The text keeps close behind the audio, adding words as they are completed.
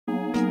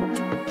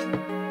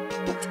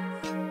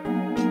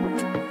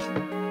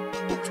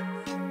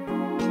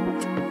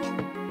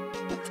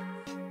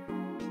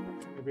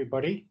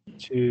everybody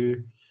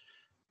to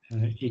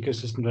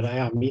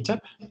ecosystem.Ai Meetup.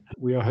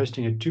 We are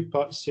hosting a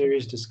two-part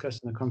series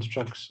discussing the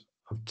constructs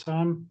of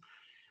time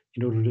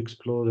in order to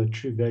explore the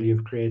true value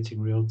of creating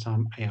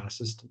real-time AI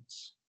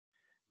systems.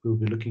 We'll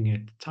be looking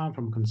at time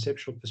from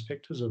conceptual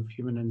perspectives of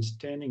human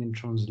understanding and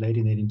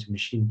translating that into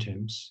machine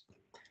terms.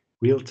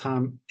 Real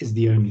time is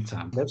the only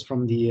time. That's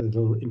from the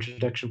little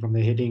introduction from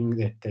the heading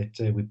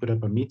that we put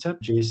up on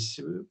Meetup.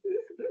 Jess,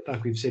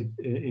 like we've said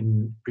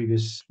in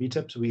previous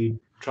meetups, we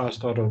try to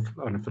start off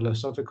on a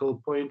philosophical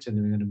point, and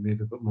then we're going to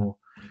move a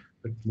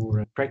bit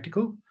more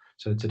practical.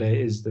 So today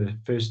is the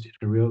first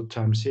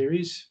real-time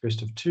series,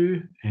 first of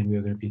two, and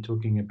we're going to be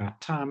talking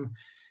about time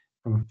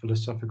from a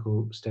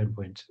philosophical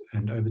standpoint.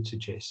 And over to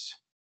Jess.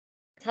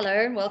 Hello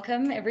and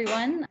welcome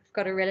everyone. I've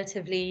got a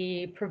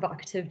relatively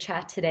provocative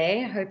chat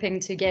today, hoping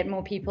to get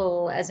more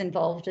people as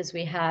involved as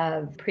we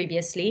have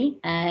previously.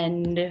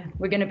 And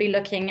we're going to be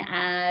looking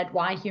at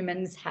why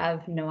humans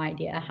have no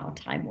idea how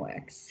time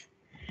works.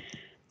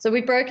 So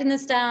we've broken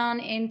this down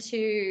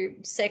into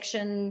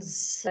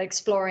sections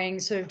exploring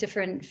sort of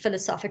different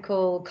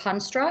philosophical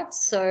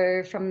constructs.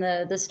 So from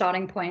the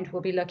starting point,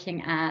 we'll be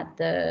looking at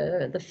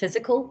the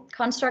physical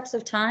constructs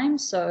of time.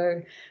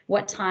 So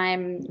what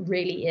time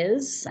really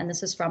is, and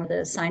this is from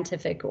the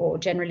scientific or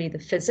generally the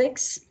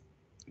physics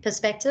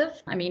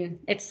perspective. I mean,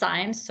 it's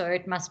science, so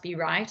it must be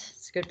right.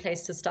 It's a good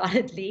place to start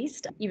at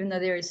least, even though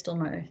there is still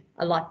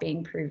a lot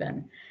being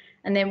proven.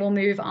 And then we'll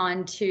move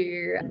on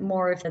to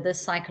more of the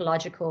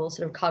psychological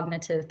sort of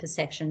cognitive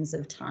perceptions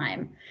of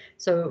time.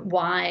 So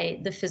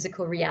why the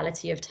physical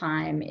reality of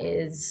time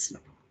is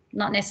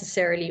not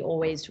necessarily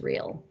always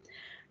real.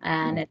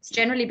 And it's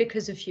generally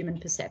because of human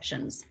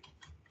perceptions.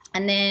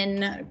 And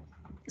then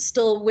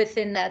still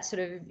within that sort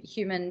of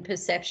human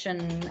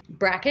perception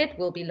bracket,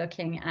 we'll be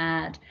looking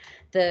at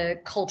the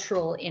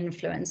cultural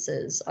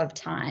influences of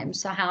time.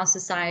 So how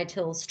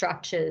societal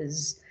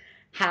structures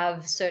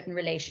have certain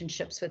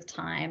relationships with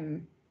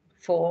time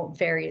for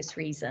various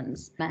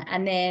reasons.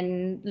 And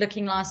then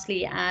looking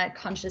lastly at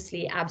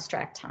consciously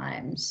abstract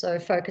time. So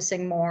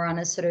focusing more on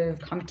a sort of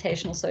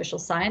computational social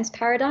science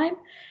paradigm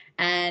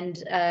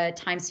and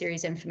time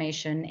series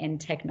information in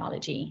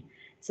technology.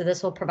 So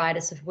this will provide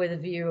us with a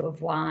view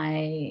of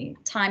why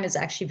time is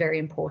actually very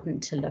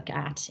important to look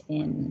at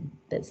in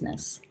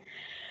business.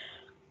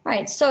 All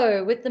right,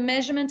 so with the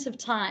measurement of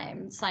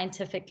time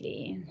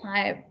scientifically,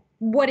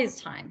 what is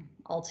time?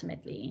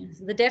 Ultimately,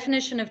 the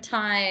definition of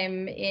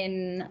time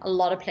in a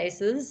lot of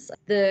places,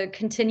 the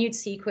continued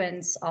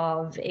sequence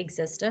of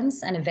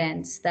existence and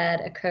events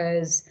that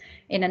occurs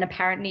in an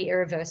apparently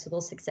irreversible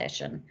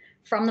succession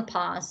from the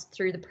past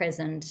through the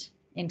present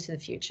into the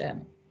future.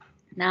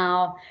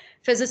 Now,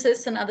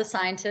 physicists and other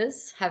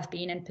scientists have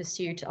been in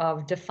pursuit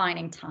of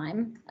defining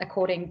time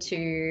according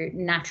to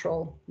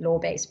natural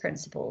law-based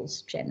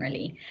principles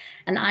generally.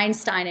 And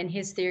Einstein and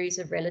his theories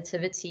of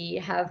relativity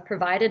have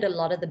provided a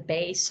lot of the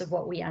base of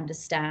what we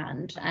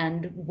understand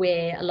and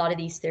where a lot of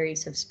these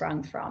theories have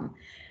sprung from.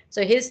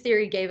 So his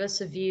theory gave us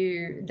a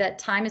view that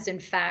time is in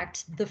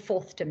fact the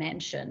fourth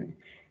dimension,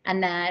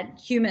 and that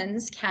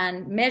humans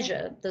can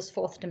measure this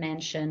fourth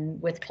dimension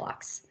with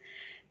clocks.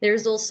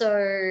 There's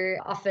also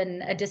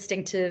often a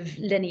distinctive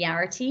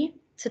linearity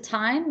to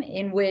time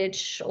in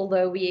which,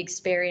 although we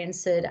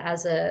experience it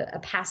as a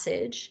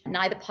passage,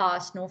 neither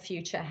past nor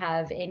future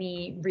have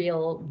any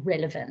real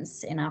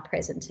relevance in our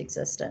present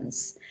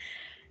existence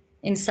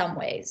in some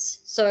ways.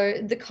 So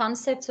the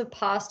concepts of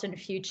past and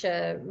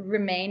future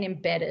remain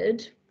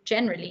embedded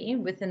generally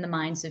within the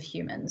minds of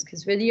humans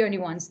because we're the only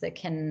ones that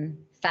can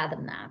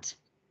fathom that.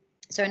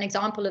 So an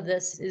example of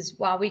this is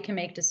while we can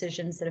make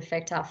decisions that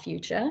affect our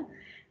future,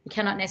 we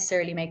cannot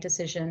necessarily make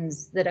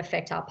decisions that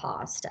affect our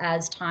past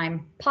as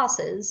time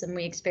passes and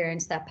we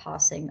experience that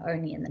passing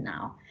only in the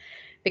now,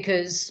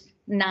 because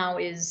now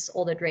is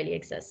all that really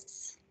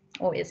exists,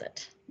 or is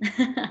it?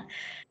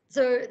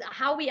 So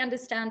how we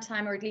understand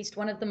time, or at least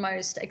one of the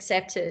most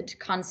accepted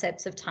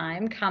concepts of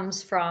time,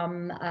 comes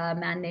from a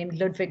man named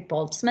Ludwig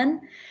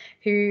Boltzmann,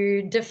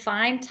 who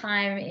defined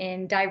time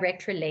in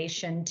direct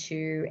relation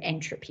to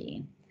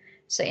entropy.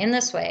 So in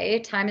this way,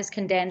 time is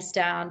condensed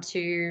down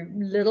to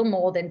little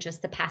more than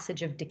just the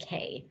passage of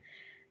decay.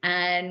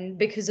 And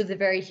because of the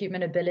very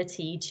human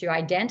ability to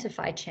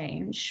identify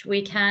change,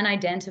 we can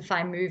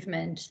identify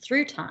movement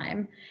through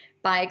time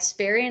by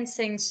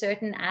experiencing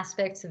certain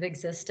aspects of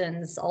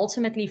existence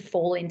ultimately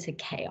fall into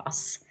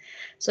chaos.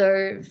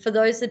 So for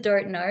those that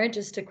don't know,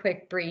 just a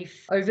quick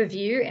brief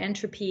overview,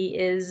 entropy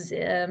is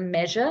a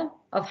measure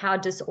of how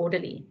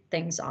disorderly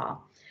things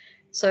are.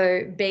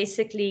 So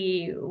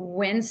basically,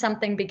 when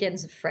something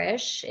begins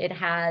afresh, it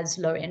has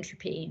low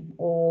entropy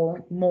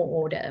or more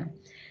order.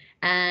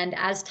 And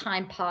as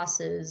time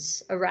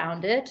passes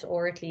around it,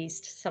 or at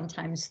least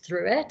sometimes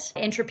through it,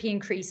 entropy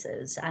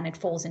increases and it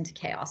falls into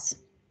chaos.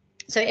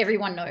 So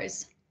everyone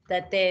knows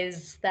that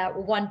there's that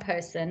one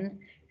person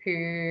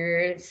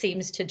who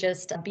seems to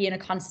just be in a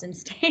constant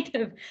state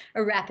of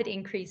a rapid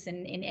increase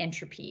in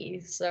entropy.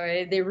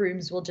 So their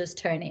rooms will just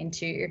turn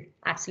into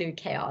absolute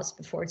chaos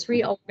before it's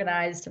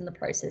reorganized and the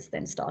process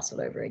then starts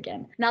all over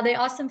again. Now, there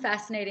are some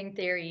fascinating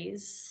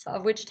theories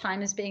of which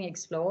time is being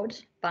explored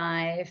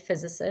by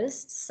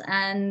physicists,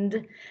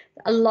 and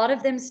a lot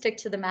of them stick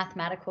to the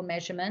mathematical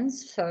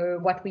measurements, so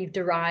what we've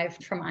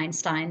derived from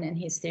Einstein and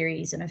his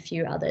theories and a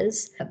few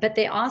others. But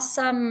there are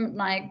some,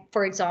 like,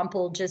 for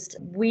example, just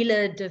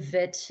Wheeler-de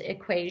Witt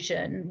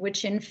equation,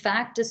 which in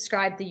fact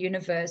describe the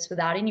universe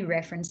without any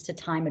reference to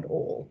time at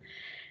all.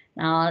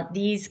 Now,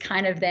 these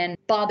kind of then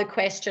bar the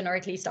question, or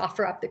at least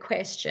offer up the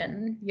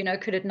question,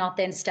 could it not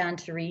then stand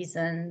to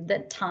reason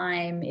that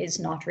time is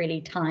not really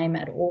time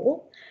at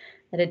all,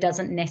 that it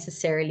doesn't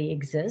necessarily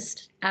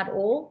exist at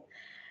all?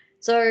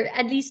 So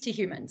at least to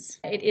humans,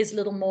 it is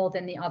little more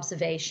than the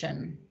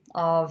observation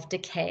of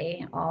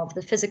decay, of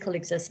the physical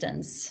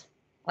existence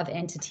of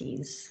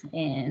entities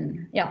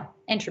in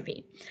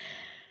entropy.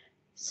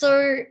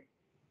 So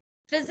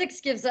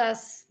physics gives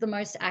us the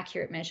most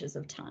accurate measures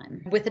of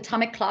time. With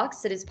atomic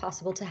clocks, it is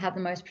possible to have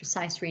the most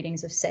precise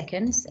readings of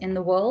seconds in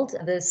the world.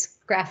 This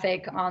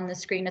graphic on the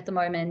screen at the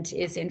moment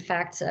is in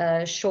fact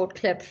a short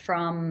clip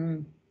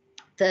from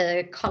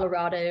the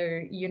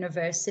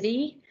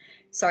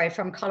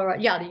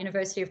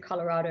University of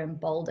Colorado in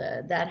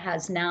Boulder, that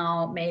has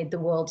now made the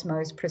world's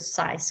most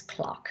precise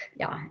clock.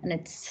 And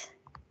it's,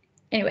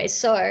 anyway,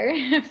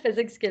 so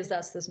physics gives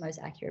us this most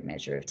accurate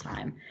measure of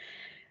time.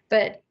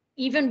 But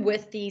even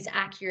with these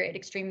accurate,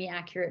 extremely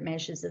accurate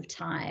measures of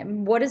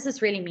time, what does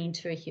this really mean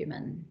to a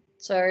human?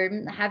 So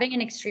having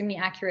an extremely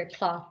accurate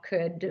clock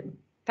could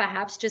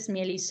perhaps just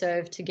merely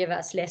serve to give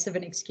us less of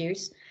an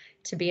excuse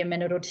to be a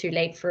minute or two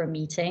late for a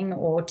meeting,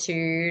 or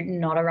to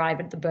not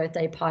arrive at the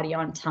birthday party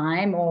on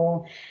time,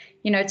 or,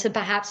 to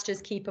perhaps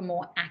just keep a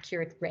more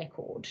accurate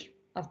record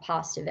of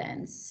past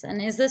events.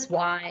 And is this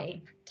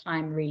why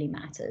time really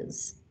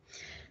matters?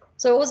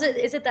 So is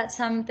it that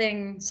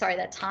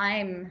that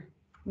time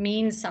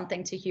means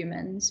something to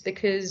humans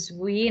because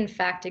we in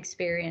fact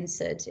experience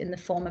it in the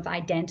form of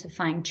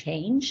identifying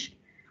change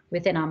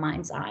within our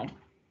mind's eye?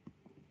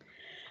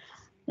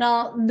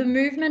 Now, the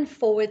movement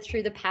forward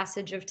through the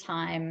passage of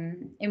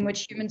time, in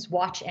which humans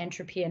watch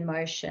entropy in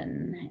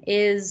motion,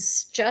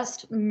 is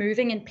just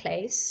moving in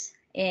place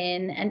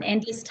in an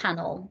endless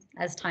tunnel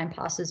as time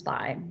passes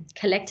by,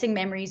 collecting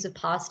memories of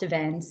past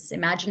events,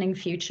 imagining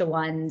future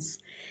ones,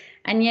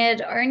 and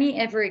yet only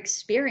ever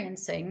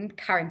experiencing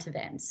current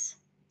events.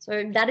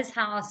 So that is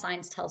how our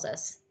science tells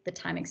us that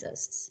time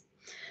exists.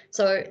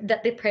 So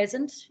that the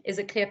present is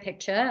a clear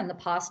picture and the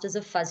past is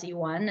a fuzzy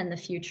one and the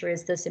future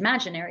is this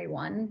imaginary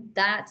one,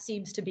 that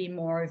seems to be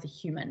more of a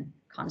human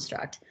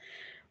construct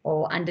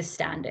or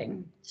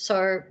understanding.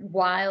 So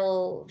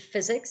while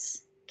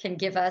physics can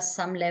give us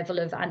some level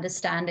of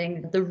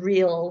understanding the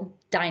real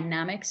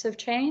dynamics of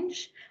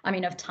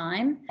of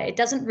time, it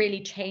doesn't really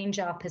change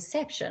our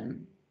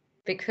perception,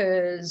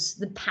 because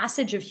the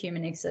passage of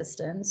human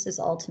existence is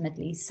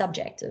ultimately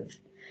subjective.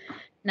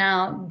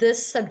 Now,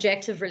 this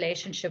subjective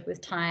relationship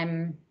with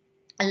time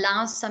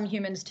allows some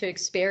humans to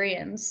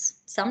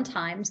experience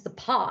sometimes the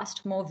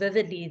past more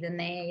vividly than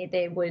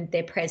they would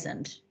their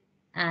present,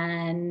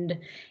 and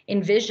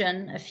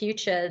envision a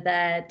future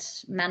that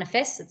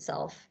manifests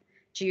itself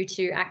due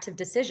to active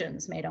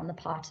decisions made on the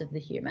part of the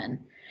human.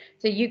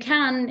 So you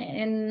can,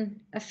 in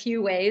a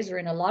few ways or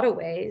in a lot of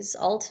ways,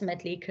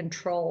 ultimately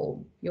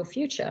control your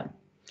future.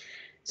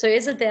 So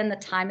is it then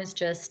that time is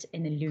just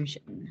an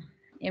illusion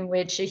in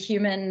which a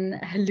human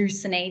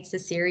hallucinates a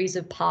series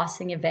of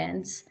passing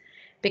events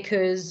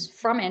because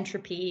from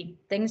entropy,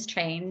 things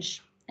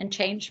change, and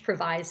change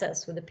provides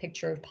us with a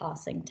picture of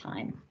passing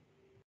time?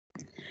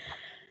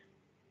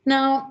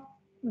 Now,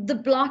 the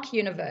block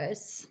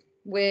universe,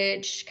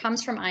 which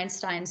comes from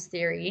Einstein's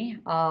theory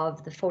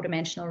of the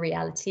four-dimensional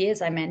reality,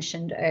 as I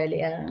mentioned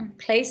earlier,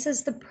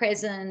 places the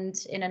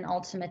present in an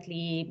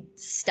ultimately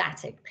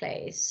static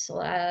place,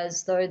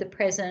 as though the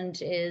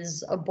present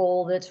is a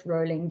ball that's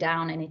rolling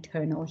down an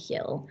eternal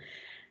hill.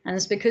 And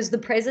it's because the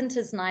present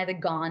is neither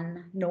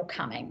gone nor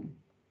coming.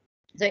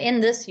 So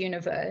in this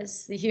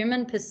universe, the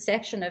human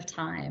perception of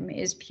time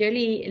is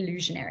purely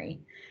illusionary,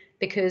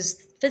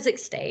 because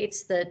physics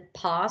states that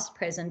past,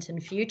 present,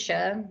 and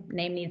future,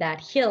 namely that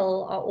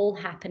hill, are all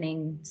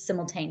happening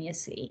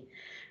simultaneously.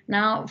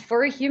 Now,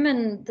 for a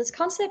human, this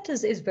concept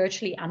is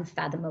virtually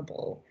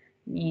unfathomable.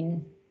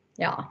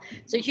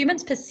 So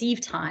humans perceive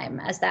time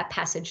as that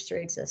passage through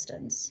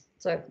existence.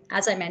 So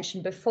as I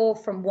mentioned before,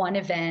 from one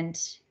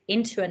event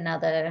into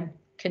another,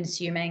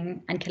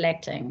 consuming and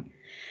collecting.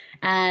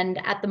 And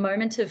at the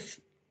moment of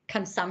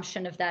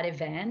consumption of that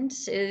event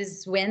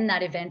is when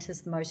that event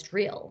is the most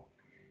real.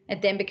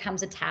 It then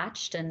becomes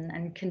attached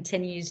and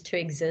continues to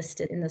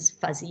exist in this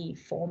fuzzy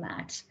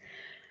format.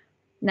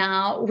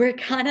 Now, we're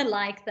kind of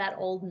like that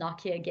old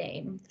Nokia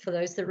game, for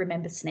those that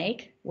remember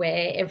Snake,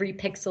 where every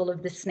pixel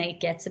of the snake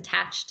gets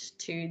attached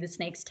to the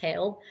snake's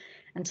tail.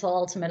 until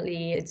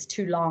ultimately it's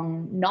too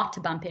long not to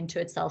bump into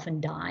itself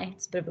and die.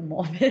 It's a bit of a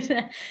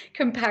morbid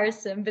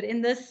comparison, but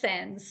in this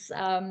sense,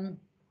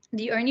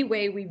 the only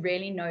way we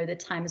really know that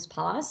time has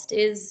passed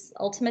is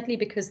ultimately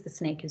because the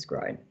snake has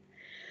grown.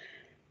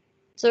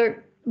 So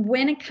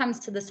when it comes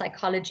to the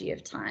psychology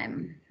of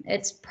time,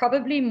 it's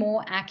probably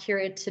more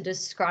accurate to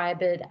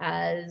describe it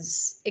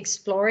as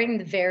exploring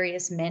the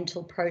various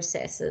mental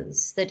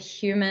processes that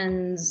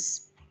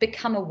humans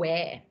become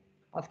aware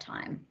of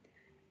time.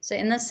 So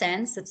in the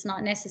sense, it's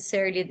not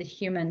necessarily that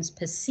humans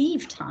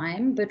perceive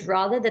time, but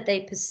rather that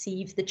they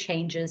perceive the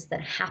changes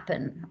that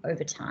happen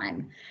over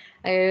time.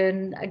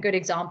 And a good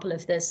example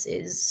of this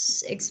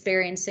is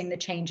experiencing the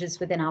changes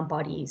within our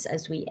bodies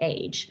as we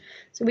age.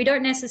 So we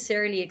don't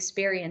necessarily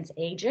experience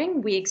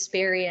aging, we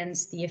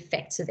experience the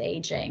effects of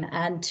aging.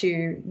 And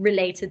to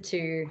relate it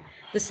to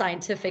the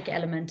scientific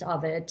element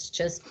of it,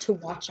 just to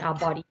watch our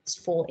bodies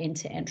fall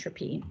into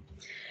entropy.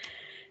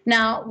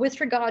 Now,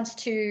 with regards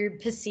to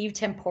perceived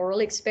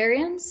temporal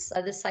experience,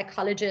 the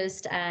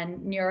psychologist and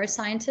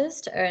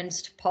neuroscientist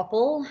Ernst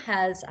Poppel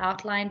has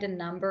outlined a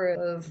number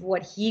of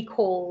what he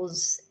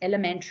calls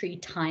elementary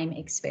time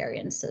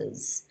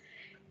experiences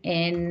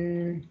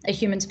in a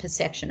human's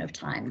perception of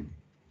time.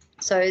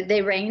 So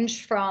they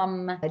range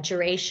from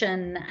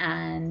duration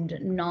and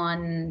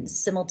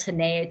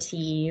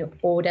non-simultaneity,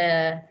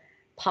 order,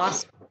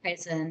 past,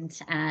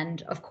 present,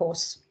 and of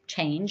course,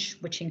 change,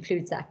 which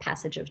includes that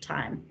passage of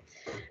time.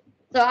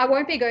 So I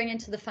won't be going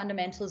into the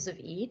fundamentals of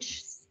each.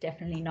 It's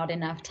definitely not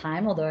enough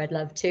time, although I'd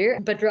love to,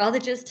 but rather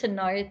just to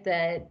note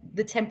that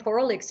the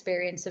temporal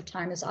experience of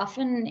time is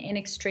often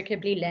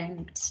inextricably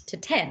linked to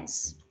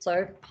tense,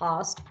 so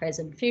past,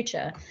 present,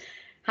 future.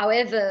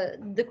 However,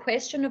 the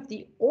question of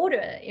the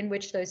order in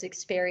which those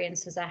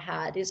experiences are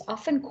had is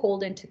often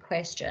called into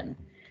question.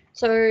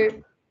 So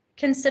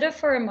consider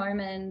for a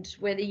moment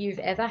whether you've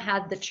ever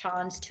had the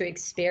chance to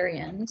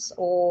experience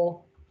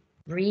or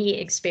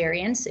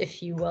re-experience,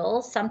 if you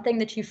will, something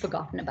that you've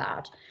forgotten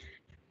about,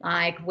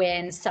 like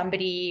when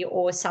somebody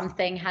or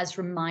something has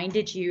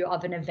reminded you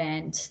of an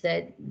event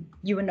that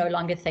you were no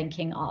longer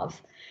thinking of.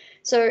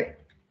 So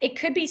it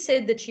could be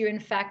said that you in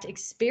fact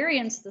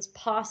experienced this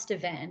past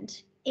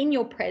event in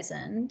your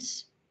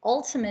present,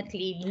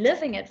 ultimately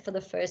living it for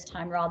the first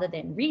time rather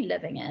than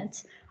reliving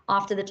it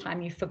after the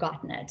time you've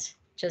forgotten it.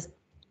 Just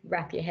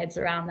wrap your heads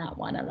around that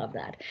one. I love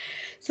that.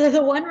 So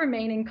the one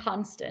remaining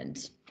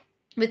constant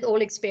with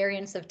all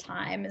experience of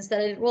time is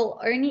that it will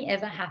only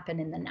ever happen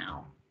in the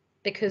now,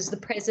 because the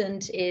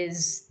present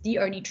is the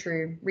only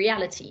true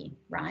reality,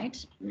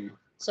 right?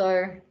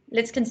 So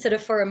let's consider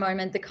for a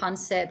moment the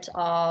concept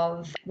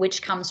of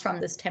which comes from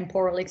this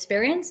temporal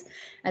experience.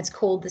 It's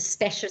called the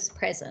specious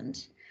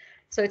present.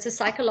 So it's a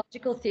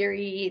psychological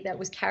theory that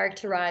was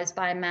characterized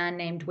by a man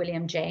named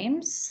William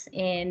James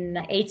in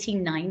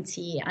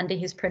 1890 under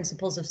his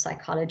principles of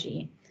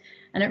psychology.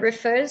 And it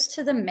refers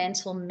to the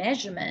mental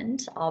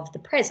measurement of the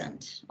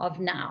present,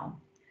 of now.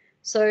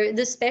 So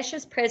the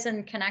specious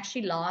present can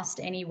actually last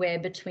anywhere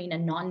between a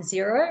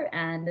non-zero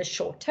and a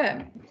short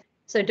term.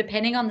 So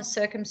depending on the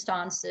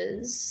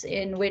circumstances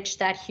in which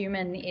that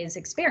human is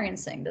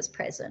experiencing this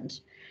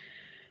present.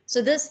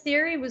 So this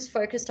theory was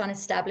focused on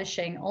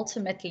establishing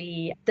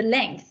ultimately the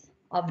length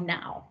of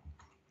now.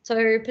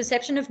 So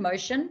perception of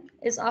motion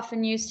is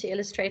often used to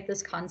illustrate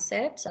this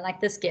concept, like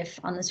this GIF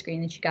on the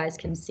screen that you guys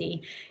can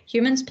see.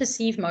 Humans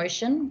perceive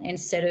motion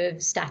instead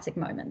of static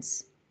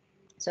moments.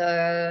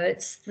 So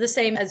it's the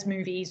same as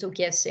movies or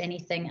GIFs or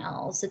anything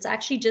else. It's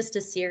actually just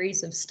a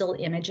series of still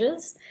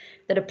images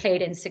that are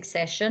played in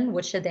succession,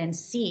 which are then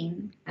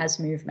seen as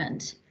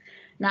movement.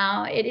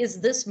 Now, it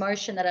is this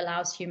motion that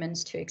allows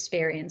humans to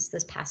experience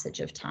this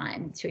passage of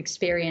time, to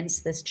experience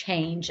this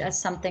change as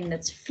something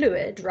that's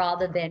fluid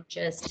rather than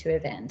just to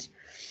event.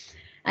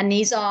 And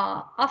these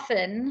are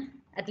often,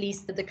 at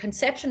least the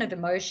conception of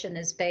emotion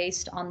is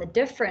based on the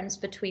difference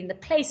between the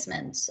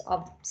placement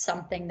of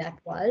something that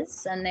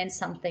was and then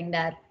something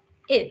that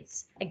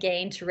is.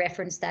 Again, to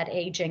reference that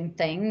aging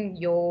thing,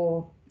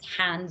 your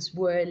hands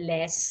were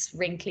less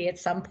wrinkly at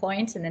some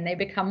point and then they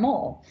become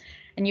more.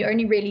 And you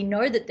only really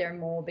know that they're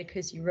more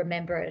because you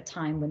remember a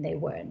time when they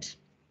weren't.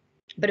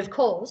 But of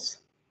course,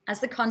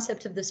 as the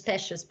concept of the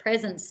specious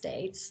present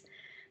states,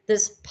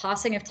 this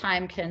passing of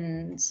time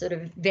can sort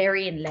of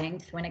vary in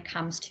length when it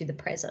comes to the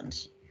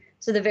present.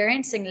 So the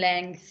variance in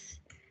length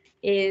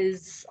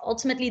is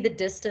ultimately the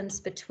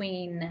distance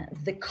between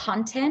the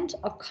content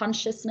of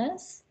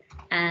consciousness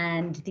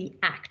and the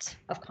act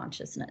of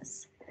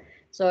consciousness.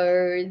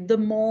 So the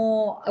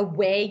more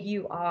aware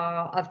you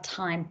are of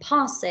time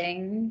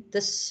passing, the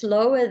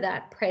slower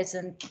that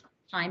present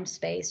time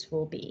space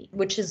will be,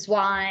 which is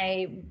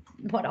why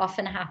what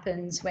often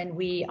happens when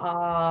we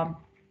are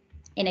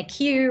in a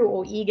queue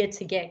or eager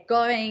to get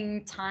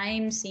going,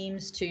 time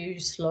seems to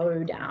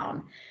slow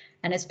down.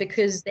 And it's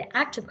because the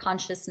act of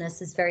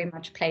consciousness is very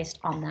much placed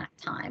on that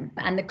time.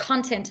 And the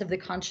content of the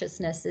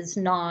consciousness is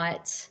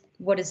not,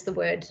 what is the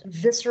word,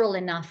 visceral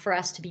enough for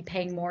us to be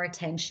paying more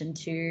attention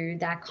to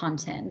that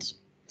content.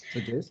 So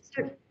Jess?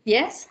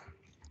 Yes?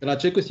 Can I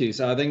check with you?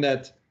 So I think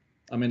that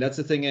I mean, that's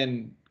the thing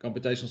in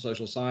computational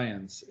social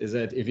science, is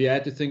that if you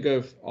had to think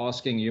of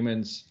asking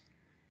humans,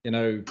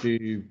 when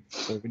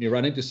you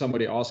run into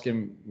somebody, ask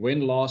him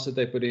when last did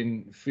they put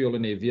in fuel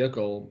in their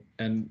vehicle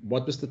and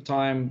what was the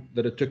time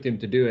that it took them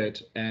to do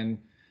it, and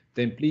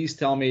then please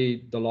tell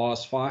me the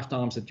last 5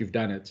 times that you've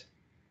done it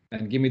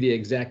and give me the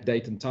exact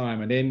date and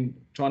time, and then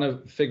trying to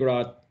figure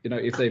out,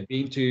 if they've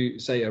been to,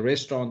 say, a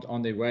restaurant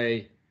on their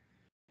way,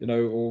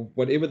 or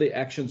whatever the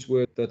actions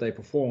were that they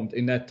performed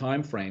in that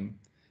time frame.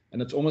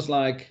 And it's almost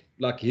like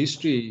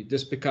history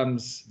just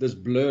becomes this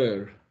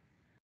blur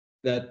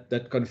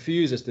that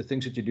confuses the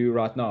things that you do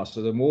right now.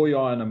 So the more you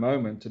are in a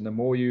moment and the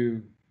more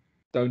you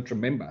don't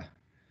remember.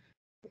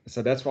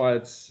 So that's why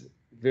it's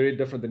very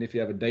different than if you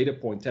have a data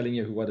point telling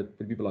you what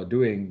people are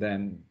doing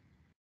than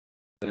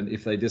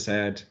if they just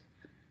had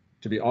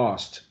to be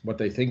asked what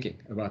they're thinking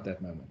about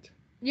that moment.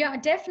 Yeah,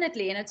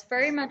 definitely. And it's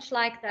very much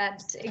like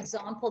that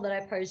example that I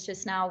posed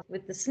just now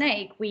with the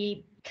snake.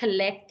 We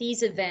collect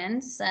these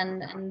events,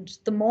 and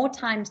the more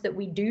times that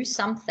we do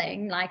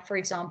something, like, for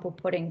example,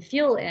 putting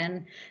fuel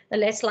in, the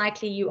less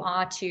likely you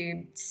are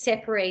to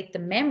separate the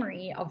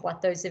memory of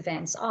what those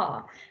events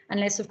are.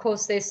 Unless, of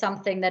course, there's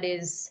something that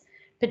is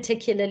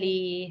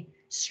particularly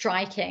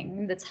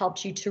striking that's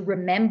helped you to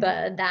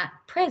remember that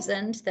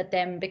present, that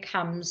then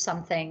becomes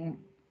something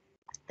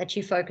that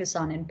you focus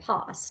on in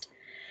past.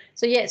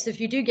 So yes, if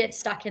you do get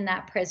stuck in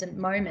that present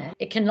moment,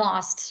 it can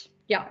last,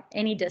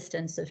 any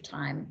distance of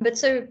time. But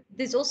so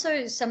there's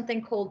also something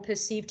called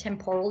perceived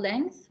temporal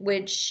length,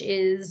 which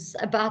is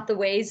about the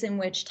ways in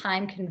which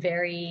time can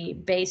vary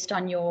based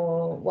on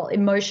your,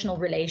 emotional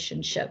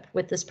relationship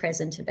with this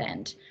present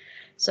event.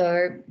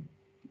 So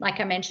like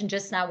I mentioned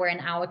just now, where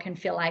an hour can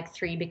feel like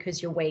 3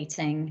 because you're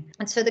waiting.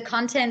 And so the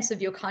contents of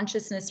your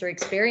consciousness are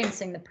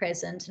experiencing the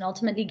present and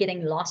ultimately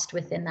getting lost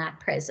within that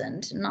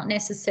present, not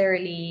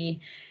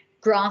necessarily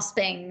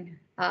grasping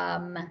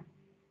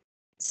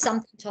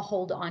something to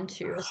hold on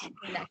to or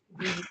something that could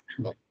be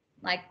useful.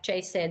 Like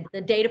Jay said,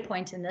 the data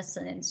point in this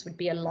sense would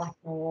be a lot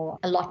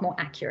more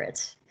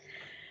accurate.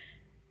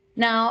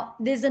 Now,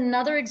 there's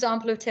another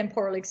example of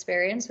temporal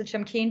experience, which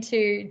I'm keen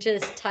to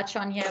just touch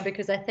on here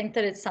because I think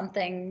that it's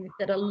something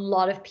that a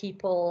lot of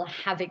people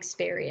have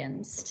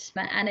experienced.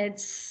 And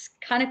it's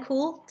kind of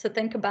cool to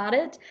think about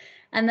it.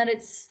 And that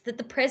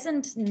the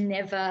present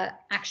never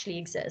actually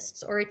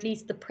exists, or at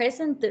least the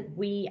present that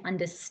we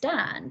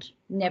understand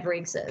never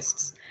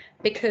exists.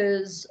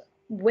 Because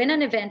when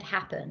an event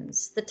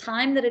happens, the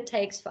time that it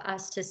takes for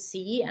us to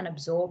see and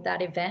absorb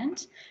that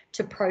event,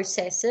 to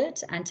process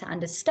it and to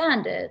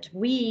understand it,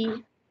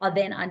 we are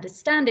then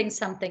understanding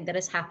something that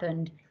has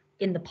happened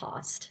in the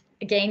past.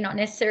 Again, not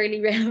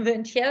necessarily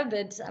relevant here,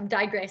 but I'm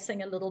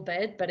digressing a little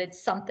bit, but it's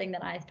something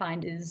that I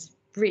find is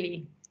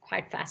really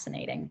quite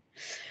fascinating.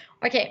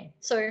 Okay,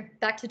 so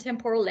back to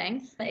temporal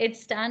length. It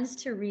stands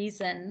to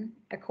reason,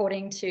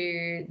 according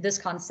to this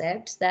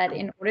concept, that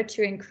in order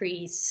to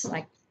increase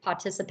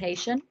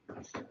participation,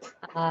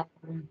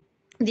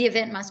 the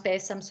event must bear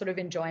some sort of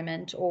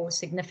enjoyment or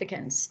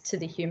significance to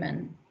the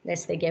human,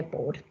 lest they get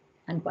bored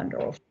and wander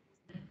off.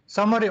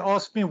 Somebody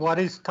asked me what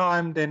is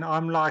time, then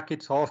I'm like,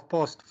 it's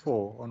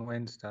 4:30 on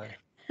Wednesday.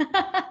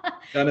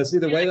 And see,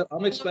 the way that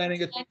I'm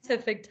explaining it,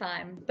 scientific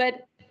time,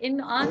 but in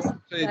answer,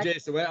 so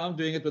Jess, the way I'm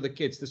doing it with the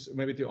kids, this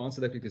maybe to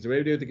answer that, because the way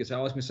we do it is I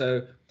ask me,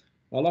 so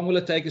how long will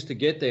it take us to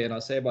get there? And I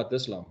say about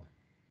this long.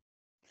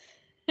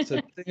 So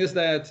the thing is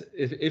that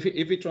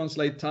if we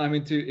translate time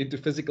into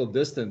physical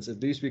distance, at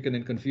least we can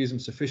then confuse them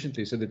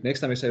sufficiently so that next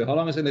time we say, how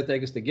long is it going to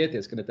take us to get there?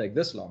 It's going to take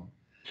this long.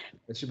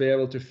 They should be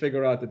able to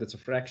figure out that it's a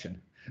fraction.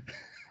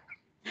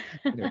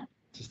 Anyway,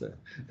 just a...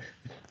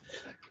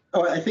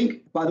 Oh, I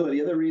think, by the way,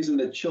 the other reason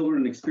that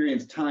children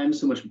experience time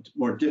so much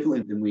more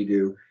differently than we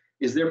do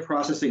is they're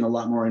processing a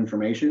lot more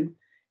information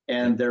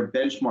and their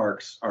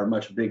benchmarks are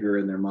much bigger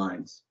in their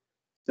minds.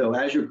 So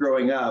as you're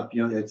growing up,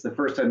 it's the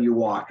first time you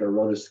walked or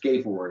rode a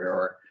skateboard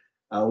or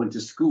went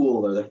to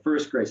school or the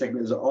first grade, second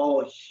grade, those are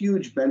all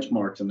huge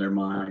benchmarks in their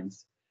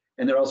minds.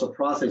 And they're also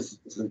processing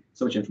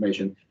so much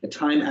information. The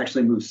time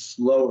actually moves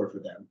slower for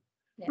them.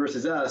 Yeah.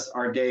 Versus us,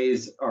 our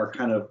days are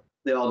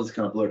they all just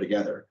kind of blur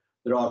together.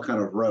 They're all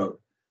kind of rote.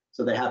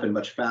 So they happen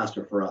much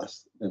faster for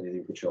us than they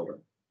do for children.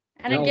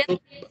 And again,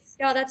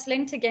 that's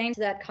linked again to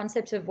that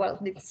concept of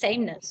the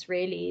sameness,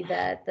 really,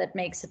 that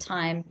makes the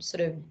time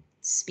sort of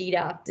speed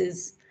up.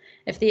 Is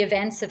if the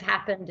events have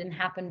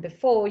happened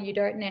before, you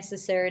don't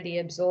necessarily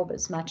absorb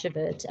as much of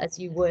it as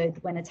you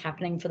would when it's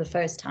happening for the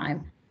first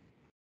time.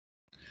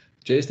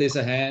 Jess, there's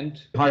a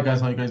hand. Hi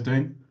guys, how you guys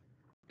doing?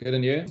 Good,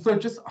 and you? So I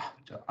just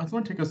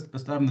want to take a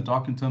stab in the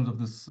dark in terms of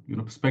this,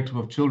 perspective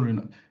of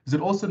children. Is it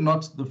also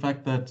not the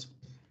fact that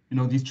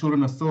these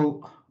children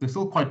they're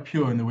still quite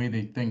pure in the way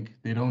they think.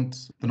 They're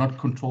not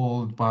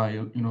controlled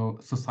by,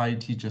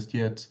 society just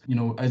yet.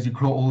 As you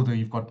grow older,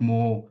 you've got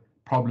more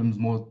problems,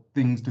 more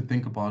things to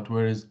think about,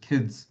 whereas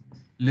kids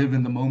live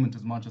in the moment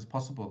as much as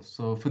possible.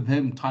 So for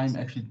them, time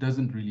actually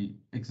doesn't really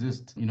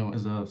exist,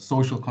 as a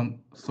social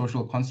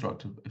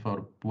construct, if I were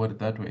to word it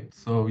that way.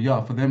 So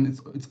yeah, for them,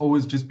 it's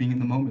always just being in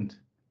the moment.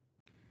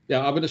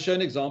 Yeah, I'm going to show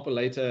an example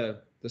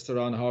later just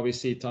around how we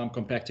see time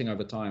compacting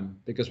over time.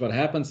 Because what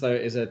happens though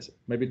is that,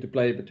 maybe to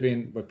play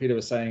between what Peter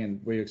was saying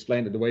and where you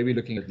explained it, the way we're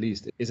looking at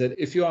least, is that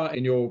if you are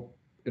in your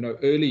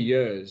early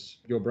years,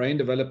 your brain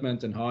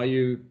development and how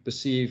you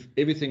perceive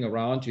everything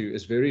around you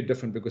is very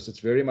different because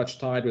it's very much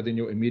tied within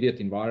your immediate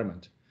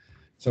environment.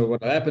 So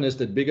what happens is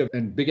that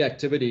big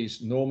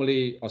activities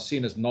normally are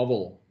seen as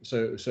novel.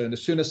 So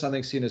as soon as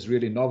something's seen as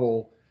really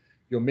novel,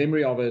 your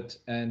memory of it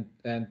and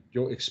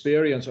your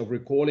experience of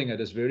recalling it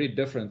is very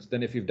different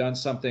than if you've done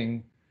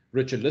something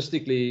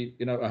ritualistically,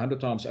 100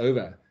 times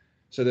over.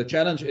 So the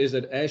challenge is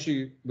that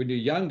when you're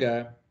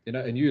younger,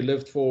 and you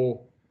lived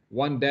for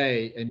one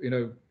day, and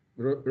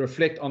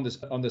reflect on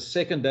the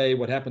second day,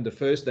 what happened the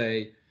first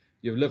day,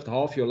 you've lived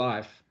half your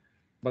life.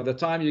 By the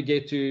time you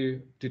get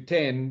to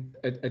 10,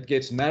 it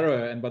gets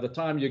narrower. And by the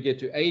time you get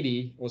to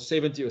 80 or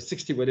 70 or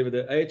 60, whatever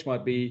the age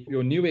might be,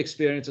 your new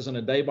experiences on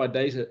a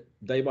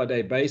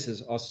day-by-day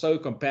basis are so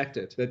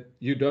compacted that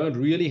you don't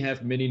really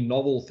have many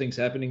novel things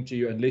happening to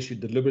you unless you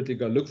deliberately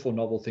go look for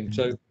novel things.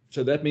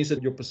 So that means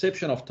that your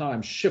perception of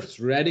time shifts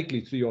radically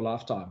through your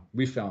lifetime,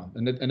 we found.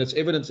 And it's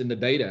evidence in the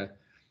data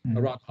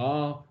around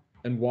how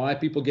and why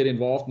people get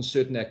involved in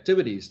certain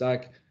activities,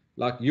 like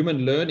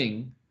human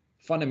learning.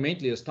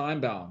 Fundamentally is time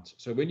bound.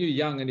 So when you're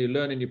young and you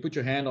learn and you put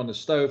your hand on the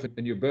stove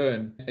and you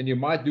burn, and you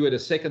might do it a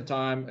second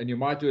time and you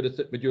might do it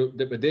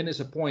but then there's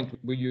a point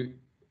where you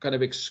kind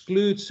of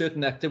exclude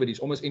certain activities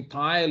almost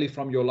entirely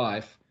from your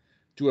life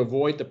to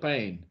avoid the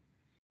pain.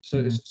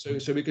 So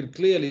we can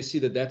clearly see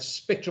that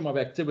spectrum of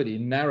activity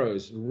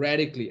narrows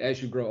radically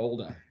as you grow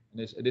older.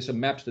 And there's some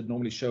maps that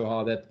normally show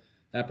how that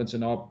happens,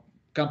 and our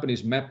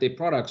companies map their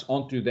products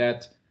onto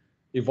that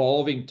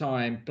evolving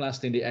time, plus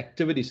then the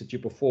activities that you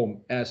perform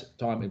as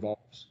time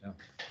evolves. Yeah.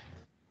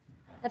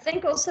 I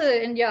think also,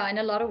 in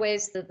a lot of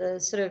ways, that the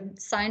sort of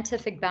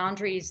scientific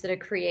boundaries that are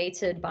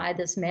created by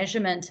this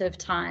measurement of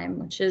time,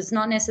 which is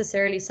not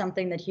necessarily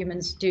something that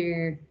humans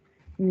do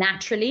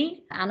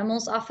naturally.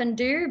 Animals often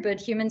do, but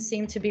humans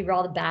seem to be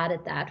rather bad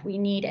at that. We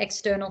need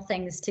external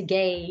things to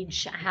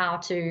gauge how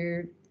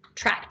to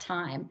track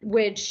time,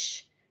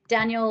 which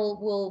Daniel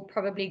will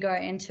probably go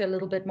into a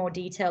little bit more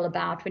detail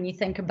about when you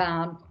think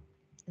about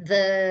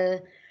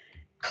the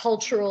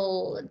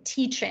cultural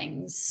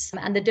teachings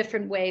and the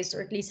different ways,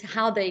 or at least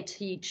how they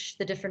teach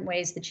the different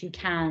ways that you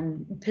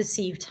can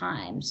perceive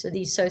time. So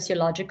these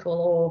sociological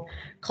or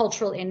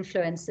cultural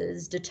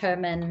influences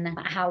determine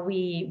how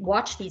we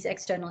watch these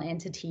external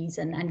entities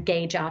and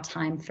gauge our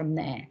time from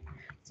there.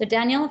 So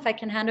Daniel, if I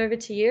can hand over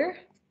to you.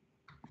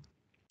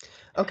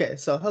 Okay,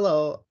 so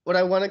hello. What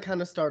I want to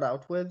kind of start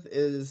out with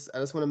is I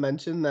just want to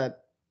mention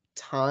that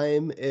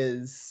time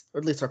is, or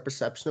at least our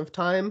perception of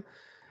time,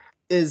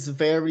 is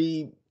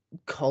very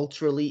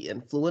culturally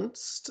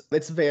influenced.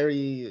 It's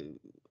very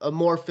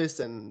amorphous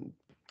and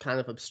kind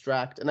of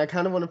abstract. And I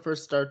kind of want to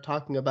first start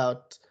talking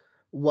about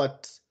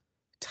what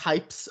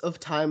types of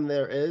time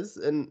there is.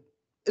 And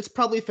it's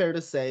probably fair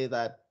to say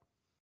that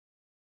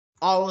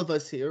all of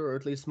us here, or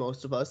at least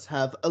most of us,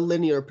 have a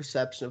linear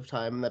perception of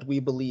time, and that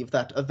we believe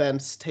that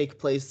events take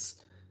place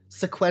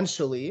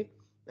sequentially,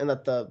 and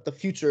that the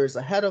future is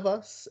ahead of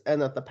us, and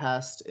that the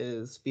past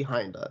is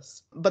behind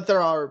us. But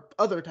there are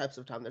other types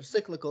of time. There's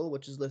cyclical,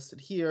 which is listed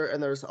here,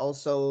 and there's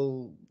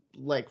also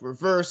like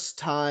reverse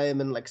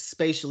time and like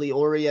spatially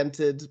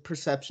oriented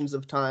perceptions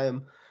of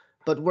time.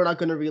 But we're not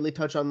going to really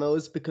touch on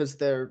those because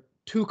they're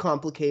too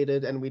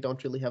complicated, and we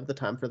don't really have the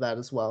time for that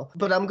as well.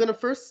 But I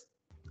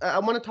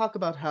want to talk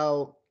about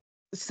how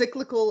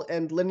cyclical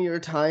and linear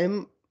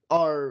time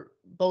are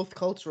both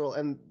cultural,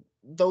 and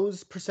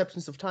those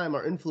perceptions of time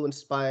are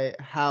influenced by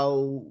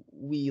how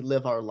we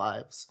live our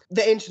lives.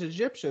 The ancient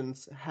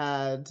Egyptians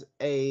had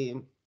a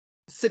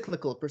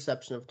cyclical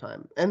perception of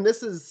time, and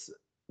this is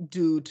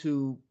due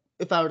to,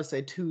 if I were to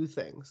say, two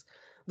things.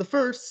 The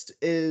first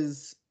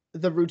is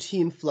the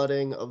routine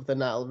flooding of the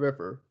Nile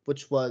River,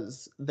 which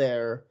was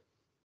their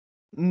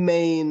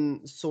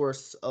main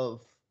source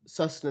of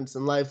sustenance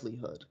and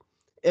livelihood.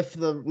 If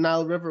the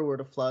Nile River were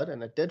to flood,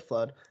 and it did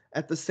flood,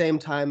 at the same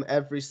time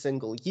every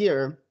single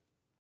year,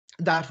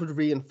 that would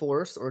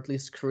reinforce, or at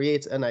least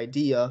create, an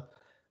idea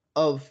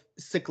of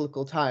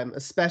cyclical time,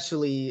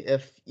 especially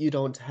if you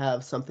don't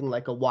have something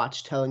like a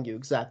watch telling you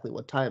exactly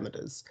what time it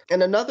is.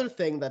 And another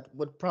thing that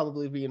would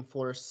probably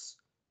reinforce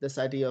this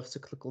idea of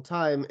cyclical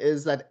time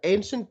is that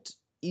ancient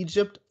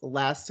Egypt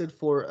lasted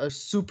for a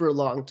super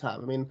long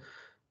time. I mean,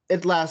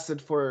 it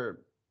lasted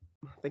for,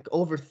 I think,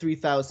 over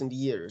 3,000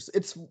 years.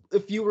 It's,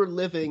 if you were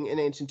living in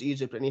ancient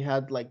Egypt and you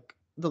had like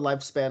the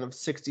lifespan of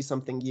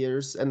 60-something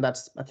years, and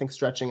that's, I think,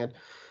 stretching it,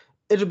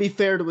 it would be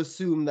fair to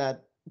assume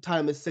that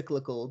time is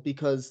cyclical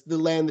because the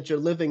land that you're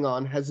living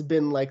on has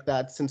been like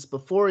that since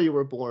before you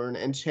were born,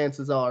 and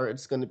chances are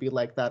it's going to be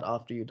like that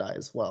after you die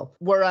as well.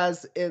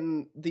 Whereas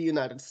in the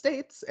United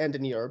States and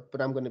in Europe, but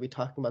I'm going to be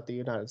talking about the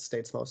United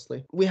States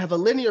mostly, we have a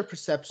linear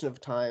perception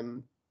of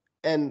time,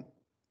 and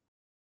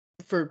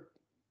for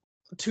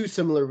two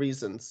similar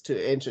reasons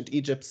to ancient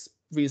Egypt's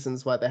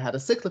reasons why they had a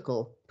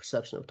cyclical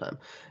perception of time.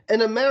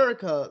 In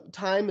America,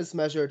 time is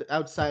measured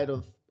outside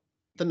of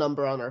the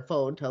number on our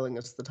phone telling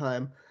us the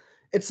time.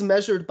 It's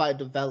measured by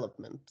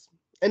development.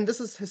 And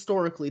this is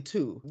historically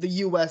too. The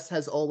US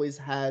has always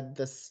had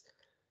this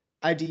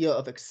idea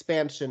of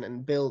expansion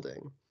and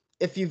building.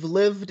 If you've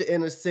lived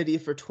in a city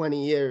for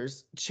 20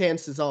 years,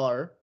 chances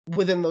are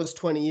within those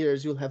 20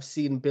 years, you'll have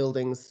seen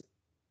buildings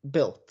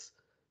built.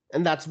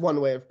 And that's one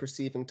way of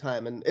perceiving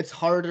time. And it's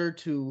harder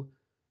to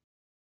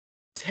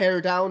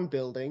tear down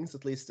buildings,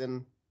 at least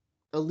in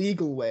a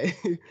legal way,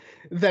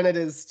 than it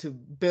is to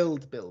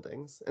build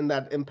buildings. And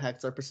that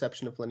impacts our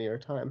perception of linear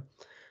time.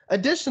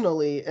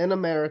 Additionally, in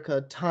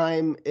America,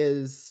 time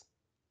is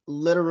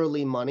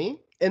literally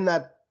money, in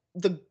that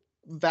the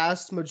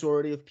vast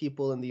majority of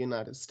people in the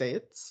United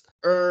States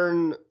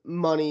earn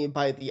money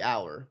by the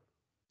hour.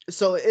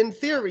 So in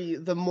theory,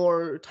 the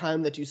more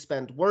time that you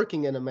spend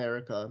working in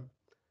America,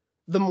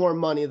 the more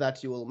money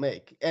that you will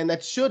make. And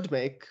that should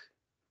make,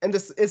 and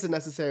this isn't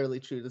necessarily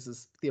true, this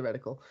is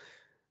theoretical,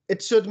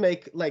 it should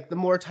make, like, the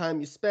more time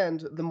you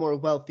spend, the more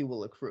wealth you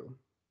will accrue.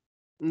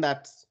 And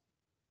that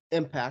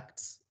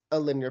impacts a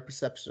linear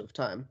perception of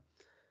time.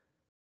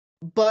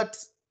 But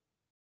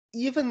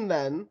even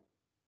then,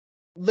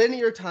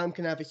 linear time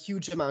can have a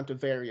huge amount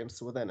of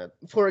variance within it.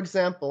 For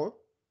example,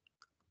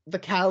 the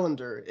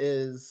calendar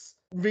is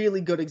a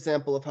really good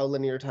example of how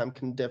linear time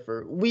can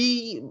differ.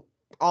 We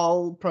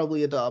all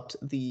probably adopt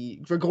the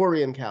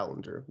Gregorian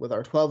calendar with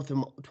our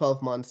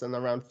 12 months and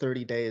around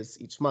 30 days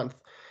each month.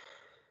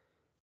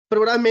 But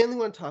what I mainly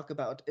want to talk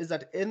about is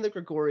that in the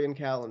Gregorian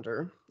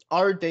calendar,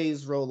 our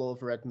days roll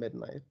over at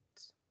midnight.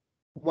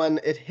 When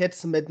it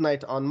hits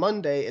midnight on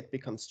Monday, it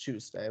becomes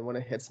Tuesday. When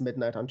it hits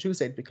midnight on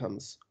Tuesday, it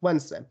becomes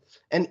Wednesday.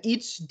 And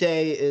each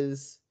day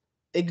is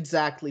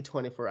exactly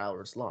 24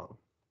 hours long.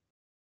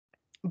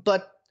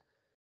 But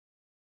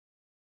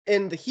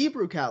in the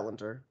Hebrew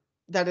calendar,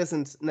 that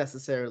isn't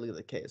necessarily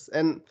the case.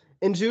 And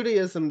in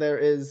Judaism, there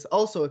is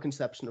also a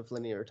conception of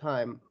linear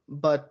time.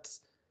 But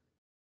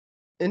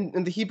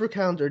in the Hebrew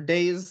calendar,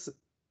 days,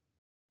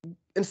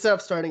 instead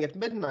of starting at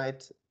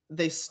midnight,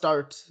 they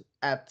start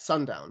at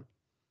sundown.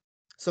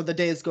 So the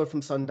days go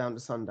from sundown to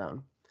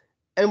sundown.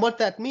 And what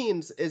that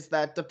means is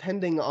that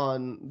depending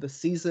on the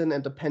season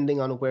and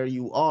depending on where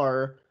you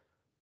are,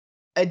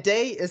 a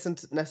day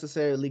isn't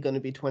necessarily going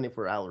to be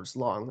 24 hours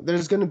long.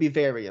 There's going to be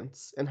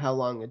variance in how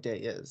long a day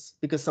is,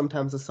 because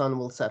sometimes the sun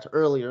will set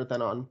earlier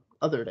than on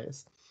other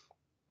days.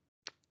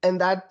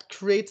 And that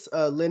creates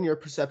a linear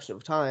perception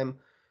of time,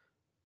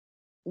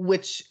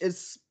 which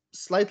is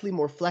slightly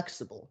more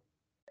flexible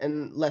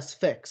and less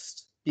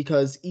fixed,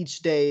 because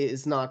each day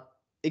is not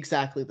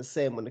exactly the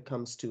same when it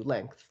comes to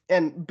length.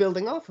 And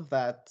building off of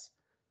that,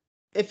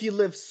 if you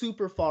live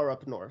super far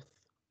up north,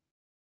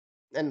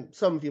 and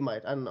some of you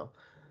might, I don't know,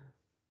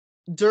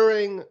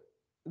 during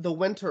the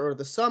winter or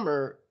the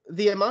summer,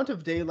 the amount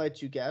of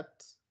daylight you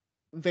get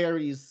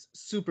varies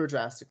super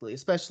drastically,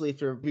 especially if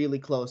you're really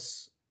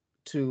close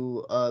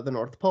to the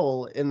North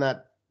Pole, in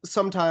that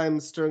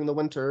sometimes during the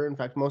winter, in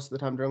fact, most of the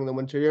time during the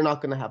winter, you're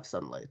not going to have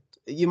sunlight.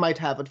 You might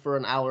have it for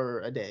an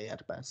hour a day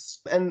at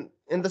best. And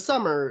in the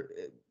summer,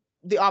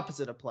 the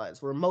opposite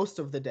applies, where most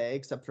of the day,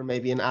 except for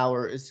maybe an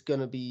hour, is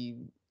going to be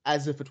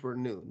as if it were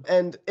noon.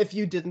 And if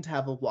you didn't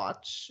have a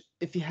watch,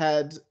 if you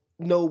had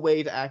no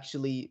way to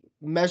actually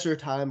measure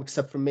time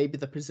except for maybe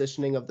the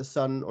positioning of the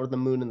sun or the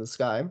moon in the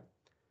sky,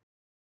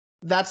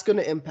 that's going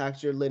to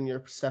impact your linear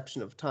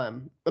perception of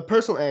time. A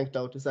personal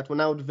anecdote is that when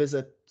I would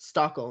visit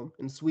Stockholm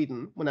in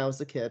Sweden when I was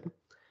a kid,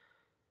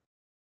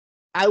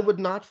 I would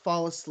not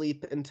fall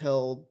asleep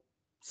until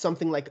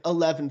something like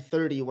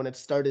 11:30 when it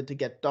started to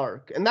get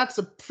dark. And that's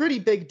a pretty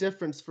big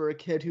difference for a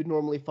kid who'd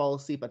normally fall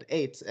asleep at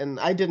 8. And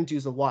I didn't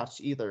use a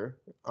watch either.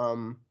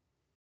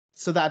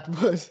 So that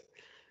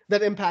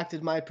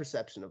impacted my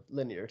perception of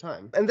linear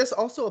time. And this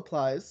also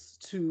applies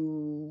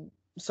to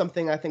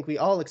something I think we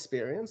all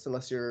experience,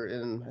 unless you're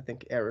in, I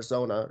think,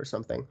 Arizona or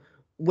something,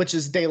 which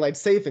is daylight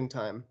saving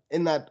time,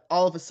 in that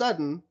all of a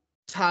sudden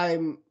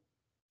time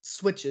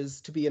switches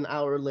to be an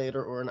hour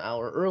later or an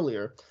hour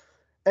earlier.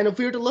 And if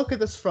we were to look at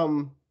this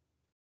from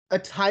a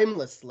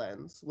timeless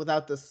lens,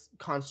 without this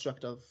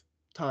construct of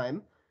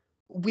time,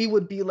 we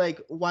would be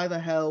like, why the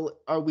hell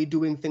are we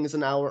doing things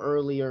an hour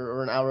earlier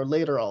or an hour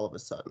later all of a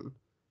sudden?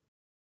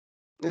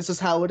 This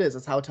is how it is.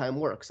 It's how time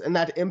works. And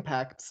that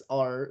impacts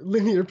our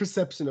linear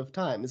perception of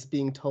time, is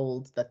being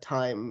told that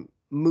time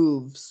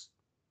moves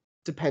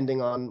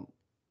depending on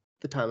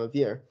the time of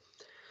year.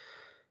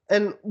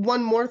 And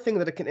one more thing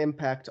that it can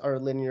impact our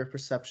linear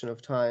perception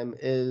of time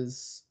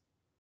is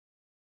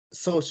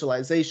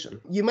socialization.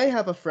 You may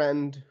have a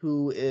friend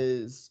who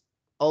is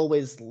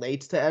always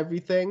late to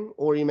everything,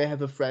 or you may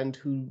have a friend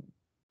who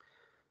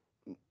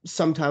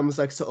sometimes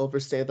likes to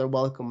overstay their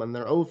welcome when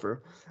they're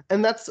over.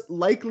 And that's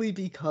likely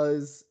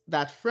because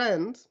that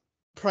friend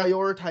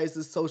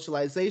prioritizes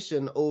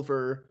socialization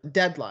over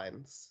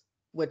deadlines,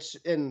 which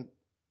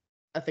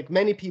I think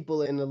many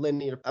people in a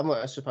linear,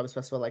 I should probably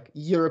specify, like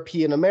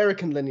European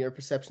American linear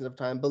perception of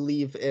time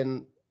believe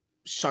in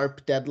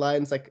sharp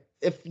deadlines. Like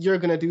if you're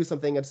going to do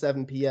something at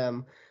 7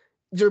 p.m.,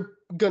 you're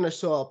going to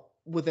show up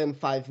within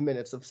 5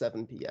 minutes of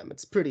 7 p.m.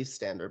 It's pretty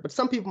standard. But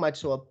some people might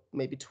show up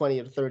maybe 20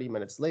 or 30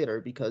 minutes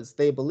later because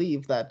they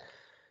believe that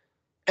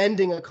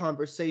ending a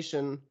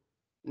conversation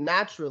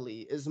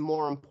naturally is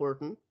more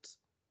important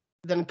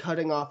than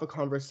cutting off a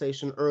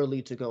conversation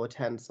early to go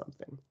attend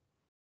something.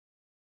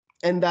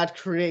 And that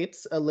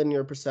creates a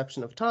linear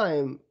perception of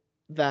time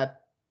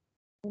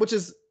which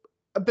is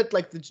a bit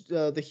like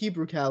the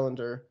Hebrew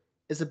calendar,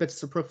 is a bit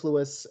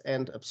superfluous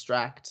and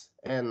abstract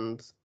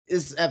and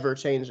is ever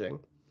changing.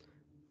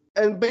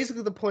 And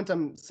basically the point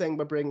I'm saying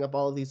by bringing up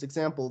all of these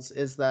examples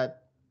is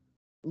that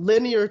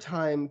linear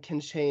time can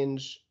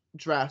change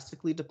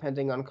drastically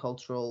depending on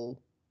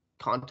cultural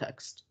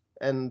context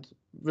and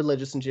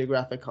religious and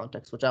geographic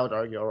context, which I would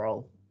argue are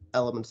all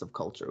elements of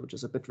culture, which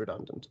is a bit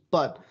redundant.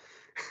 But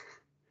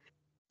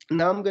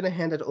now I'm going to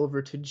hand it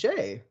over to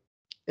Jay,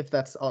 if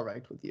that's all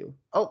right with you.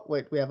 Oh,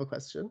 wait, we have a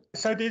question.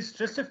 So there's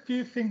just a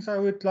few things I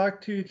would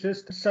like to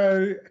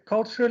so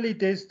culturally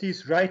there's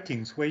these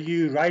ratings where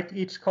you rate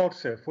each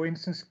culture. For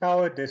instance,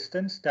 power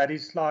distance, that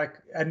is like,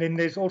 and then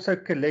there's also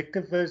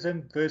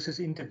collectivism versus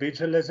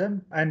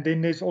individualism. And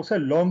then there's also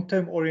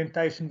long-term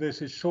orientation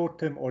versus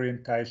short-term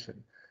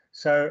orientation.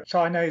 So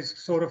China is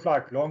sort of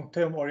like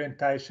long-term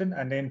orientation,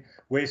 and then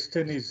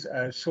Western is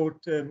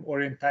short-term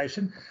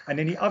orientation. And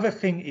then the other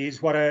thing is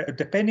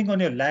depending on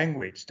your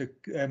language, the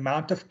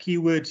amount of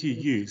keywords you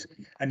use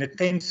and the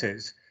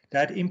tenses,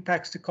 that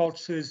impacts the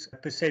culture's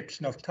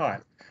perception of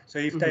time. So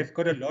if they've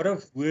got a lot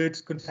of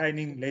words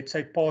containing, let's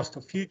say, past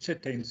or future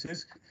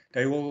tenses,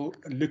 they will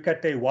look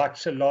at their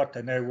watch a lot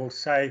and they will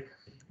say,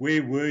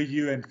 where were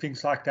you, and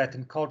things like that.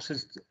 And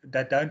cultures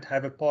that don't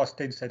have a past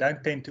tense, they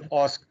don't tend to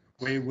ask,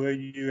 where were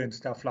you, and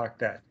stuff like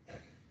that.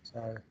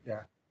 So,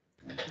 yeah.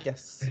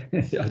 Yes.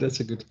 Yeah, that's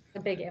a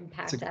big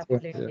impact, point,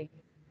 absolutely.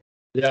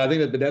 Yeah, I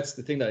think that's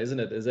the thing though, isn't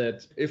it? Is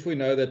that if we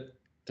know that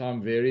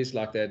time varies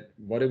like that,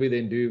 what do we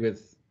then do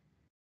with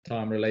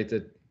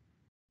time-related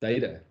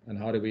data, and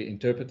how do we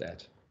interpret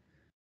that?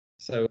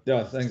 So,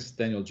 yeah, thanks,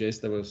 Daniel, Jess,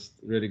 that was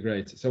really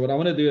great. So what I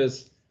want to do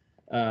is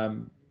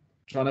trying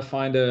to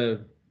find a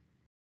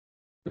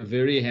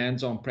very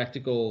hands-on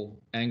practical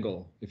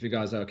angle, if you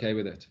guys are okay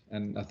with it.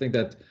 And I think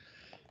that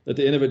at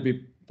the end of it,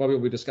 we probably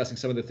will be discussing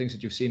some of the things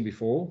that you've seen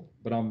before,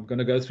 but I'm going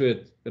to go through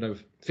it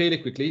fairly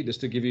quickly just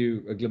to give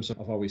you a glimpse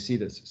of how we see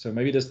this. So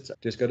maybe just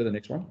go to the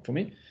next one for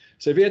me.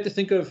 So if you had to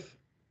think of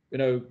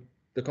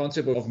the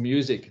concept of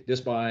music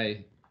just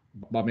by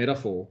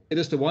metaphor, it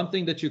is the one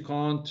thing that you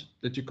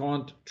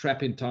can't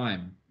trap in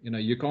time.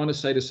 You can't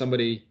say to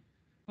somebody,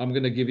 I'm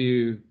going to give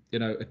you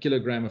a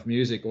kilogram of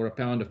music or a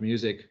pound of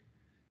music,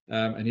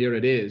 and here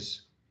it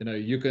is.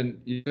 You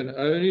can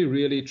only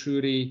really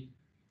truly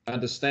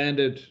understand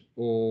it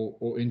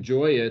or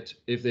enjoy it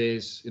if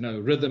there's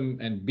rhythm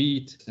and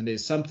beat, and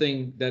there's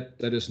something that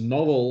is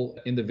novel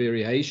in the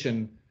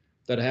variation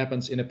that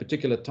happens in a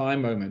particular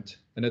time moment.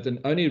 And it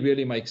only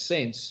really makes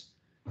sense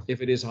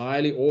if it is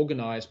highly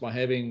organized by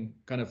having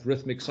kind of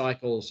rhythmic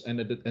cycles, and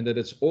that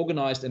it's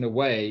organized in a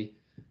way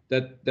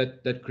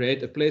that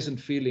create a pleasant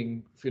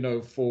feeling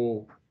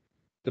for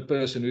the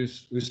person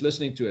who's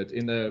listening to it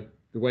in the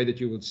way that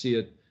you would see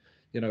it,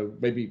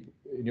 maybe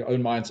in your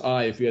own mind's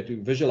eye, if you had to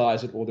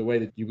visualize it, or the way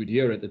that you would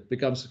hear it. It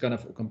becomes kind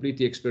of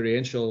completely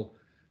experiential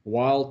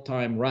while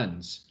time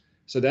runs.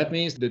 So that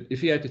means that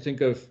if you had to think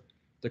of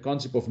the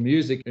concept of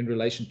music in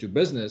relation to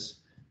business,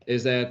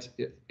 is that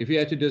if you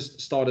had to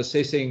just start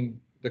assessing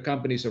the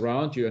companies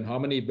around you and how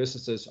many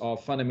businesses are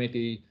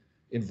fundamentally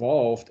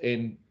involved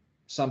in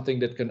something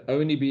that can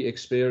only be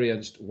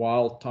experienced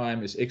while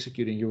time is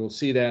executing, you will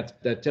see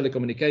that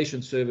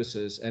telecommunication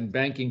services and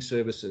banking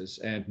services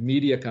and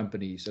media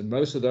companies and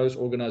most of those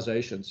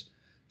organizations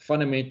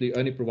fundamentally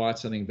only provide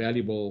something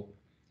valuable,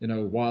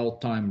 while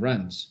time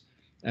runs.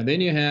 And then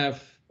you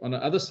have on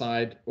the other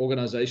side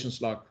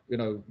organizations like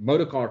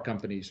motor car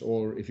companies,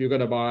 or if you're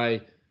going to buy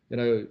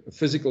a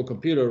physical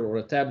computer or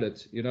a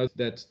tablet,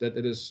 that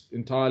it is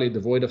entirely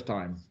devoid of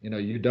time.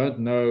 You don't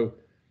know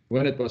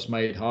when it was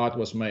made, how it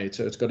was made.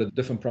 So it's got a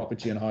different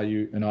property in how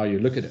you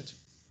look at it.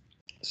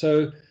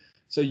 So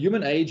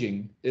human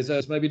aging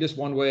is maybe just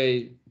one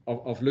way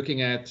of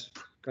looking at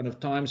kind of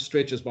time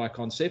stretches by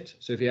concept.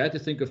 So if you had to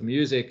think of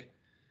music,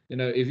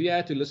 if you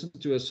had to listen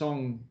to a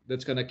song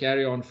that's going to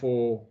carry on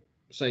for,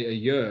 say, a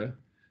year,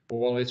 or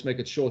well, let's make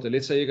it shorter.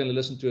 Let's say you're going to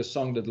listen to a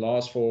song that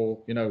lasts for,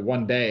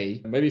 1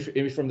 day. Maybe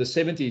from the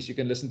 70s, you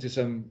can listen to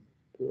some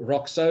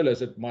rock solos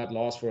that might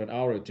last for an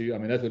hour or two. I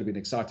mean, that would have been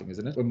exciting,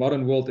 isn't it? In the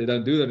modern world, they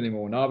don't do that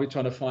anymore. Now we're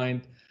trying to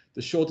find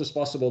the shortest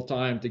possible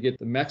time to get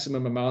the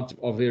maximum amount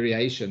of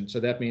variation. So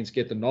that means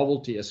get the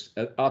novelty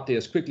out there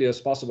as quickly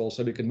as possible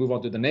so we can move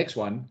on to the next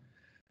one,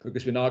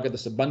 because we now get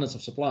this abundance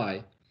of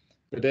supply.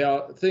 But there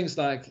are things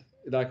like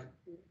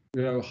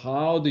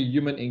how the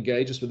human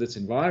engages with its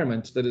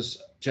environment that is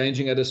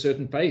changing at a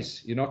certain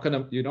pace. You're not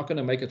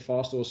gonna make it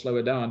faster or slow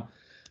it down.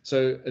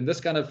 So in this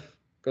kind of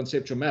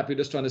conceptual map, we're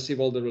just trying to see,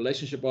 well, the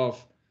relationship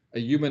of a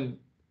human's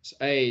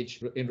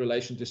age in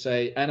relation to,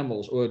 say,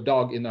 animals or a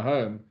dog in the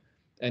home,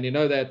 And you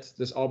know that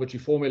this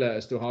arbitrary formula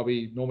as to how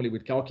we normally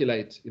would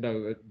calculate,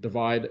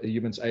 divide a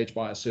human's age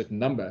by a certain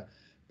number,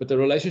 but the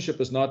relationship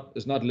is not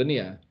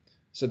linear.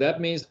 So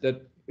that means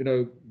that,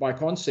 by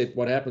concept,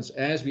 what happens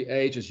as we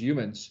age as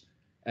humans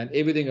and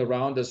everything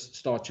around us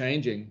start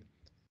changing,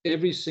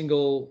 every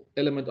single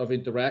element of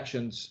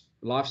interactions,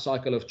 life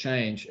cycle of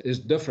change is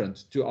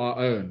different to our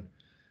own.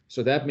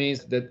 So that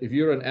means that if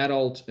you're an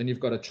adult and you've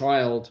got a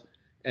child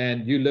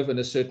and you live in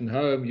a certain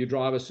home, you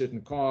drive a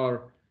certain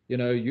car,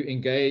 you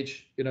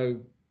engage,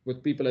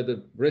 with people at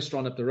the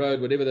restaurant up the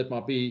road, whatever that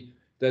might be,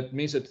 that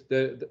means that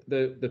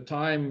the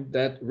time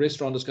that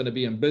restaurant is going to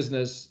be in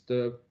business,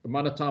 the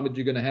amount of time that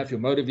you're going to have your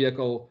motor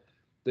vehicle,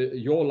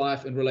 your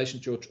life in relation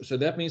to so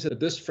that means that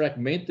this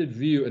fragmented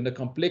view and the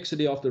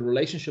complexity of the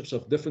relationships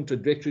of different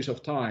trajectories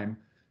of time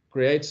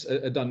creates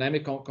a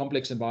dynamic,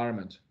 complex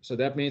environment. So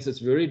that means it's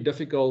very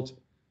difficult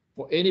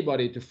for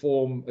anybody to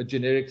form a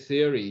generic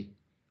theory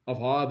of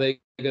how they're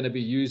going to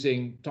be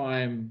using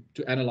time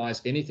to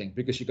analyze anything,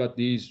 because you got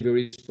these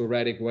very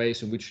sporadic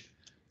ways in which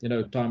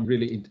time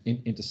really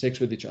intersects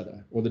with each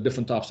other, or the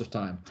different types of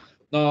time.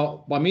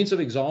 Now, by means of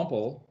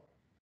example,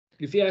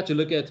 if you had to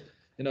look at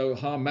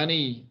how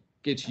money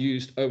gets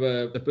used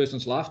over a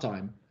person's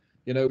lifetime,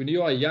 when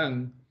you are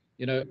young,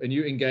 and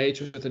you engage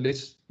with, and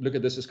let's look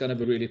at this as kind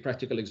of a really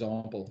practical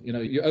example.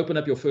 You open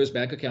up your first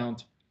bank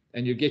account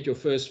and you get your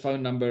first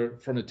phone number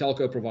from a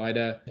telco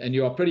provider, and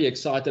you are pretty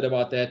excited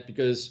about that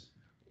because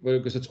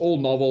it's all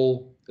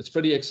novel, it's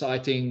pretty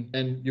exciting,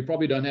 and you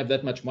probably don't have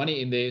that much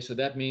money in there. So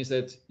that means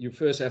that you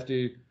first have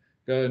to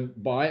go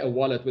and buy a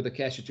wallet with the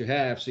cash that you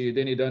have. So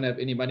then you don't have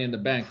any money in the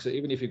bank. So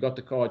even if you got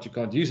the card, you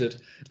can't use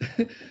it.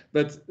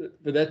 but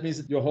that means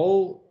that your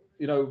whole,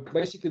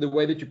 basically the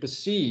way that you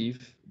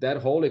perceive that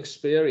whole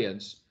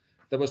experience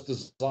that was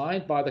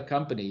designed by the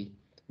company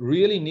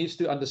really needs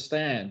to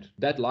understand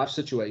that life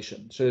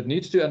situation. So it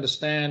needs to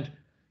understand,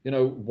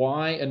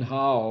 why and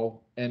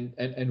how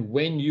and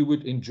when you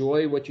would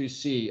enjoy what you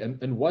see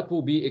and what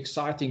will be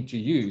exciting to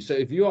you. So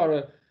if you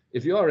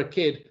are a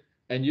kid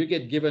and you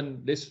get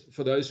given this,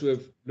 for those who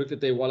have looked at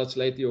their wallets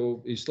lately,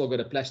 or you still got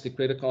a plastic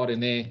credit card in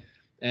there,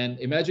 and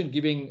imagine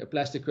giving a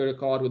plastic credit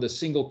card with a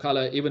single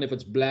color, even if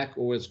it's black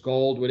or it's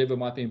gold, whatever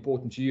might be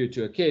important to you,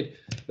 to a kid,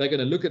 they're going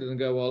to look at it and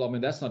go, well,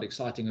 that's not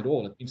exciting at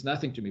all. It means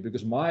nothing to me,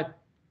 because my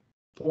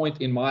point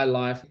in my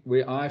life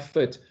where I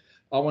fit,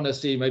 I want to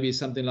see maybe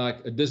something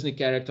like a Disney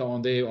character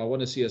on there. I want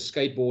to see a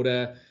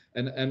skateboarder.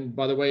 And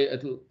by the way,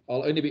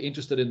 I'll only be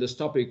interested in this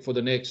topic for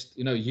the next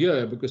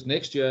year, because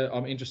next year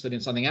I'm interested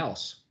in something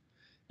else.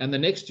 And the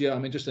next year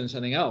I'm interested in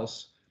something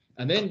else.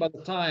 And then by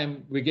the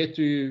time we get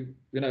to,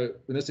 in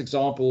this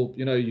example,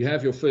 you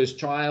have your first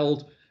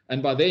child,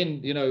 and by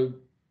then,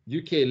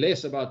 you care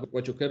less about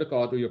what your credit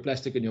card or your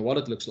plastic in your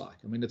wallet looks like.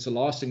 It's the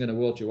last thing in the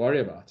world you worry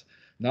about.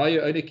 Now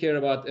you only care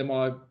about, am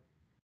I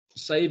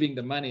saving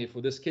the money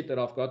for this kid that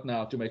I've got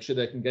now to make sure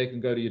they can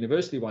go to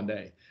university one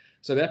day.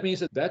 So that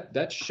means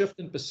that shift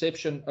in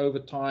perception over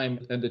time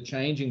and the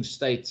changing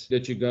state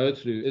that you go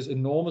through is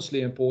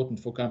enormously important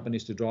for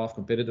companies to drive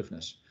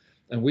competitiveness.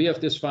 And we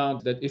have just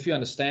found that if you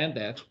understand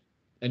that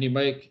and you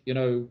make,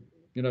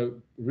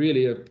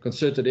 really a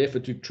concerted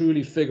effort to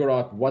truly figure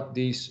out what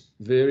these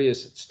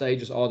various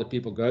stages are that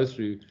people go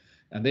through,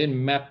 and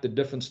then map the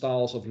different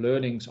styles of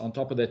learnings on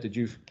top of that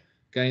you've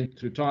gained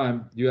through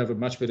time, you have a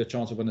much better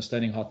chance of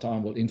understanding how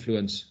time will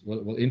influence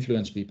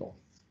people.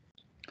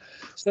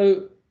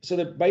 So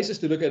the basis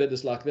to look at it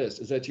is like this,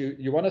 is that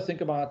you want to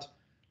think about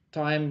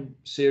time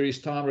series,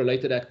 time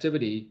related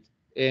activity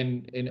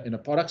in a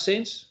product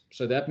sense.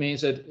 So that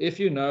means that if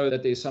you know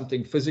that there's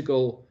something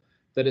physical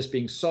that is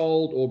being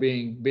sold or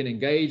being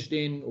engaged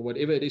in, or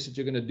whatever it is that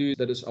you're going to do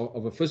that is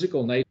of a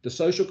physical nature, the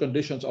social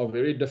conditions are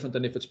very different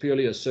than if it's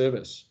purely a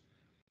service.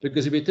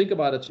 Because if you think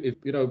about it, if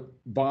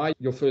buy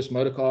your first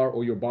motor car,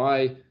 or you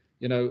buy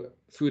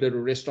food at a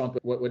restaurant,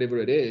 whatever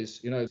it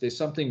is, there's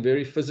something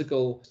very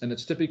physical, and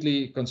it's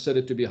typically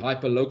considered to be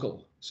hyper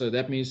local. So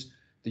that means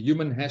the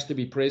human has to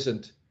be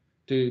present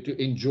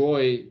to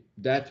enjoy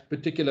that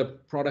particular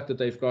product that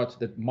they've got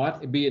that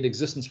might be in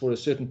existence for a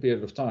certain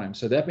period of time.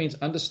 So that means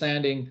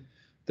understanding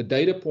the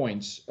data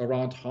points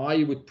around how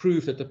you would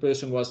prove that the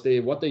person was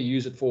there, what they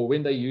use it for,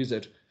 when they use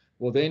it,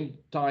 will then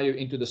tie you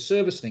into the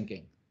service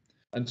thinking.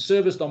 And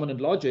service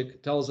dominant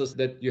logic tells us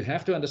that you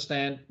have to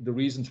understand the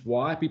reasons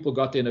why people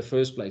got there in the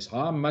first place.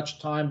 How much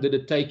time did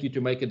it take you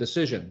to make a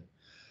decision?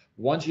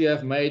 Once you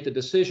have made the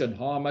decision,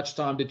 how much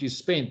time did you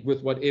spend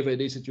with whatever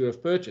it is that you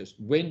have purchased?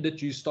 When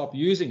did you stop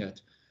using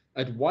it?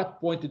 At what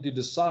point did you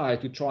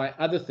decide to try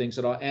other things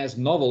that are as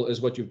novel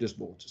as what you've just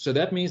bought? So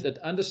that means that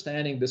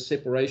understanding the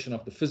separation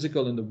of the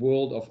physical and the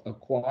world of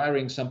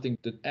acquiring something,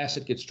 that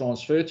asset gets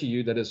transferred to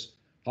you that is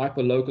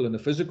hyper local in the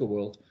physical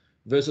world,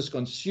 versus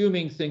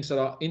consuming things that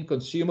are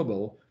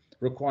inconsumable,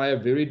 require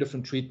very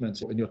different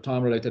treatments in your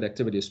time-related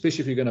activity,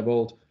 especially if you're going to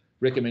build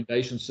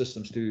recommendation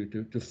systems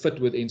to fit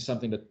within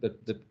something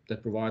that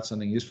provides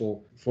something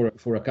useful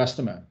for a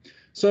customer.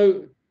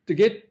 So to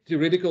get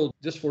theoretical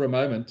just for a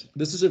moment,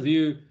 this is a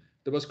view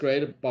that was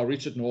created by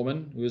Richard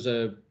Norman, who is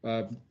a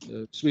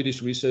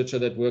Swedish researcher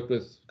that worked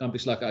with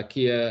companies like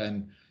IKEA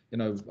and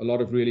a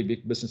lot of really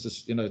big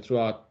businesses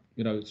throughout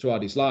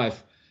his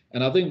life.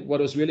 And I think what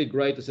was really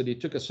great is that he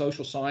took a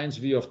social science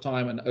view of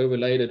time and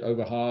overlaid it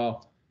over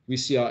how we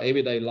see our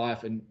everyday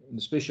life, and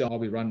especially how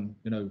we run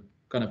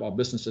kind of our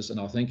businesses and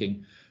our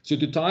thinking. So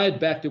to tie it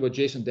back to what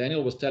Jason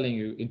Daniel was telling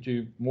you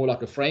into more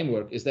like a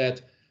framework, is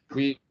that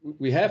we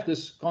have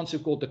this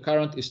concept called the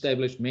current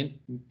established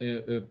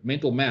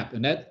mental map,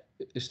 and that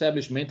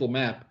established mental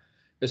map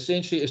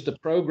essentially is the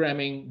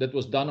programming that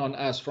was done on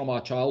us from our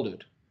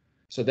childhood.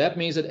 So that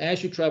means that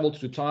as you travel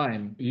through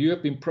time, you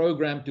have been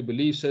programmed to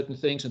believe certain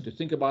things and to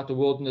think about the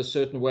world in a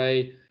certain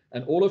way,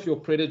 and all of your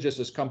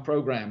prejudices come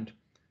programmed.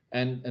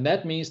 And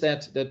that means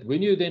that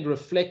when you then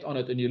reflect on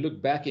it and you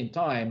look back in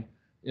time,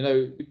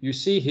 you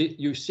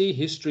see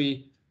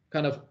history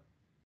kind of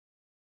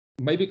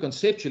maybe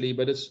conceptually,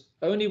 but it's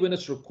only when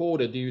it's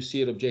recorded do you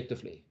see it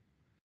objectively.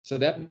 So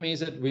that means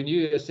that when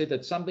you said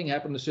that something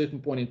happened at a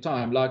certain point in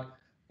time, like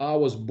I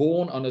was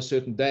born on a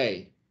certain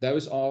day,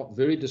 those are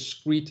very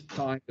discrete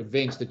time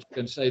events that you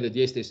can say that,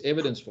 yes, there's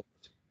evidence for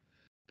it.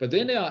 But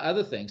then there are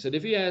other things that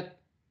if you had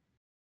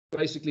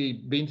basically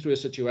been through a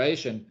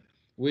situation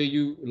where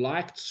you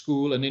liked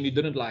school and then you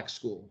didn't like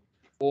school,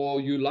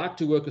 or you like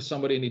to work with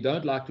somebody and you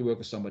don't like to work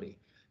with somebody,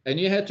 and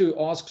you had to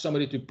ask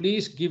somebody to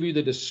please give you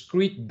the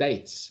discrete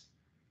dates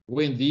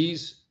when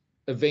these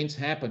events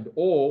happened,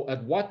 or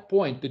at what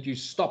point did you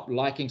stop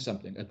liking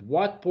something, at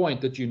what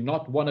point did you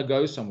not want to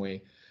go somewhere,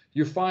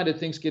 you find that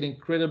things get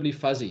incredibly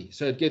fuzzy.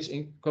 So it gets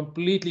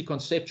completely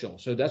conceptual.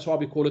 So that's why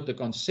we call it the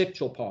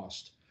conceptual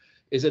past,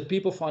 is that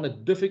people find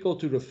it difficult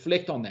to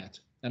reflect on that.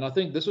 And I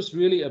think this was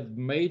really a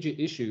major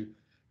issue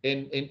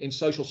in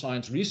social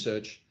science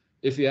research,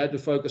 if you had to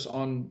focus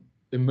on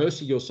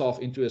immersing yourself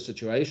into a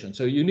situation.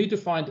 So you need to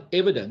find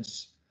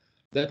evidence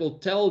that will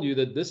tell you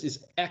that this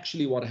is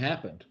actually what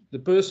happened. The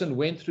person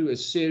went through a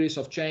series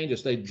of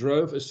changes. They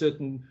drove a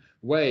certain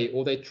way,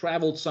 or they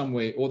traveled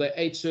somewhere, or they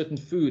ate certain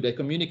food, they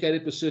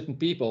communicated with certain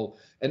people,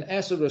 and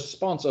as a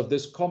response of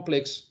this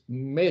complex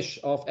mesh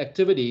of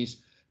activities,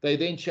 they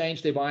then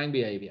changed their buying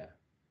behavior.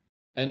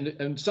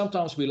 And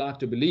sometimes we like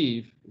to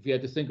believe, if you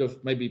had to think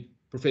of maybe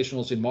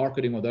professionals in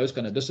marketing or those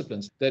kind of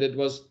disciplines, that it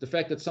was the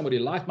fact that somebody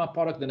liked my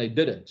product and they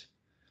didn't.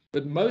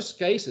 But most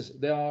cases,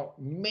 there are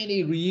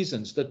many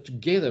reasons that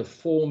together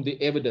form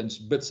the evidence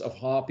bits of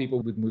how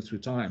people would move through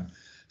time.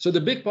 So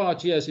the big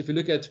part here is if you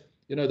look at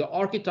the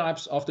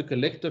archetypes of the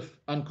collective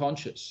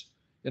unconscious.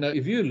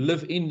 If you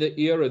live in the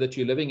era that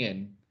you're living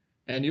in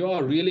and you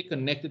are really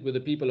connected with the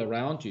people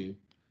around you,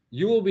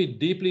 you will be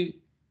deeply,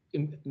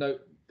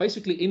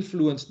 basically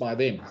influenced by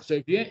them.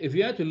 So if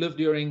you had to live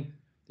during,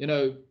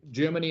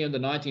 Germany in the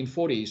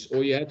 1940s,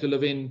 or you had to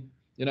live in,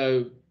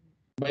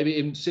 maybe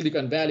in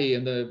Silicon Valley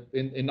in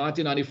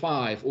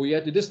 1995, or you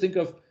had to just think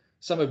of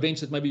some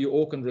events that maybe you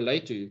all can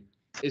relate to,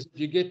 is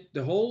you get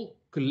the whole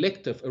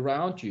collective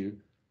around you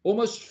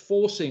almost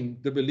forcing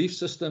the belief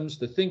systems,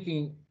 the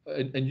thinking,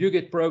 and you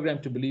get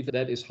programmed to believe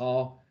that is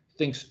how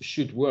things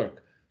should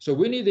work. So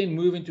when you then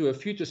move into a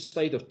future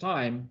state of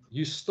time,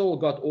 you still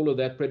got all of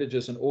that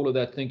prejudice and all of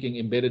that thinking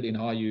embedded in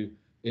how you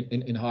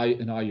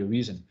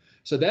reason.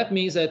 So that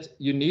means that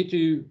you need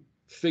to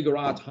figure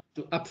out how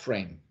to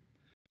upframe.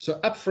 So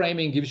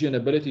upframing gives you an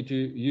ability to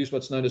use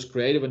what's known as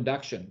creative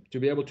induction, to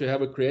be able to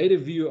have a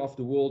creative view of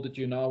the world that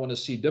you now want to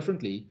see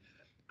differently,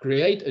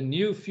 create a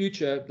new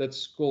future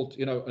that's called,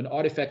 an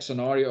artifact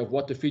scenario of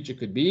what the future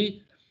could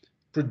be,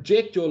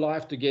 project your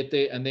life to get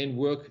there, and then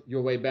work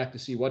your way back to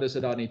see what is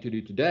it I need to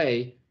do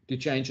today to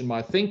change in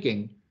my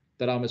thinking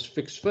that I must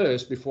fix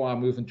first before I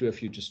move into a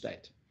future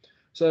state.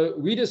 So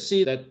we just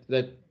see that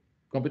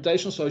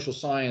computational social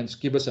science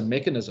gives us a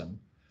mechanism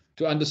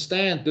to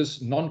understand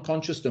this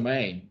non-conscious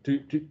domain,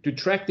 to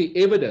track the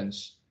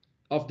evidence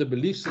of the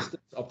belief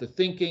systems, of the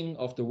thinking,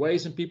 of the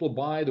ways in people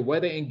buy, the way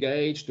they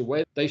engage, the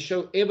way they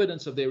show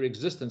evidence of their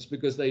existence,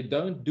 because they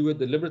don't do it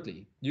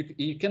deliberately.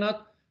 You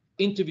cannot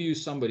interview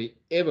somebody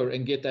ever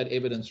and get that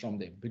evidence from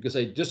them, because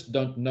they just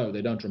don't know.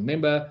 They don't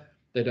remember,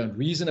 they don't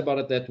reason about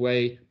it that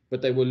way,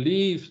 but they will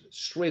leave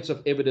shreds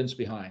of evidence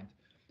behind.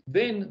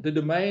 Then the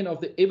domain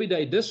of the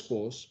everyday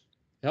discourse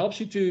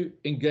helps you to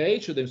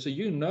engage with them. So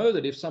you know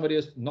that if somebody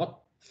is not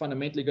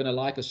fundamentally going to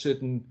like a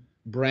certain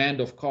brand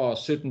of car,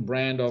 certain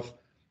brand of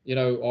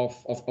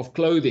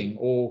clothing,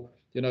 or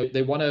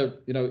they want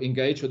to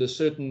engage with a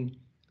certain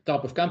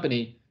type of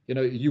company,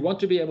 you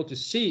want to be able to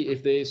see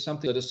if there's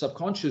something that is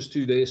subconscious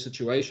to their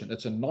situation.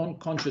 It's a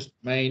non-conscious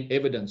domain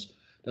evidence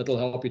that will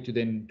help you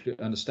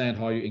to understand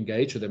how you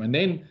engage with them. And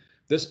then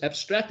this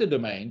abstracted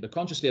domain, the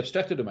consciously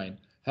abstracted domain,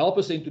 help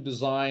us then to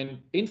design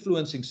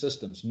influencing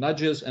systems,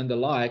 nudges and the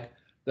like,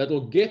 that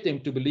will get them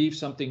to believe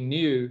something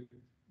new,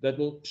 that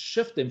will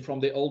shift them from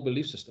their old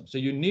belief system. So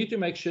you need to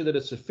make sure that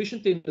it's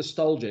sufficiently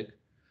nostalgic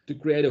to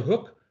create a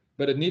hook,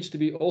 but it needs to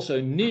be also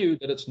new,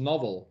 that it's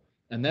novel,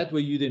 and that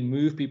way you then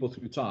move people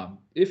through time.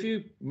 If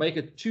you make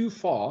it too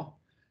far,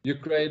 you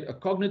create a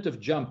cognitive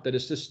jump that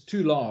is just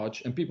too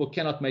large, and people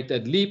cannot make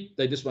that leap,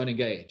 they just won't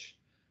engage.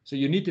 So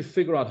you need to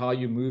figure out how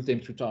you move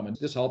them through time. And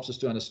this helps us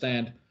to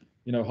understand,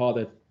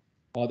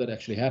 how that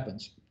actually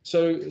happens.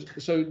 So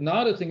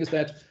now the thing is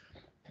that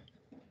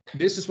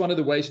this is one of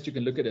the ways that you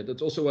can look at it.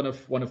 It's also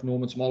one of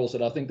Norman's models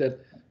that I think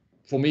that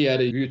for me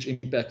had a huge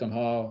impact on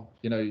how,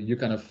 you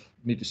kind of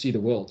need to see the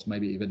world,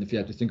 maybe even if you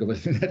have to think of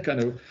it in that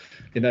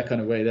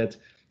kind of way, that,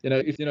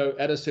 if,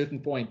 at a certain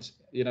point,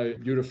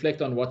 you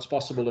reflect on what's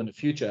possible in the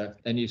future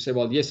and you say,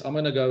 well, yes, I'm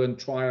going to go and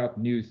try out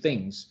new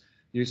things.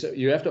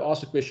 You have to ask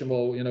the question,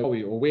 well,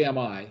 or where am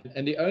I?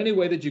 And the only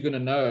way that you're going to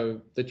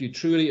know that you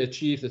truly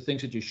achieve the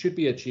things that you should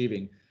be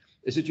achieving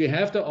is that you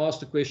have to ask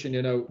the question,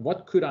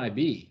 what could I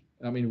be?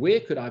 I mean, where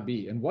could I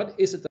be? And what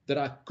is it that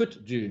I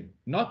could do?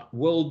 Not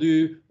will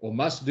do or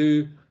must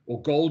do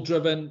or goal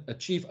driven,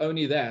 achieve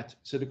only that.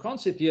 So the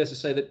concept here is to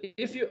say that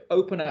if you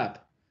open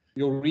up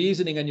your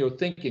reasoning and your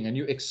thinking and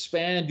you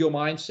expand your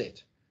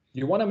mindset,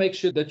 you want to make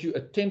sure that you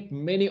attempt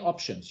many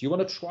options. You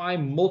want to try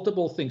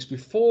multiple things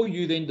before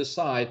you then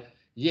decide,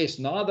 yes,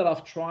 now that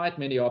I've tried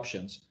many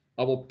options,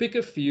 I will pick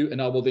a few and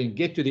I will then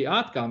get to the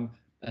outcome,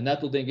 and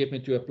that will then get me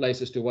to a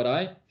place as to what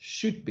I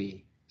should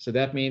be. So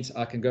that means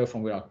I can go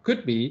from where I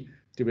could be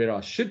to where I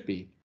should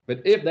be.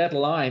 But if that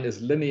line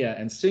is linear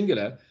and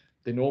singular,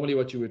 then normally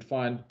what you would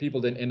find,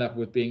 people then end up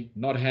with being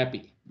not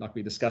happy, like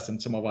we discussed in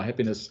some of our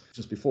happiness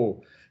just before.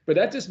 But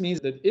that just means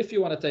that if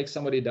you want to take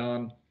somebody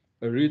down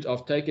a route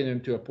of taking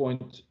them to a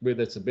point where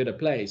that's a better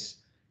place,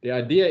 the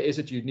idea is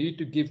that you need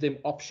to give them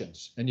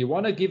options. And you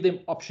want to give them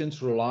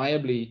options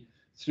reliably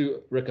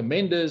through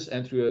recommenders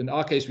and through, in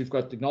our case, we've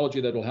got technology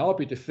that will help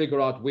you to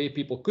figure out where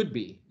people could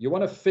be. You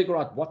want to figure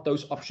out what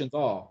those options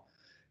are.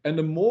 And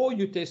the more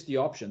you test the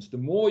options, the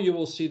more you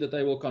will see that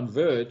they will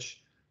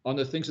converge on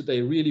the things that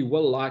they really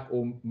will like,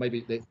 or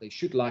maybe they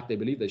should like, they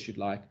believe they should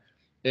like,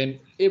 in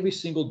every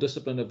single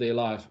discipline of their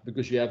life,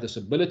 because you have this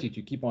ability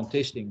to keep on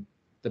testing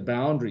the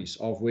boundaries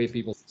of where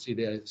people see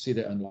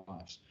their own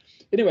lives.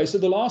 Anyway, so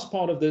the last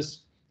part of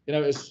this,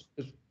 is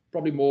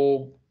probably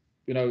more,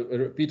 a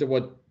repeat of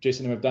what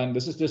Jason and I have done.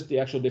 This is just the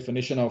actual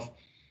definition of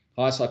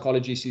how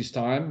psychology sees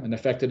time, and the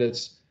fact that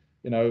it's,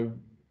 the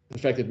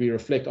fact that we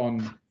reflect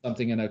on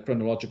something in a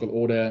chronological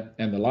order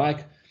and the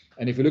like.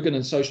 And if you look at it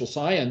in social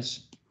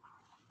science,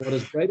 what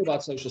is great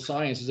about social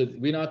science is that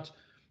we're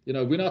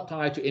not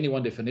tied to any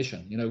one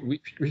definition.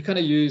 We kind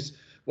of use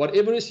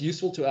whatever is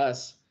useful to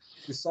us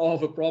to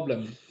solve a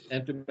problem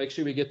and to make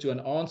sure we get to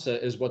an answer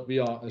is what we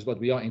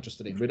are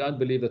interested in. We don't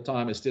believe that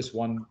time is just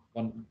one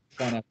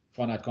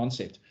finite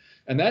concept.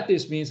 And that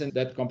just means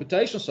that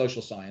computational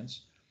social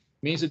science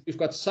means that we've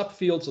got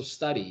subfields of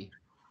study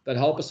that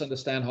help us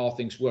understand how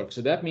things work.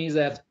 So that means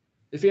that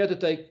if you had to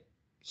take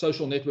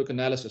social network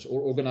analysis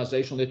or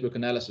organizational network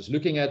analysis,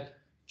 looking at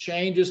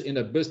changes in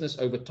a business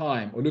over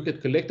time, or look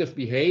at collective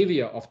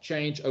behavior of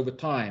change over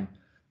time,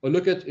 or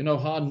look at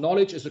how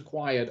knowledge is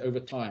acquired over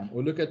time,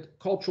 or look at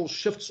cultural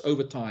shifts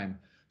over time.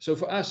 So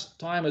for us,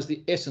 time is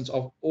the essence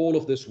of all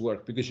of this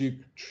work, because you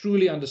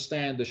truly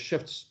understand the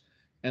shifts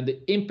and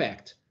the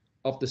impact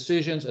of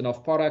decisions and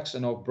of products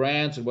and of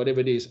brands and whatever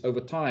it is over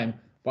time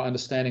by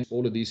understanding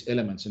all of these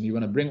elements. And you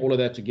want to bring all of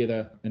that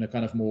together in a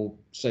kind of more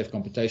safe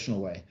computational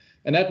way.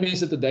 And that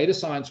means that the data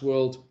science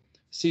world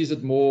sees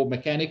it more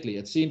mechanically.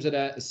 It sees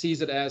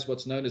it as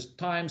what's known as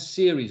time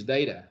series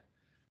data.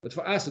 But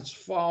for us, it's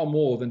far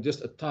more than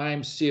just a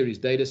time series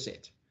data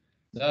set.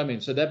 You know what I mean?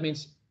 So that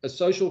means a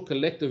social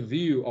collective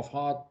view of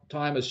how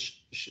time has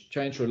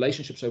changed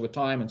relationships over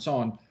time and so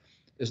on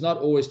is not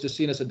always just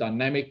seen as a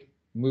dynamic,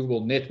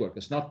 movable network.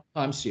 It's not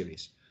time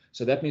series.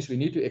 So that means we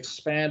need to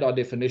expand our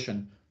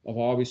definition of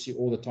how we see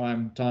all the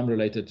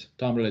time-related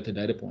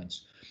data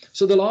points.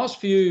 So the last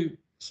few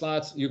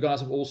slides you guys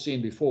have all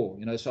seen before,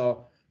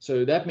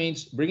 so that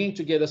means bringing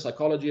together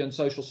psychology and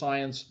social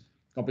science,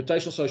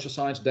 computational social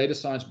science, data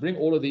science, bring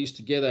all of these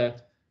together,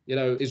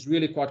 is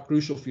really quite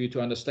crucial for you to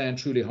understand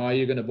truly how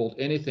you're going to build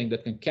anything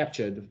that can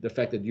capture the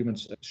fact that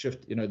humans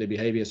shift, their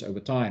behaviors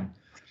over time.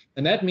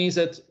 And that means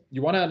that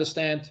you want to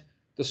understand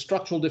the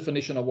structural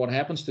definition of what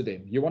happens to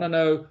them. You want to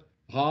know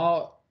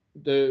how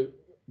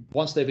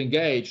once they've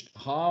engaged,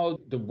 how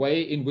the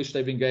way in which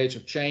they've engaged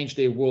have changed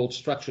their world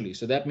structurally.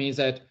 So that means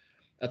that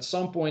at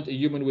some point a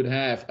human would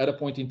have, at a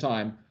point in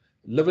time,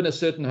 live in a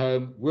certain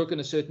home, work in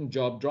a certain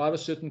job, drive a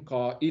certain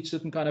car, eat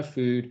certain kind of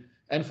food,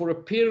 and for a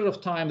period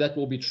of time that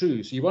will be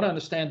true. So you want to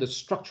understand the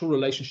structural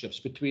relationships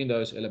between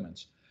those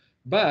elements.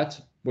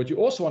 But what you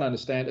also want to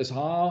understand is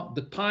how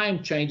the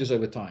time changes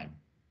over time.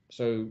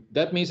 So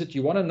that means that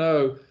you want to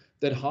know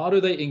that how do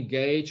they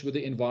engage with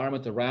the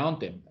environment around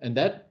them, and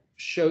that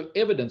show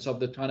evidence of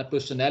the kind of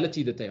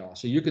personality that they are.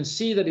 So you can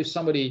see that if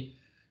somebody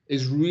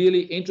is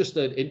really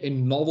interested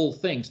in novel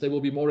things, they will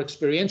be more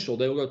experiential.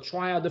 They will go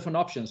try out different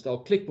options. They'll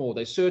click more.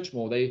 They search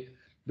more.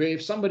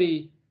 If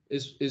somebody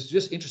is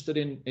just interested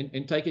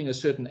in taking a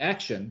certain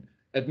action,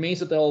 it means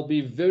that they'll be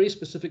very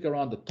specific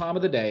around the time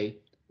of the day,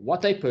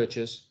 what they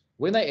purchase,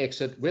 when they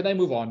exit, where they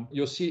move on.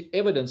 You'll see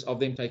evidence of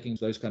them taking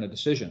those kind of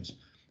decisions.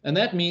 And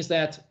that means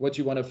that what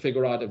you want to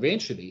figure out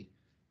eventually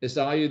is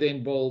how you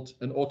then build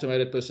an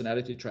automated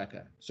personality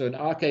tracker. So in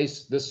our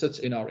case, this sits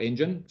in our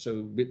engine.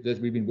 So we've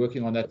been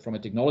working on that from a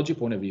technology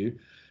point of view.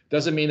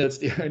 Doesn't mean that's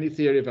the only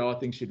theory of how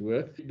things should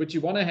work, but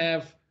you want to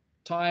have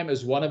time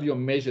as one of your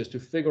measures to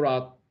figure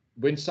out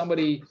when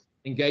somebody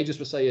engages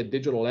with, say, a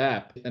digital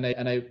app and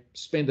they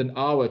spend an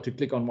hour to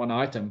click on one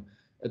item,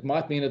 it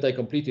might mean that they're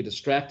completely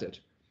distracted.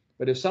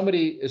 But if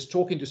somebody is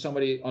talking to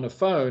somebody on a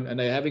phone and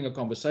they're having a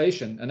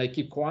conversation and they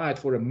keep quiet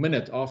for a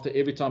minute after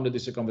every time that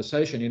there's a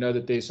conversation, you know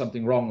that there's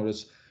something wrong,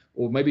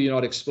 or maybe you're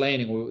not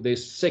explaining, or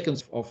there's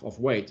seconds of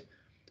wait.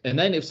 And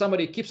then if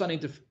somebody keeps on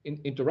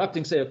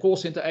interrupting, say, a call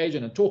center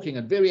agent and talking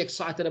and very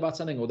excited about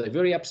something, or they're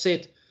very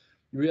upset,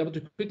 you'll be able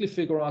to quickly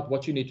figure out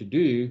what you need to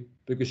do,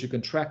 because you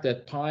can track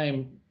that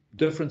time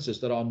differences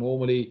that are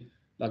normally,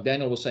 like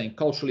Daniel was saying,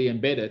 culturally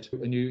embedded,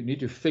 and you need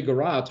to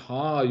figure out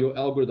how your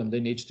algorithm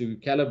then needs to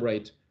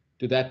calibrate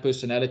to that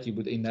personality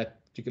within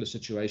that particular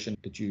situation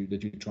that you're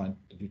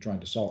trying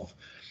to solve.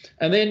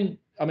 And then,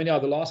 I mean, yeah,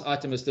 the last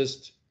item is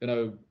just,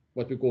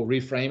 what we call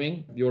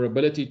reframing, your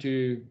ability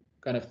to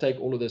kind of take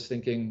all of this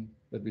thinking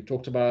that we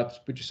talked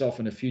about, put yourself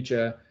in the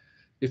future.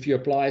 If you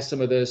apply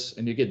some of this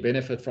and you get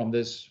benefit from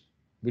this,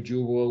 would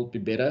your world be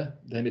better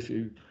than if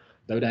you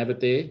don't have it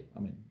there? I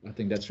mean, I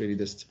think that's really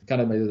just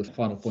kind of maybe the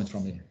final point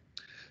from me.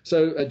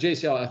 So,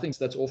 Jess, yeah, I think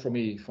that's all from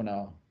me for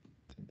now.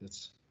 I think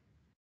that's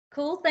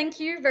cool. Thank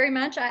you very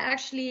much. I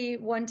actually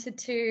wanted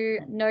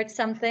to note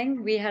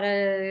something. We had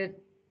a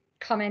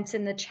comment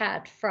in the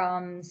chat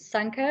from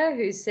Sanka,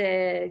 who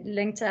said,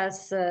 linked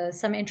us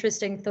some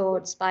interesting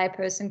thoughts by a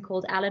person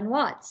called Alan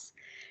Watts,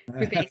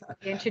 who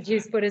basically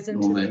introduced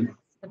Buddhism to the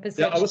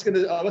yeah, I was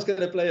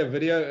gonna play a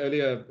video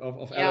earlier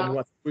of Alan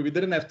Watts. We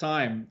didn't have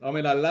time. I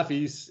mean, I love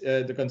his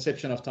the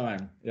conception of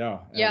time. Yeah.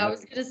 Yeah, I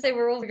was gonna say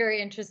we're all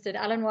very interested.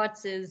 Alan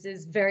Watts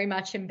is very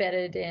much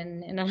embedded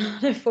in a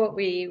lot of what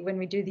when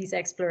we do these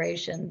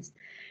explorations,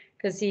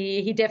 because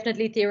he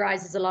definitely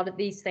theorizes a lot of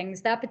these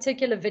things. That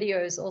particular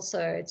video is also,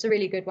 it's a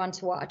really good one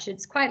to watch.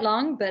 It's quite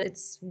long, but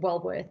it's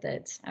well worth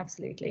it.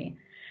 Absolutely.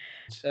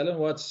 Alan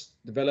Watts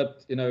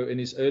developed, in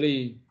his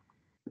early,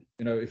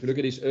 if you look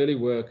at his early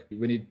work,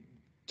 when he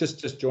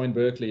just joined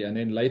Berkeley, and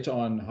then later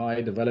on how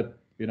he developed,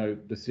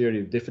 the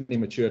theory definitely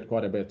matured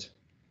quite a bit.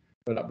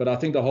 But I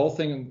think the whole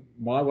thing,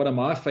 one of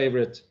my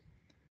favorite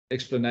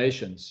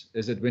explanations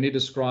is that when he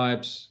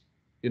describes,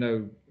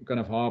 kind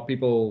of how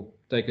people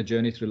take a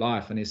journey through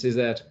life, and he says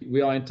that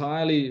we are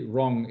entirely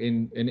wrong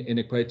in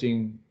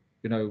equating,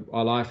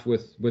 our life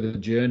with a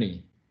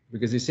journey,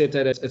 because he said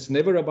that it's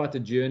never about the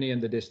journey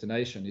and the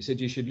destination. He said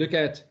you should look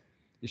at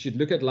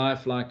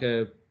life like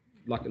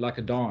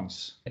a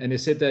dance. And he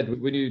said that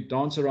when you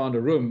dance around a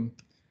room,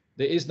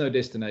 there is no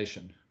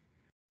destination.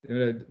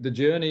 The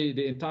journey,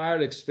 the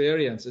entire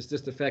experience is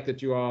just the fact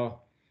that you are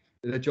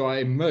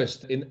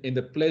immersed in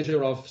the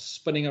pleasure of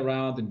spinning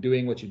around and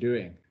doing what you're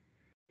doing.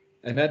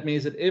 And that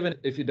means that even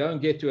if you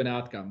don't get to an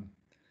outcome,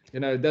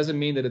 it doesn't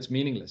mean that it's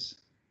meaningless.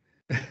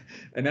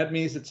 And that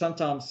means that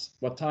sometimes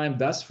what time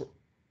does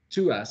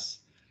to us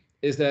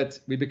is that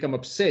we become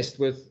obsessed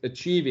with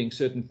achieving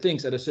certain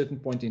things at a certain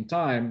point in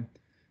time.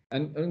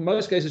 And in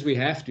most cases, we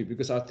have to,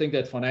 because I think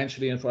that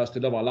financially and for us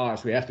to live our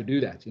lives, we have to do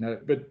that,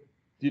 but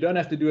you don't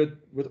have to do it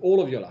with all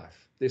of your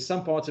life. There's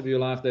some parts of your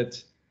life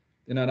that,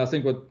 and I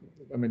think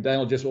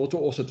Daniel just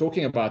also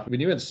talking about, when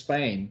you're in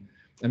Spain,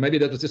 and maybe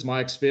that was just my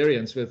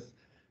experience with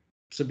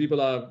some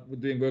people are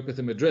doing work with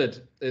in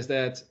Madrid, is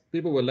that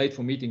people were late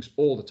for meetings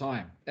all the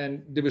time.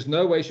 And there was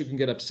no way you can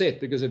get upset,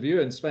 because if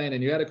you're in Spain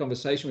and you had a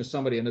conversation with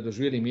somebody and it was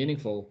really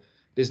meaningful,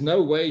 there's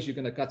no ways you're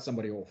going to cut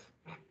somebody off.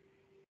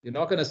 You're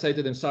not going to say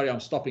to them, sorry,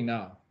 I'm stopping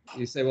now.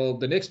 You say, well,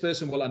 the next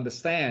person will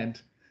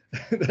understand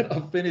that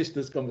I've finished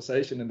this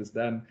conversation and it's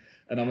done,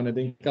 and I'm going to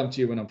then come to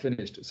you when I'm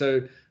finished.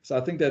 So I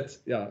think that,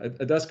 yeah,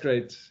 it does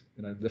create,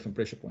 different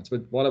pressure points.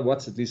 But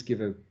what's at least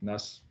give a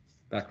nice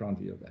background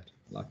view of that.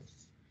 I like it.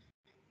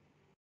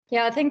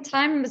 Yeah, I think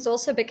time has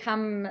also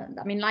become,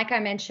 like I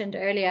mentioned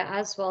earlier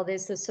as well,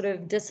 there's this sort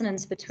of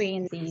dissonance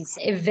between these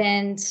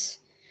event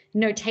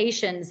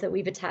notations that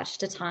we've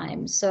attached to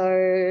time.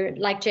 So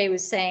like Jay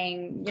was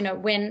saying,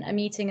 when a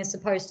meeting is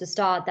supposed to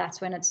start, that's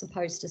when it's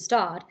supposed to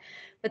start.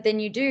 But then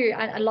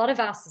a lot of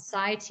our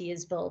society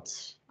is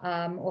built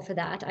off of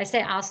that. I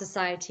say our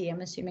society,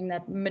 I'm assuming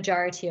that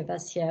majority of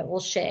us here will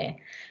share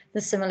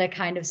the similar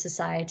kind of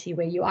society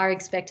where you are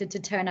expected to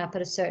turn up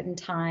at a certain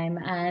time.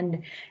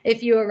 And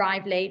if you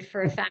arrive late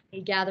for a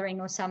family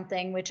gathering or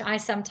something, which I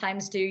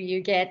sometimes do,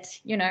 you get,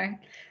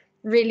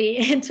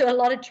 really into a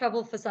lot of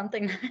trouble for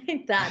something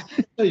like that.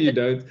 No, you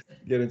don't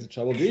get into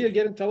trouble. Do you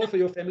get in trouble for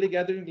your family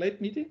gathering late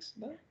meetings?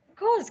 No? Of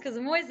course, because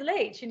I'm always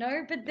late,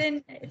 But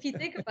then if you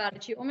think about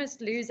it, you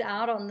almost lose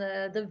out on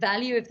the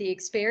value of the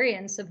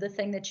experience of the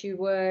thing that you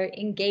were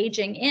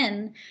engaging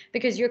in,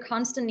 because you're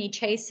constantly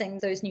chasing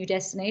those new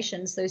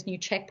destinations, those new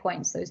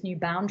checkpoints, those new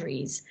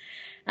boundaries.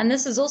 And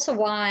this is also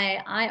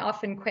why I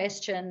often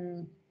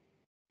question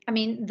I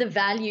mean, the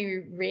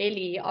value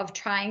really of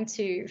trying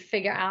to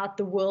figure out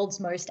the world's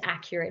most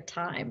accurate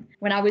time.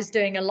 When I was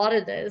doing a lot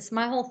of this,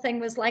 my whole thing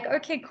was like,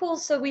 okay, cool.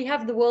 So we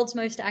have the world's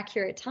most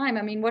accurate time.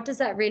 I mean, what does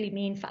that really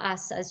mean for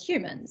us as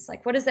humans?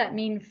 Like, what does that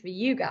mean for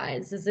you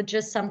guys? Is it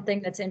just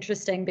something that's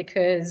interesting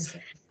because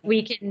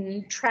we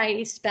can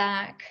trace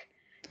back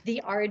the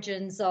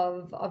origins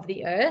of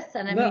the Earth?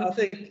 And I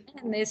think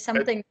and there's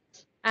something,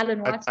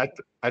 Alan Watts.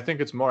 I think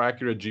it's more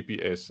accurate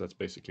GPS. That's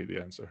basically the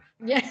answer.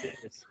 Yeah.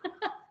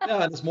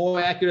 Yeah, it's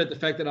more accurate the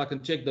fact that I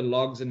can check the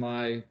logs in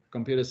my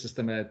computer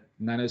system at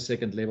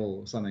nanosecond level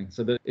or something.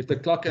 So that if the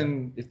clock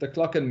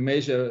can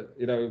measure,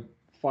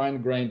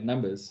 fine-grained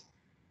numbers,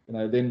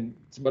 then.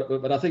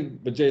 But I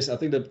think, Jess, I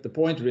think the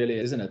point really,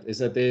 isn't it, is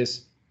that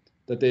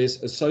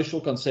there's a social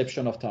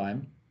conception of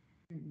time.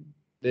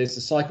 There's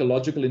a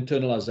psychological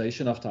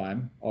internalization of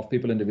time of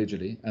people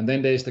individually, and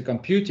then there's the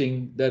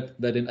computing that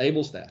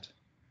enables that.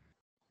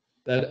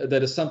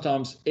 That is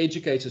sometimes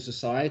educates a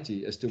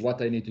society as to what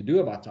they need to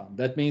do about time.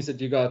 That means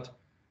that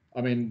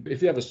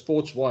if you have a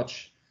sports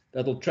watch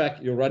that'll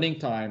track your running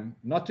time,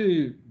 not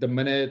to the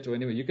minute or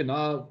anywhere, you can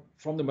now,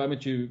 from the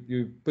moment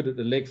you put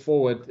the leg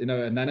forward, a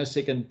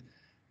nanosecond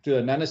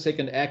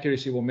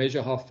accuracy will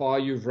measure how far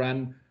you've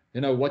run,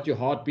 what your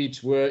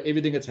heartbeats were,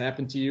 everything that's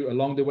happened to you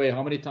along the way,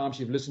 how many times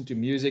you've listened to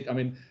music.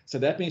 So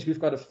that means we've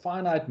got a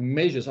finite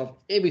measures of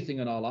everything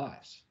in our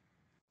lives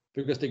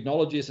because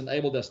technology has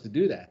enabled us to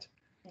do that.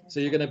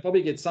 So you're going to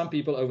probably get some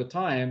people over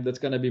time that's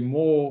going to be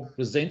more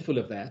resentful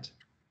of that.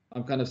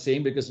 I'm kind of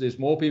saying, because there's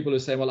more people who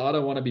say, well, I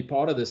don't want to be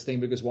part of this thing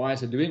because why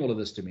is it doing all of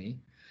this to me?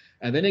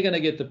 And then you're going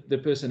to get the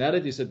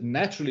personalities that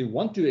naturally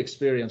want to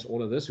experience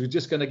all of this, who's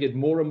just going to get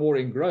more and more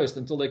engrossed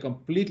until they're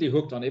completely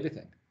hooked on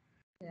everything.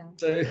 Yeah.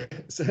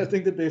 So I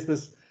think that there's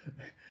this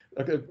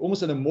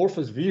almost an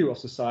amorphous view of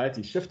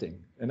society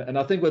shifting. And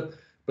I think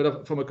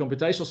but from a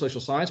computational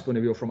social science point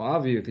of view, or from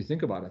our view, if you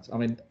think about it,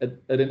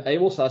 it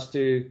enables us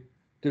to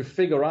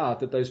figure out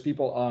that those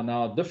people are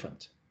now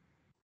different.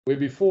 Where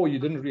before you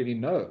didn't really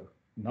know.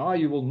 Now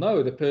you will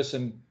know the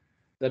person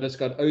that has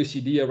got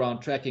OCD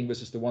around tracking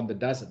versus the one that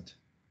doesn't.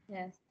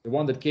 Yes. The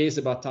one that cares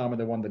about time and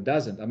the one that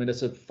doesn't.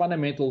 It's a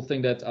fundamental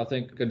thing that I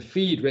think can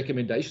feed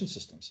recommendation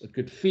systems. It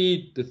could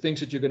feed the things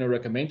that you're going to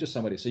recommend to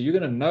somebody. So you're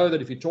going to know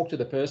that if you talk to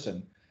the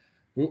person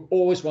who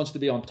always wants to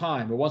be on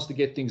time, who wants to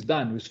get things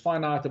done, who's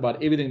find out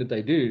about everything that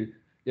they do,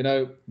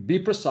 be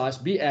precise,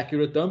 be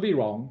accurate, don't be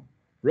wrong,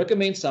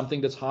 recommend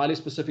something that's highly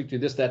specific to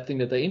that thing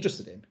that they're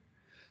interested in.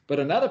 But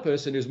another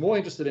person who's more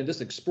interested in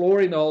just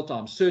exploring the whole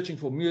time, searching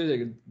for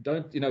music,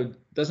 and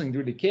doesn't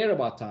really care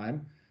about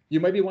time,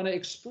 you maybe want to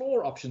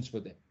explore options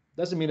with them.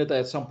 Doesn't mean that they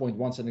at some point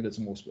want something that's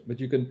more,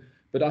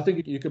 but I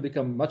think you can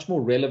become much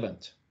more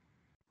relevant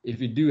if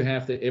you do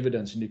have the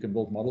evidence and you can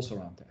build models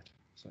around that.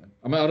 So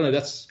I don't know,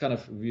 that's kind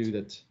of a view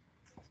that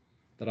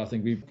I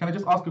think we. Can I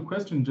just ask a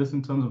question just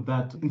in terms of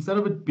that? Instead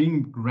of it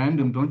being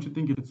random, don't you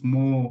think it's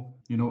more,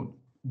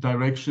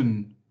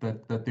 direction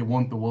that they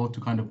want the world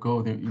to kind of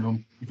go? They,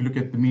 if you look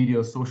at the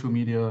media, social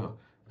media,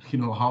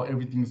 how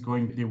everything's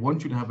going, they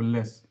want you to have a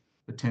less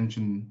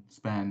attention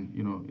span,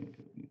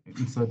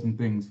 in certain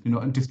things,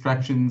 and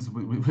distractions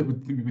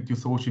with your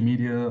social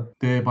media,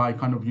 thereby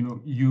kind of,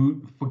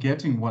 you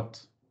forgetting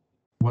what's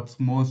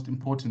most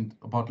important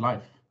about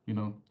life.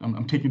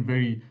 I'm taking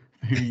very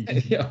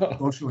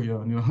social here,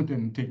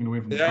 and taking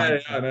away from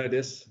the I know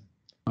this.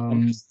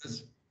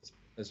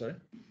 Sorry.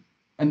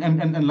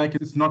 And like,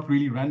 it's not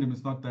really random.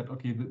 It's not that,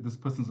 okay, this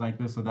person's like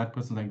this or that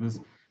person's like this.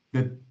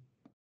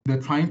 They're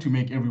trying to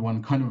make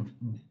everyone kind of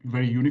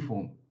very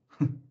uniform.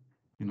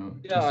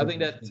 Yeah, I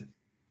think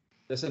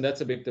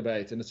that's a big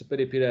debate, and it's a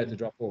pity Peter had to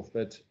drop off.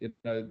 But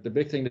the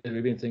big thing that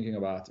we've been thinking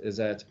about is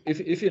that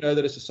if you know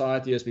that a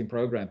society has been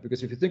programmed,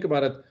 because if you think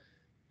about it,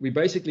 we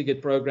basically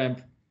get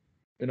programmed,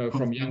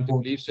 from young to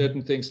believe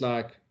certain things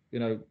like,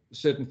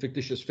 certain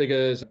fictitious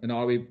figures and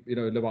how we,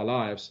 live our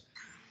lives.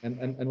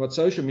 And what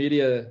social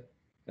media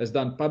has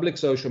done, public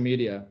social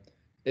media,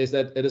 is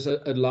that it has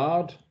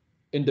allowed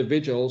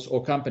individuals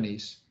or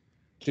companies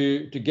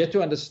to get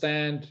to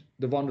understand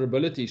the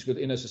vulnerabilities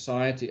within a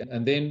society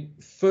and then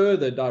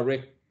further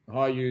direct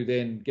how you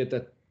then get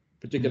that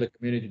particular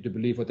community to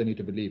believe what they need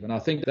to believe. And I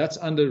think that's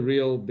under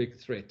real big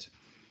threat.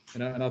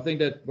 And I think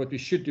that what we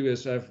should do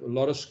is have a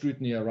lot of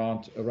scrutiny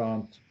around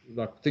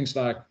like things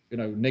like,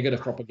 negative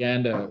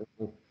propaganda,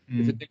 or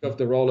if you think of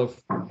the role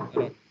of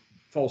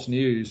false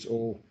news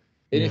or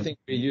anything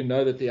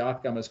where that the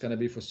outcome is going to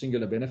be for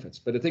singular benefits.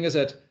 But the thing is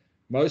that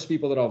most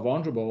people that are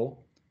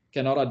vulnerable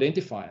cannot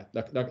identify it.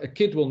 Like a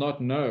kid will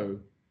not know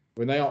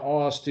when they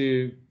are asked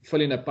to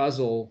fill in a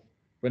puzzle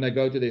when they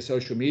go to their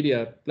social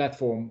media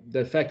platform,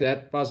 the fact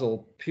that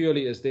puzzle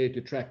purely is there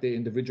to track their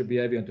individual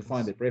behavior and to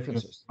find their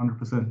preferences.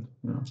 100%.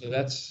 Yeah. So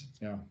that's,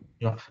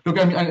 Yeah. Look,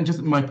 I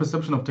just my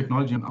perception of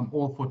technology, and I'm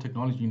all for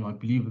technology. I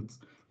believe it's,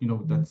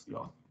 that's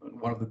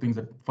one of the things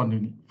that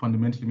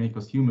fundamentally make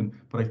us human.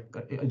 But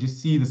I just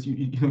see this,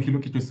 you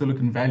look at your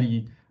Silicon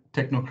Valley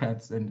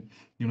technocrats, and,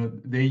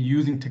 they're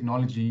using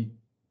technology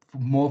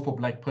more for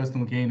like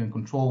personal gain and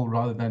control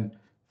rather than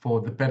for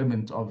the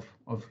betterment of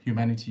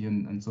humanity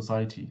and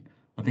society.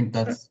 I think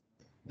that's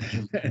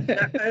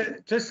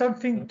just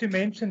something to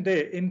mention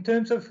there in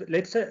terms of,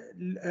 let's say,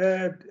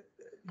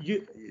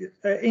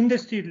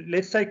 industry,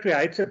 let's say,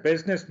 creates a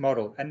business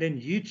model, and then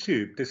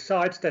YouTube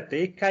decides that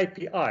their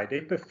KPI,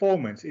 their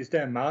performance, is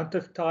the amount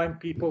of time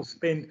people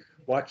spend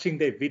watching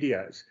their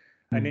videos.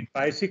 And then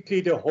basically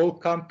the whole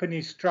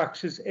company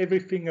structures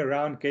everything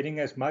around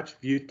getting as much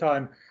view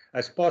time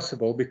as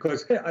possible,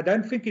 because I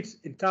don't think it's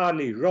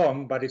entirely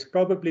wrong, but it's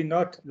probably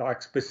not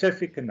like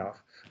specific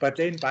enough. But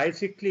then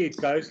basically it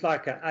goes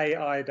like an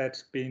AI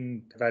that's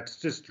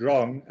just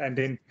wrong.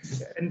 And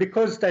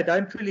because they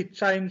don't really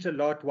change a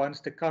lot once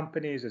the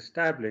company is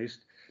established,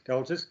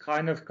 they'll just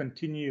kind of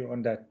continue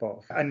on that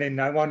path. And then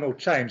no one will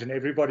change, and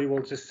everybody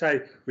will just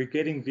say, we're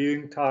getting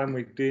viewing time,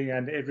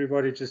 and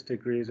everybody just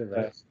agrees with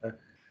that. So,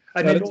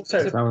 and then also,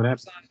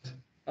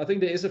 I think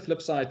there is a flip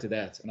side to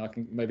that, and I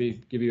can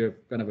maybe give you a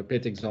kind of a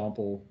pet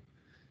example.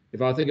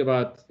 If I think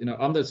about,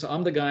 I'm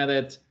the guy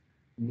that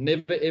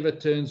never ever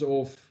turns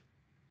off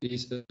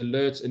his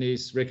alerts and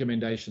his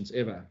recommendations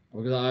ever,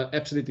 because I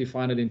absolutely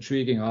find it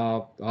intriguing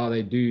how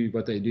they do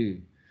what they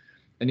do.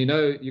 And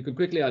you can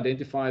quickly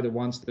identify the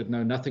ones that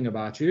know nothing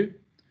about you.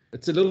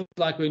 It's a little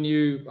like when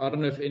I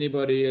don't know if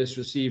anybody has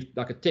received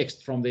like a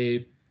text from their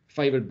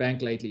favorite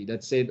bank lately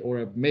that said, or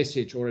a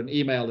message or an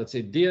email that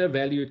said, "Dear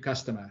valued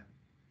customer."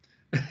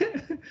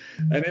 And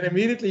then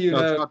immediately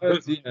not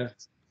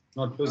personalized.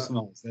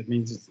 That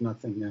means it's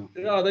nothing now.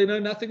 Yeah, they know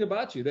nothing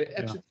about you. They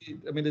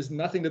absolutely, there's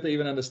nothing that they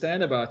even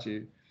understand about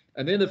you.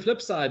 And then the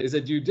flip side is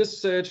that you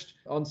just searched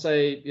on,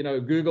 say,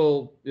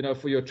 Google,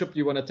 for your trip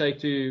you want to take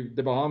to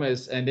the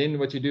Bahamas, and then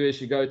what you do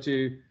is you go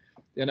to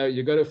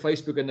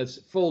Facebook and it's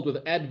filled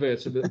with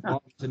adverts of the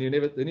Bahamas, and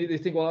you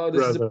think, well,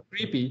 this is a bit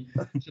creepy.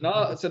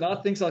 So now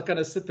things are kind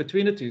of sit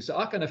between the two. So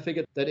I kind of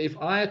figured that if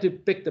I had to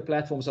pick the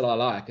platforms that I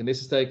like, and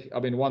this is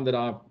one that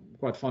I'm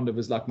quite fond of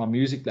is like my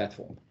music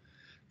platform.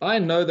 I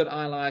know that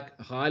I like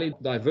highly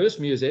diverse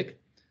music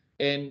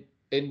and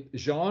in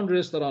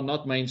genres that are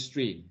not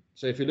mainstream.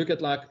 So if you look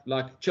at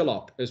like chill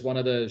hop is one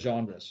of the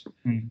genres.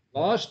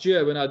 Last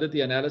year when I did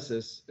the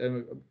analysis,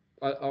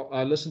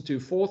 I listened to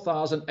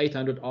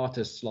 4,800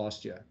 artists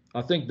last year.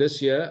 I think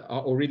this year I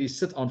already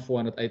sit on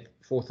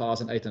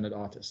 4,800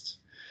 artists.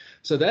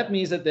 So that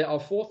means that there are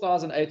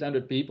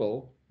 4,800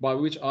 people by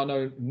which I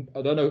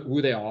don't know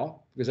who they are,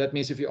 because that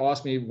means if you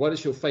ask me what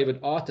is your favorite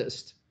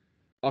artist,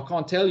 I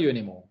can't tell you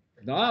anymore.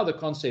 Now the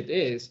concept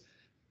is,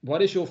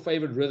 what is your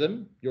favorite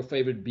rhythm, your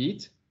favorite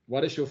beat?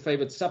 What is your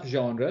favorite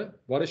subgenre?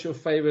 What is your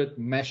favorite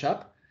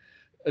mashup?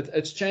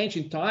 It's changed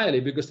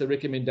entirely because the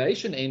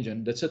recommendation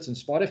engine that sits in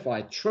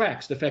Spotify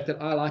tracks the fact that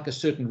I like a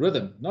certain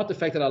rhythm, not the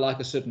fact that I like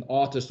a certain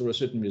artist or a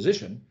certain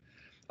musician.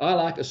 I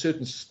like a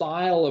certain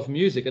style of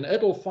music, and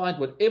it'll find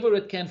whatever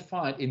it can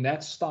find in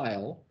that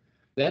style.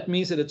 That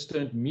means that it's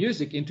turned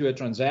music into a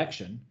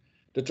transaction.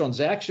 The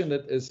transaction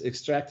that is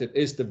extracted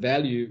is the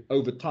value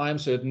over time.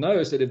 So it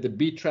knows that if the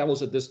beat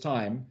travels at this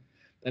time,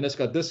 and it's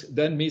got this,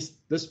 then means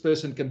this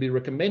person can be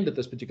recommended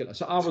this particular.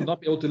 So I will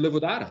not be able to live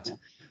without it.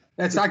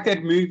 That's like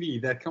that movie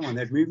that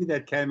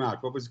came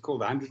out. What was it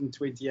called?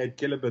 128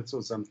 kilobits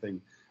or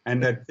something.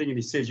 And that thing, and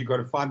he says you got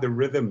to find the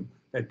rhythm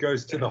that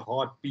goes to the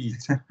heartbeat.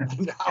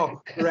 And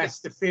how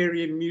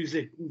Rastafarian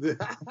music.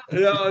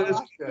 Exactly.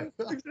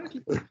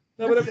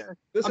 No, but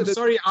I'm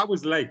sorry I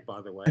was late,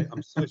 by the way.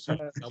 I'm so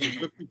sorry. I was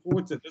looking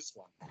forward to this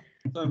one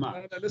so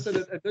much. No,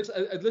 listen,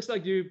 it looks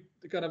like you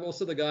kind of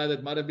also the guy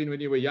that might have been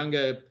when you were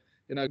younger,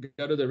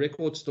 go to the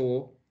record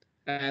store,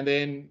 and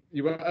then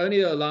you were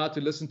only allowed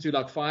to listen to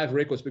like 5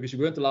 records because you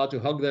weren't allowed to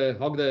hug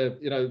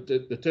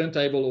the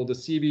turntable or the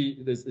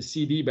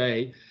CD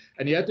bay,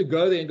 and you had to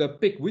go there and go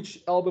pick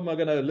which album I'm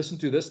going to listen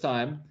to this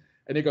time,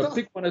 and you go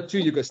pick 1 or 2,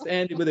 you go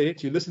stand with the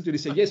hit, you listen to it, you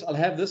say, yes, I'll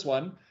have this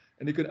one,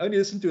 and you could only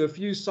listen to a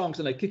few songs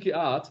and they kick you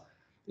out,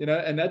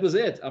 and that was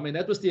it. I mean,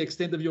 that was the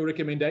extent of your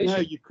recommendation. No,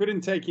 you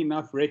couldn't take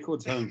enough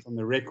records home from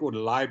the record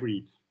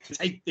library,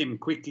 take them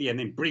quickly and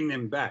then bring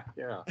them back.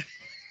 Yeah.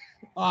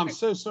 Oh, I'm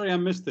so sorry I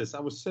missed this.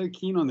 I was so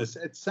keen on this.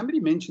 Somebody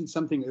mentioned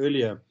something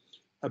earlier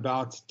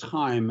about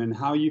time and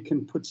how you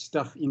can put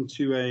stuff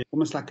into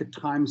almost like a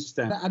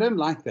timestamp. I don't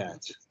like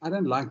that. I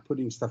don't like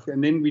putting stuff.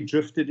 And then we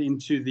drifted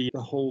into the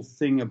whole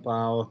thing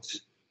about,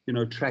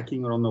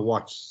 tracking it on the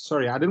watch.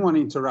 Sorry, I didn't want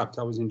to interrupt.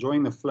 I was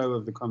enjoying the flow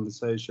of the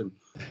conversation,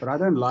 but I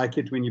don't like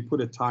it when you put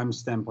a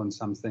timestamp on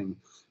something.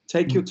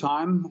 Take your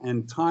time,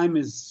 and time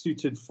is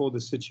suited for the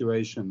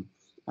situation.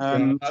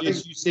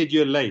 Jess, you said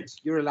you're late.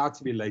 You're allowed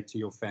to be late to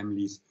your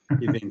family's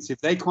events. If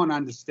they can't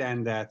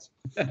understand that,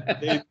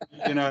 then,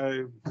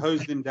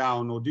 hose them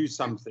down or do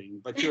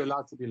something. But you're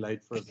allowed to be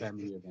late for a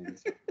family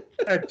event.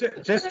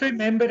 Just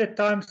remember the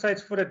time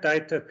sites for the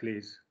data,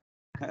 please.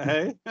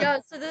 Hey? Yeah,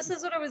 so this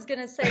is what I was going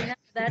to say. Now,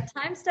 that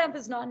timestamp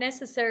is not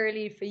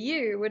necessarily for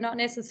you. We're not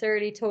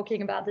necessarily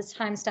talking about this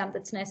timestamp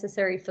that's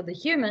necessary for the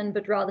human,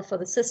 but rather for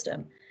the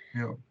system.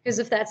 Yeah. Because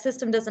if that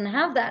system doesn't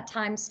have that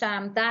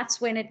timestamp,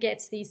 that's when it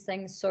gets these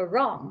things so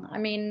wrong. I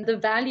mean, the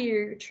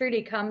value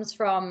truly comes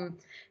from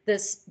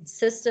this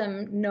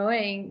system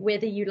knowing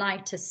whether you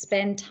like to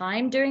spend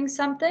time doing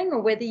something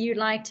or whether you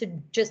like to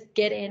just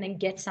get in and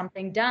get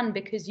something done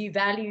because you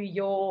value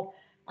your,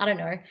 I don't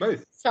know,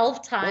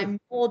 self-time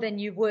more than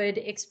you would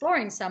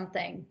exploring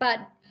something. But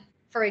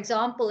for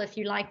example, if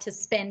you like to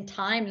spend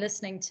time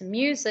listening to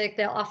music,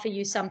 they'll offer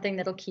you something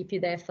that'll keep you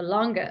there for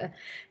longer.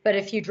 But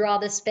if you'd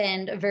rather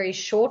spend a very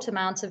short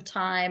amount of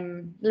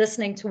time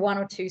listening to 1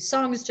 or 2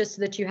 songs just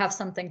so that you have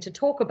something to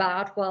talk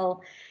about,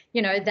 well,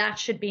 you know, that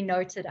should be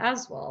noted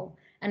as well.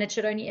 And it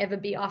should only ever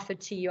be offered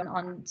to you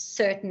on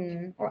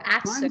certain or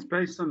at certain. Mine's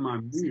based on my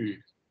mood.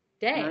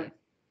 Day.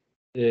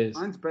 Yes.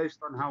 Mine's based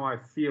on how I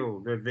feel,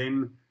 the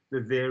then,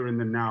 the there, and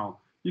the now.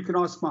 You can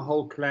ask my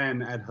whole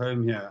clan at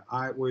home here.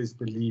 I always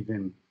believe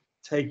in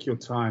take your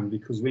time,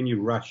 because when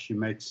you rush, you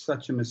make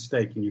such a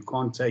mistake and you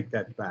can't take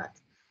that back.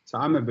 So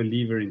I'm a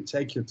believer in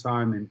take your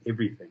time in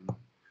everything.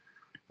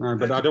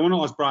 But I don't want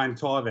to ask Brian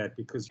Tarr that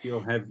because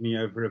he'll have me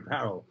over a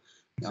barrel.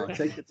 No,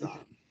 take your time.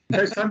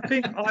 So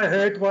something I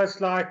heard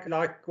was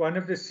like one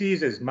of the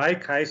Caesars,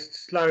 make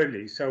haste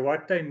slowly. So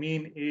what they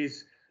mean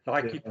is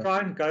like you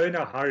try and go in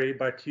a hurry,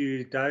 but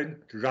you don't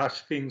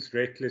rush things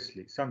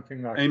recklessly.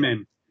 Something like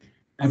Amen.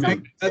 I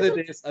think other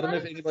days, I don't know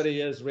if anybody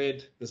has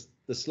read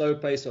the slow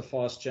pace of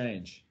fast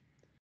change.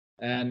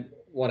 And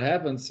what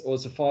happens, or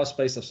it's a fast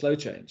pace of slow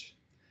change.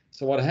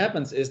 So what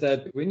happens is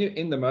that when you're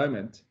in the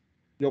moment,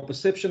 your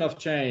perception of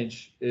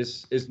change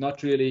is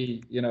not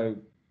really, you know,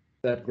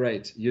 that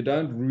great. You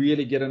don't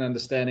really get an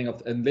understanding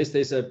of, unless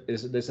there's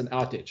an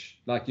outage,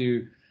 like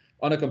you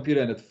on a computer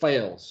and it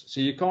fails.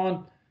 So you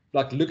can't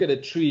like look at a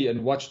tree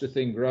and watch the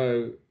thing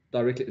grow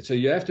directly. So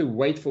you have to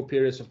wait for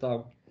periods of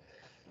time.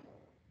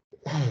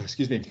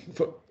 Excuse me,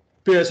 for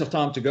periods of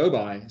time to go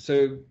by.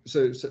 So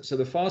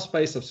the fast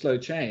pace of slow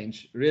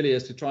change really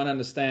is to try and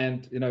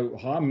understand, you know,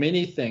 how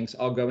many things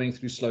are going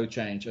through slow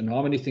change and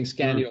how many things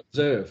can you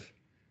observe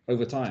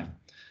over time.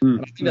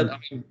 And I think that, I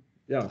mean,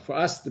 yeah, for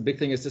us, the big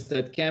thing is just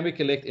that can we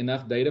collect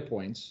enough data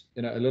points,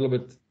 you know, a little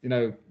bit, you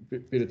know,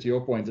 Peter, to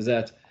your point, is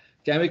that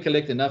can we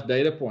collect enough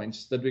data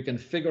points that we can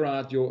figure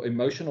out your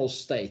emotional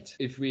state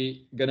if we're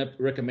going to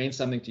recommend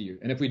something to you?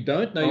 And if we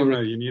don't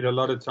know you need a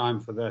lot of time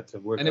for that to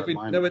work. And if we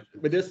know it,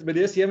 but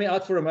just hear me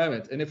out for a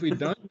moment. And if we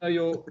don't know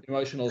your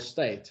emotional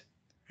state,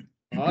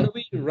 how do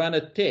we run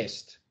a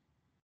test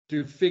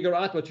to figure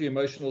out what your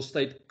emotional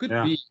state could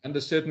be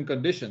under certain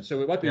conditions?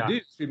 So what we do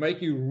is we make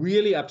you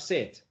really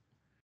upset.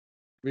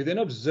 We then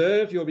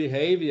observe your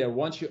behavior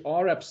once you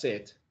are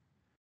upset.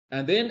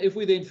 And then if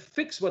we then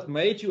fix what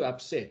made you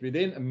upset, we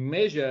then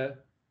measure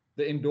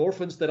the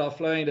endorphins that are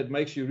flowing that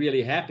makes you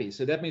really happy.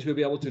 So that means we'll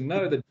be able to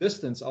know the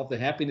distance of the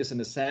happiness and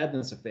the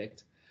sadness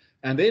effect.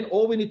 And then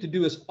all we need to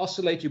do is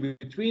oscillate you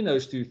between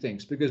those two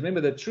things. Because remember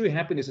that true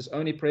happiness is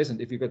only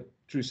present if you've got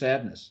true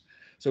sadness.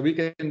 So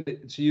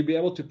you'll be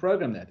able to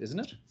program that, isn't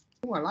it?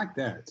 Oh, I like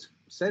that.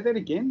 Say that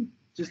again,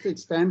 just to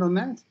expand on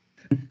that.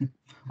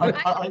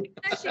 I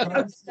actually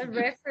got a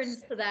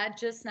reference to that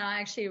just now,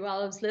 actually,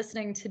 while I was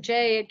listening to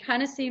Jay. It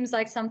kind of seems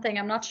like something,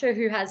 I'm not sure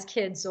who has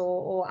kids,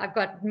 or I've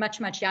got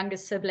much younger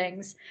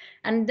siblings.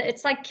 And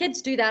it's like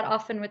kids do that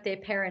often with their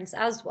parents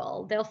as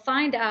well. They'll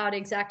find out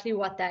exactly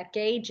what that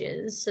gauge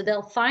is. So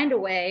they'll find a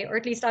way, or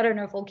at least I don't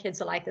know if all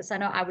kids are like this. I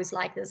know I was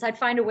like this. I'd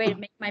find a way to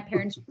make my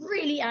parents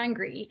really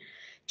angry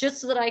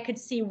just so that I could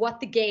see what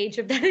the gauge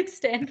of that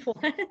extent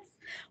was.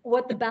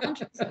 What the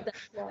boundaries of that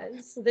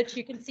was, so that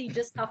you can see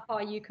just how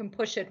far you can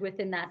push it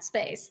within that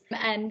space.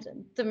 And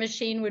the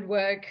machine would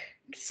work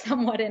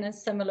somewhat in a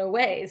similar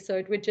way. So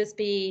it would just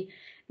be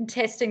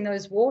testing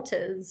those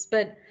waters,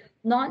 but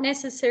not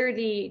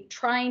necessarily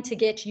trying to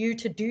get you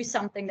to do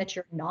something that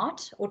you're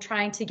not, or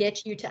trying to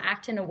get you to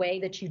act in a way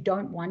that you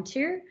don't want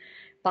to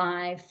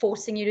by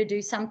forcing you to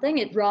do something.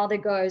 It rather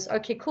goes,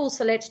 okay, cool,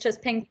 so let's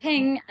just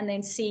ping, and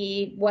then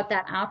see what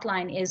that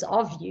outline is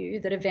of you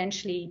that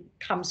eventually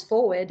comes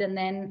forward, and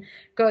then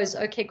goes,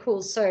 okay,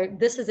 cool, so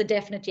this is a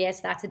definite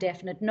yes, that's a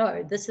definite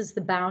no. This is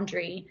the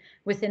boundary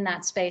within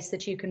that space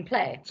that you can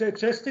play. So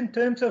just in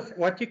terms of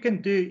what you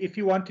can do if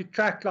you want to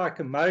track like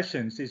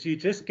emotions, is you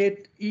just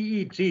get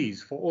EEGs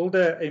for all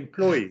the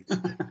employees,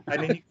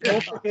 and then you can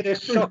also get a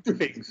shock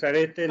thing, so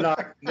that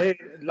they're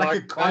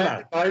like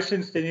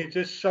emotions, then you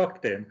just shock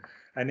them.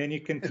 And then you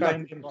can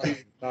train them to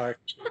like,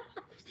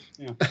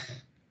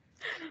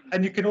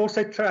 and you can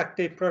also track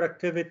their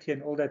productivity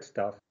and all that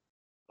stuff.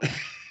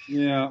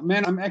 Yeah,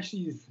 man, I'm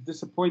actually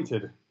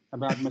disappointed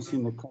about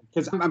missing the,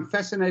 because I'm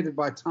fascinated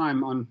by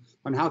time on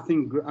how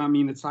things. I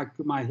mean, it's like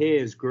my hair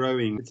is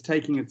growing. It's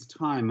taking its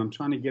time. I'm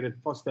trying to get it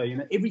faster. You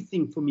know,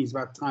 everything for me is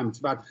about time. It's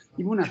about,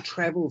 even when I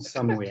travel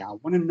somewhere, I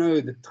want to know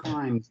the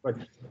times, but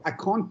I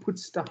can't put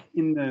stuff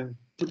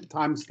put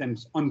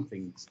timestamps on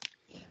things.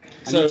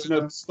 So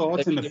the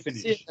start and the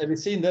finish. Have you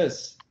seen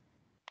this?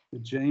 The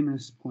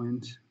Janus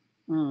point.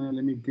 Oh,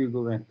 let me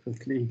Google that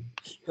quickly.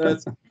 So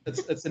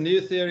it's a new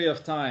theory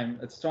of time.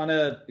 It's trying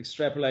to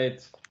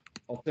extrapolate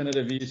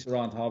alternative views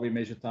around how we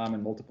measure time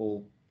in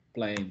multiple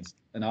planes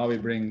and how we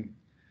bring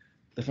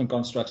different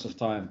constructs of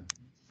time.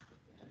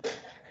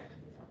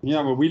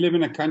 Yeah, well, we live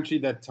in a country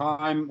that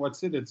time,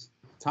 it's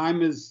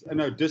time is,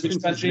 no, distance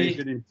is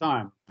measured in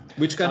time.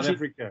 Which South country?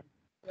 Africa.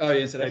 Oh,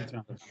 yes, South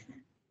Africa.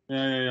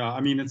 Yeah.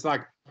 I mean, it's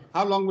like,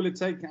 how long will it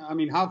take? I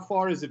mean, how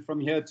far is it from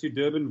here to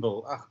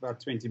Durbanville? About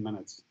 20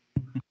 minutes.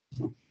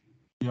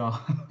 Yeah.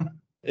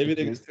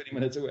 Everything is 20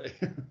 minutes away.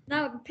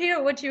 Now,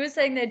 Peter, what you were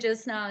saying there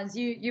just now is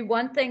you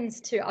want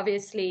things to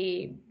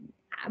obviously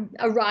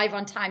arrive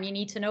on time. You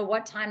need to know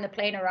what time the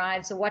plane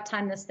arrives or what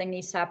time this thing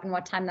needs to happen,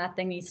 what time that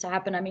thing needs to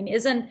happen. I mean,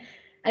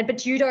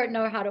 but you don't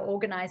know how to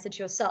organize it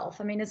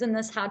yourself. I mean, isn't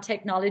this how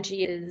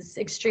technology is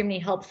extremely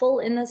helpful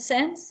in this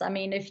sense? I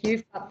mean, if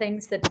you've got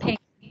things that ping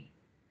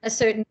a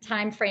certain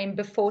time frame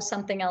before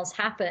something else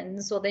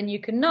happens, well, then you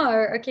can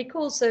know, okay,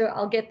 cool, so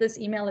I'll get this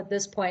email at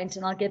this point,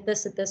 and I'll get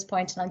this at this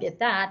point, and I'll get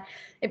that.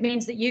 It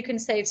means that you can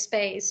save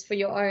space for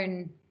your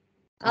own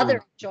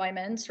other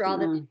enjoyments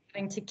rather than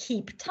having to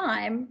keep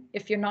time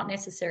if you're not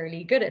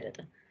necessarily good at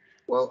it.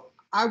 Well,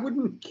 I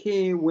wouldn't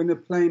care when a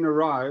plane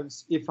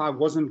arrives if I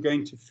wasn't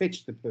going to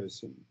fetch the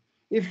person.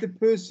 If the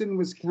person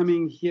was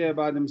coming here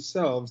by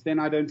themselves, then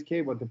I don't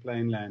care what the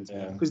plane lands,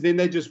 because then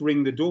they just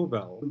ring the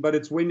doorbell. But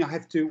it's when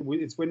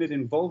it's when it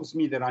involves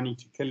me that I need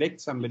to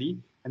collect somebody,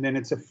 and then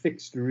it's a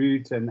fixed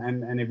route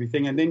and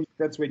everything. And then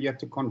that's where you have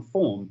to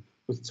conform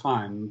with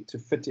time to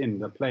fit in.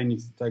 The plane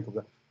needs to take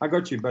off. I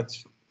got you, but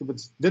if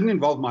it didn't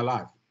involve my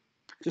life,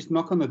 just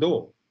knock on the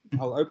door.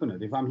 I'll open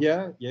it. If I'm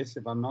here, yes.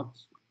 If I'm not,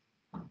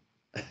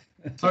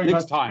 sorry,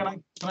 next guys,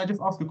 time. Can I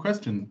just ask a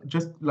question?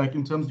 Just like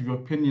in terms of your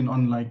opinion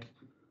on like,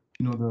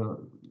 you know,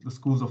 the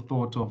schools of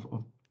thought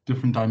of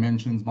different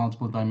dimensions,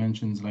 multiple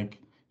dimensions, like,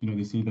 you know,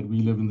 they say that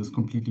we live in this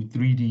completely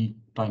 3D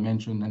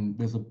dimension and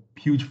there's a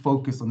huge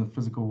focus on the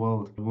physical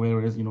world,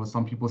 whereas, you know,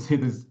 some people say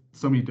there's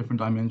so many different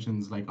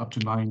dimensions, like up to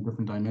 9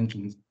 different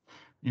dimensions,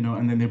 you know,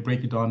 and then they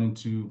break it down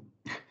into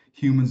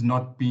humans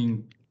not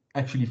being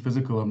actually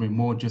physical, I mean,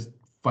 more just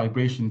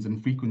vibrations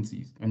and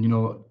frequencies. And, you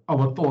know,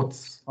 our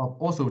thoughts are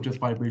also just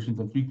vibrations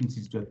and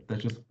frequencies that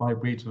just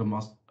vibrate at a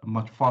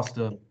much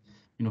faster,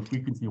 you know,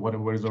 frequency,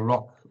 whatever is a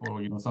rock or,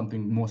 you know,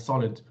 something more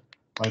solid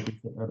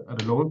vibrates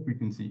at a lower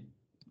frequency.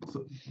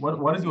 So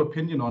what is your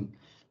opinion on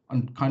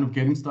kind of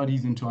getting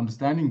studies into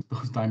understanding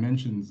those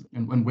dimensions?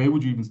 And where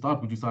would you even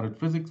start? Would you start at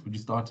physics? Would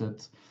you start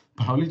at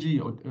biology?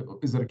 Or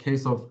is it a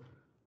case of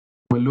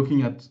we're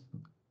looking at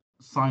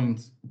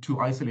science too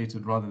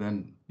isolated rather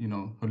than, you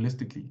know,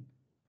 holistically?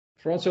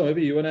 Francois,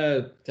 maybe you want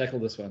to tackle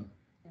this one.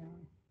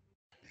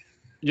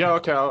 Yeah,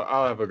 okay,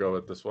 I'll have a go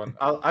at this one.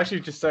 I'll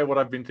actually just say what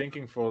I've been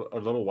thinking for a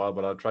little while,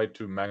 but I'll try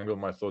to mangle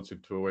my thoughts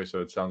into a way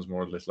so it sounds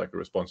more or less like a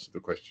response to the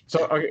question.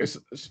 So, okay,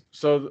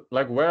 so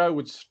like where I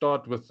would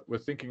start with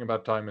thinking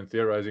about time and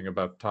theorizing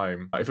about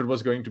time, if it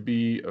was going to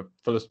be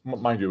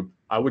mind you,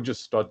 I would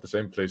just start the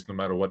same place no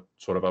matter what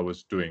sort of I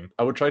was doing.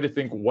 I would try to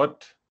think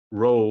what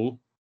role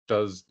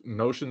does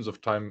notions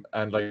of time,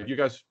 and like you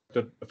guys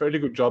did a fairly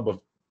good job of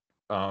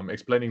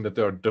explaining that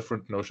there are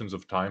different notions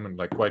of time and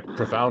like quite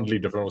profoundly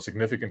different or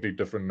significantly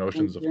different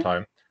notions of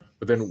time.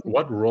 But then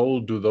what role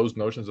do those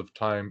notions of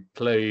time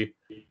play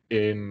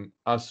in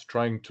us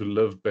trying to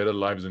live better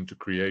lives and to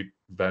create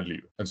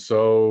value? And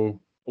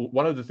so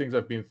one of the things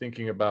I've been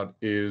thinking about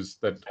is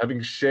that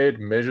having shared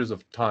measures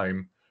of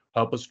time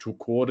help us to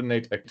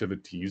coordinate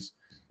activities,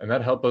 and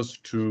that help us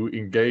to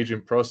engage in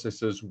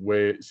processes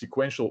where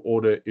sequential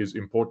order is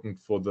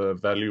important for the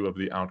value of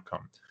the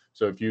outcome.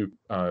 So if you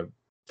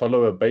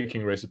follow a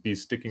baking recipe,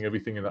 sticking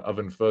everything in the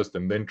oven first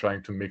and then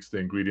trying to mix the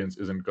ingredients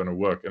isn't going to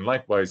work. And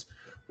likewise,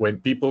 when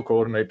people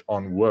coordinate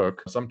on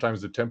work, sometimes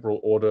the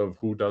temporal order of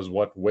who does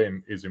what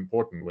when is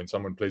important. When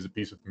someone plays a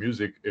piece of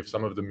music, if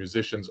some of the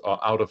musicians are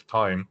out of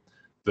time,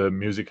 the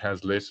music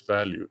has less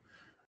value.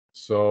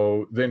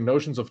 So then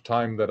notions of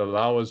time that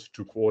allow us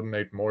to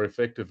coordinate more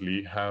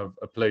effectively have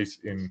a place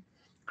in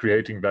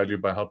creating value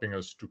by helping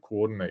us to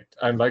coordinate.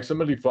 And like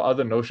similarly for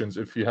other notions,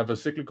 if you have a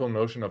cyclical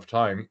notion of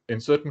time, in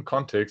certain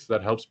contexts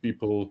that helps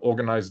people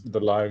organize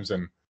their lives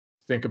and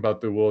think about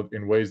the world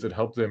in ways that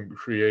help them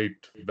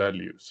create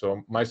value.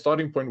 So my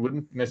starting point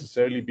wouldn't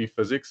necessarily be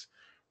physics.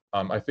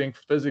 I think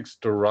physics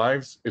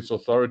derives its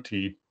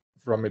authority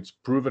from its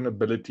proven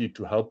ability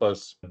to help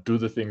us do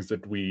the things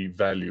that we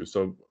value.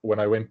 So when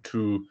I went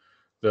to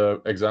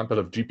the example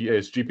of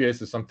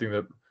GPS is something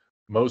that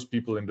most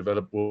people in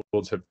developed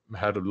worlds have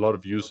had a lot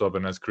of use of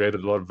and has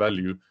created a lot of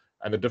value.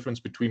 And the difference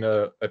between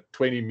a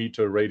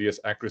 20-meter radius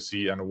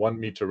accuracy and a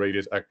 1-meter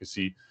radius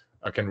accuracy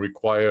can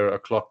require a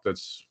clock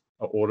that's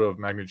an order of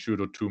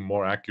magnitude or two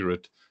more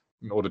accurate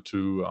in order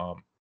to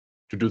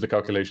do the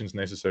calculations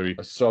necessary.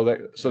 So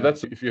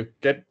that's if you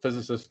get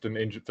physicists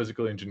and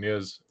physical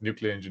engineers,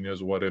 nuclear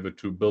engineers or whatever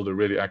to build a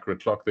really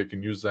accurate clock, they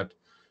can use that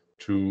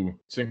to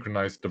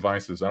synchronize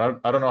devices. And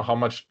I don't know how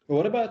much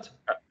what about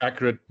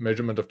accurate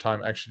measurement of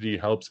time actually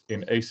helps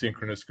in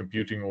asynchronous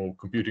computing or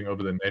computing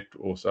over the net.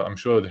 Also, I'm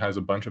sure it has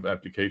a bunch of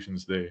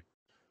applications there.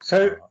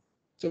 So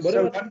what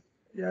about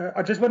Yeah,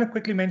 I just want to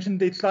quickly mention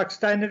it's like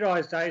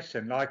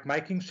standardization, like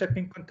making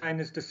shipping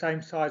containers the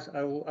same size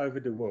all over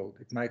the world.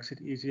 It makes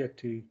it easier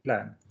to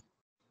plan.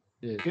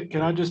 Yeah.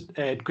 Can I just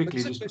add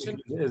quickly, That's a just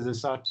question. as a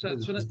side,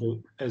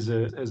 So- as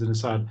an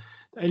aside,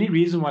 the only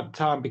reason why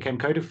time became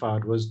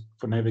codified was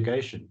for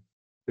navigation.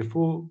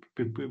 Before,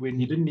 when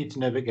you didn't need to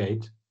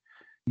navigate,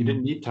 you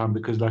didn't need time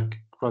because, like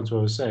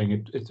Francois was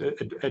saying,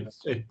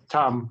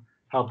 time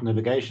helped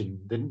navigation.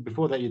 Then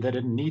before that, they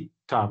didn't need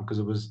time because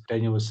it was,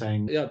 Daniel was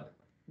saying. Yeah,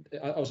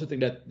 I also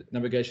think that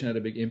navigation had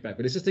a big impact.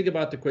 But let's just think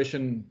about the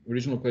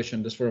original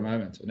question, just for a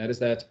moment. And that is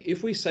that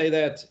if we say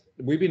that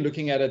we've been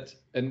looking at it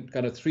in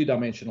kind of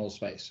three-dimensional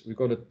space, we've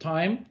got a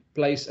time,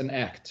 place, and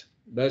act.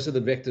 Those are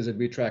the vectors that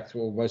we track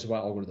through most of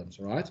our algorithms,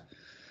 right?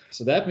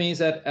 So that means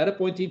that at a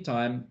point in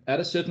time, at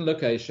a certain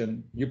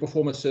location, you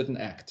perform a certain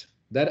act.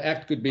 That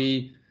act could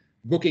be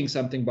booking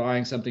something,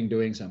 buying something,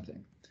 doing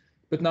something.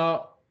 But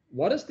now,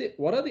 what are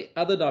the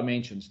other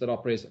dimensions that are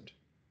present?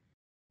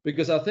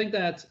 Because I think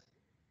that,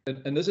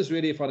 and this is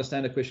really, if I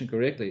understand the question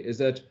correctly, is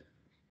that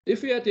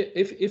if you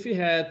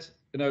had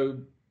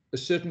a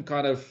certain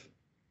kind of,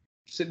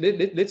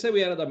 let's say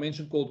we had a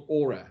dimension called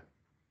aura,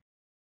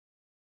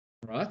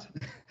 right?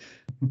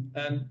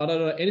 And I don't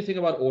know anything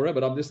about aura,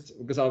 but I'm just,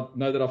 because I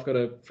know that I've got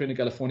a friend in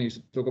California who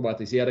used to talk about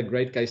this. He had a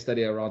great case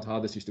study around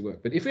how this used to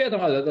work. But if we had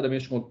another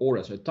dimension called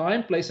aura, so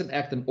time, place, and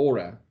act, and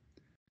aura,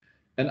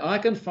 and I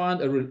can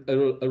find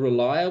a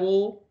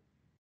reliable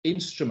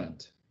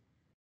instrument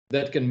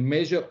that can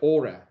measure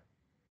aura.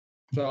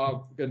 So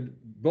I can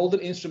build an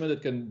instrument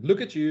that can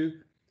look at you,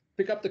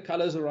 pick up the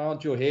colors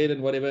around your head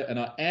and whatever, and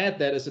I add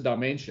that as a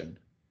dimension.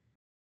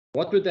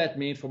 What would that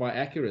mean for my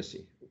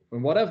accuracy?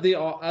 And what if there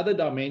are other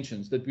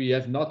dimensions that we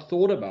have not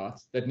thought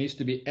about that needs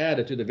to be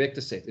added to the vector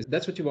set?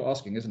 That's what you were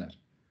asking, isn't it?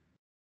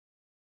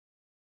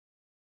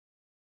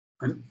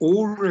 An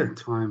aura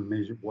time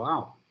measure.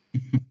 Wow.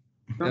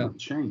 That would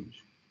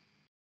change.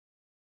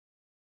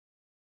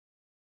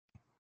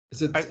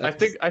 I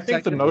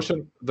think the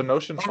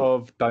notion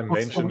of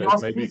dimension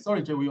is maybe.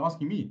 Sorry, Jay, were you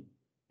asking me?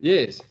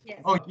 Yes.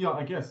 Oh yeah,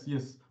 I guess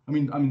yes. I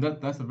mean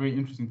that's a very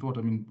interesting thought.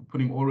 I mean,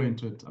 putting aura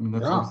into it. I mean,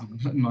 that's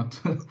obviously not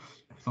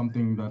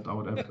something that I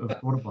would have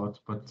thought about.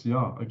 But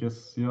yeah, I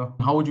guess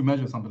How would you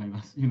measure something like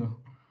that? You know.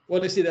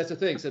 Well, you see, that's the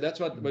thing. So that's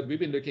what we've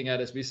been looking at,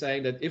 is we're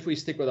saying that if we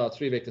stick with our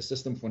three-vector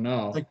system for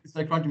now, it's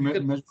like trying to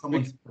measure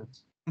someone's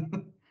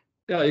spirit.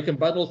 Yeah, you can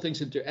bundle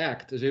things into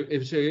act.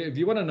 If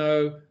you want to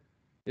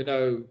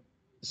know,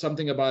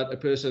 something about a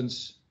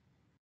person's,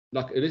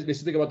 like,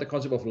 let's think about the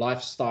concept of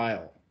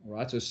lifestyle,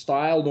 right? So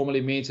style normally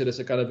means that it's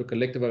a kind of a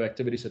collective of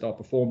activities that are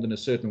performed in a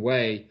certain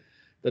way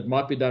that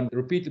might be done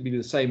repeatedly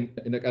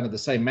in a kind of the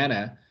same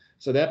manner.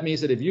 So that means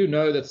that if you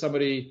know that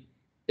somebody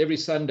every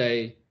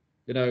Sunday,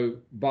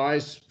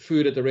 buys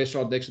food at the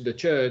restaurant next to the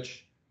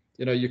church,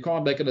 you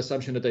can't make an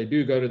assumption that they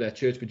do go to that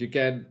church, but you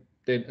can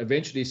then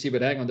eventually see,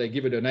 but hang on, they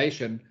give a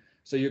donation.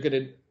 So you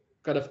can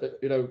kind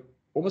of,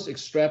 almost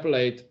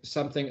extrapolate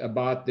something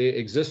about their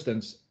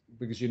existence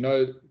because you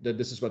know that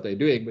this is what they're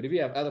doing. But if you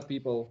have other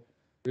people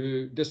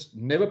who just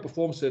never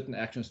perform certain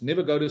actions,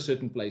 never go to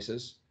certain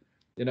places,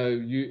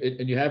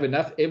 you have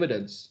enough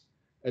evidence,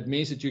 it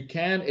means that you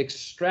can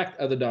extract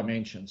other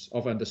dimensions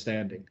of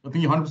understanding. I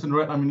think you're 100%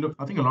 right. I mean, look,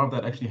 I think a lot of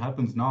that actually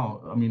happens now.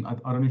 I mean, I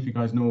don't know if you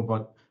guys know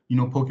about,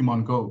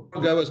 Pokemon Go.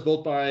 Go was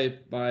built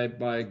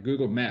by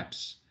Google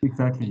Maps.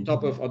 Exactly. On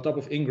top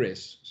of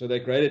Ingress. So they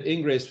created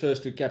Ingress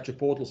first to capture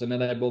portals, and then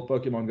they built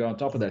Pokemon Go on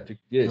top of that.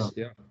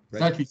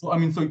 Exactly. So I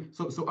mean,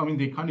 so I mean,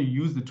 they kind of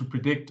used it to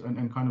predict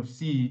and kind of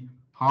see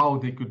how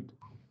they could,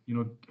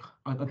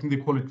 I think they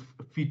call it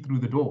feet through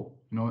the door,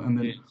 and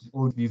then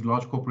all these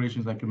large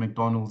corporations like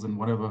McDonald's and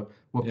whatever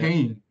were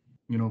paying,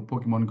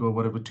 Pokemon Go,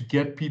 whatever, to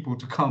get people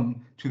to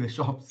come to the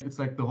shops. It's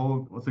like the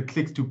whole,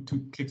 clicks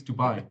to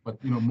buy,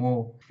 but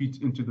more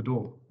feet into the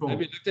door.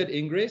 Have you looked at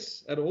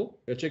Ingress at all?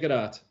 Go check it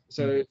out.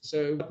 So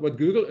what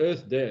Google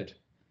Earth did,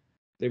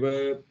 there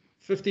were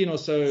 15 or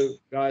so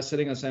guys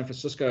sitting in San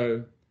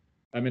Francisco.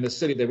 I'm in a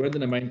city, they weren't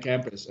in the main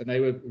campus, and they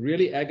were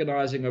really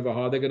agonizing over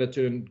how they're going to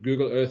turn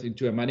Google Earth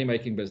into a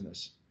money-making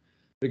business,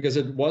 because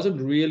it wasn't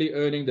really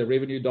earning the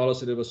revenue dollars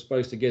that it was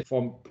supposed to get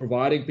from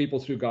providing people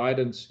through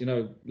guidance,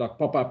 like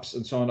pop-ups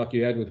and so on, like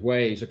you had with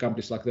Waze or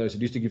companies like those.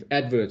 It used to give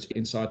adverts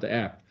inside the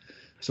app.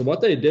 So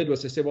what they did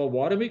was they said, well,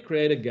 why don't we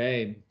create a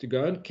game to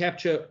go and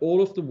capture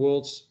all of the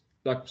world's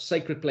like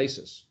sacred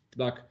places,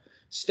 like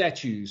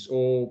statues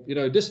or,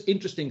 just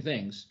interesting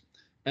things,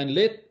 and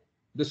let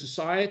the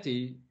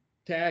society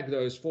tag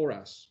those for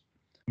us.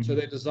 So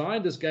they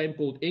designed this game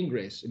called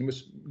Ingress, and you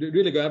must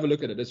really go have a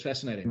look at it. It's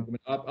fascinating.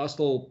 I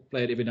still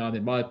play it every now and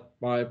then.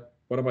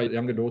 One of my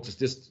younger daughters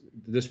just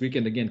this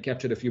weekend again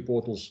captured a few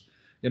portals,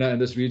 in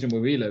this region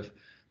where we live.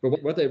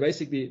 But what they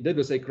basically did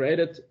was they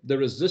created the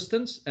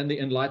resistance and the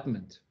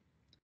enlightenment.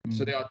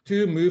 So there are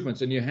two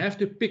movements, and you have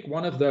to pick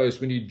one of those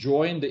when you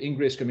join the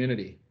Ingress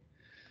community.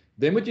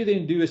 Then what you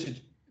then do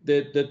is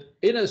that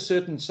in a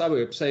certain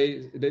suburb, let's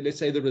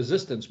say the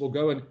resistance will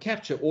go and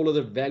capture all of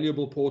the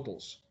valuable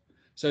portals.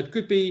 So it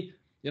could be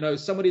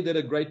somebody did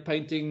a great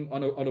painting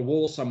on a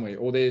wall somewhere,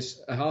 or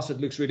there's a house that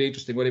looks really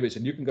interesting, whatever it is,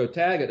 and you can go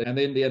tag it, and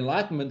then the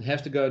Enlightenment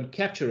has to go and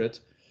capture it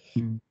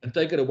and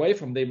take it away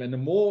from them. And the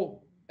more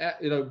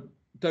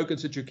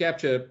tokens that you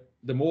capture,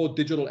 the more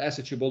digital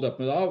assets you build up.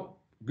 Now,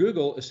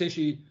 Google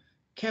essentially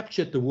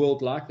captured the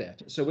world like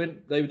that. So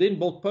when they then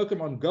built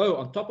Pokemon Go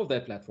on top of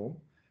that platform,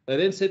 they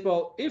then said,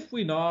 well, if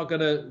we now are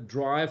going to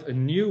drive a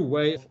new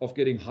way of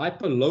getting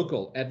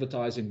hyper-local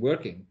advertising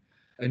working,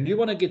 and you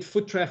want to get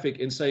foot traffic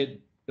in, say,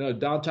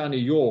 downtown New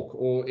York,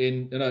 or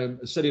in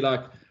a city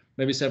like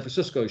maybe San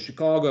Francisco,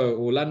 Chicago,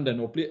 or London,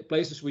 or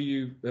places where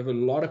you have a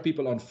lot of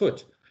people on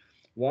foot,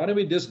 why don't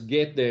we just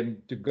get them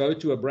to go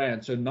to a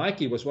brand? So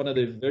Nike was one of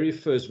the very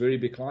first very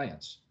big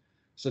clients.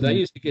 So they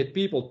used to get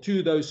people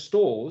to those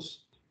stores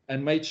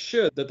and made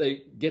sure that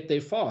they get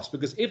there fast,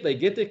 because if they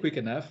get there quick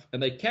enough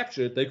and they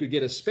capture it, they could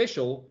get a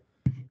special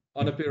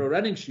on a pair of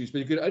running shoes, but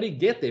you could only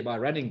get there by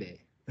running there.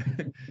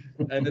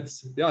 And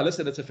it's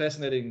a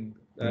fascinating.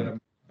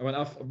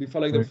 I've been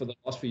following them for the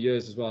last few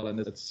years as well, and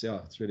it's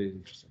really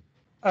interesting.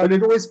 And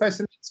it always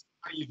fascinates me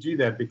how you do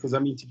that, because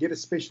to get a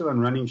special on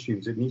running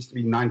shoes, it needs to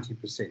be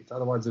 90%.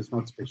 Otherwise, it's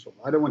not special.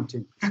 I don't want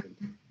 10%.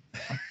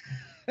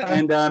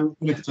 And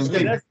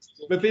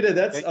but Peter,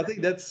 I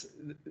think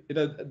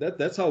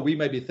that's how we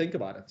maybe think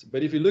about it.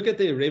 But if you look at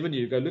their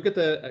revenue, go look at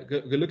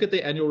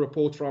the annual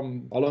report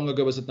from, how long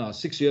ago was it now?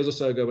 6 years or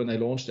so ago when they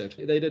launched it.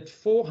 They did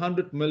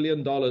 $400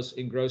 million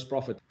in gross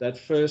profit that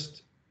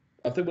first,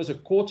 I think it was a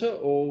quarter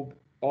or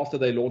after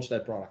they launched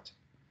that product.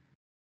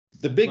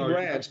 The big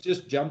brands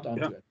just jumped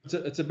onto it.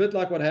 It's a bit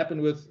like what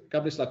happened with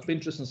companies like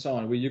Pinterest and so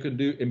on, where you can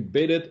do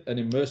embedded and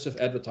immersive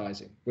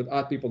advertising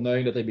without people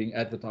knowing that they're being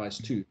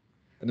advertised to.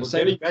 And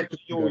getting back to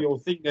your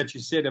thing that you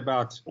said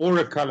about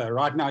aura color,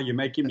 right now you're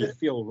making me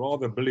feel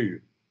rather blue.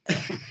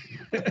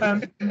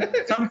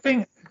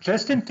 Something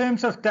just in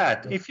terms of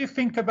that, if you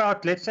think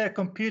about, let's say, a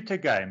computer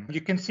game,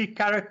 you can see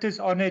characters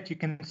on it, you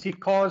can see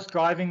cars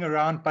driving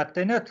around, but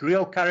they're not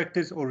real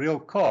characters or real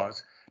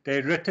cars.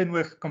 They're written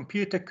with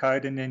computer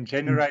code and then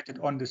generated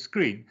on the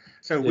screen.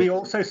 So we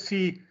also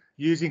see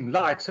using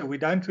light, so we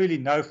don't really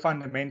know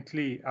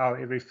fundamentally how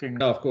everything.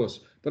 No, of course.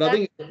 But I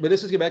think,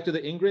 let's just get back to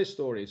the Ingress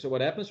story. So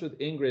what happens with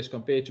Ingress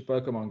compared to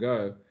Pokemon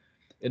Go?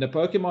 In a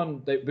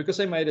Pokemon, because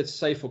they made it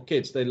safe for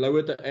kids, they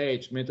lowered the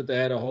age, meant that they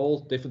had a whole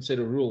different set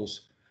of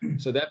rules.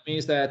 So that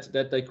means that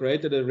they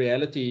created a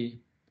reality,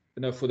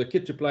 for the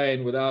kid to play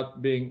in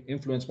without being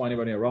influenced by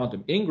anybody around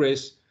them.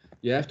 Ingress,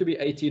 you have to be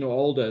 18 or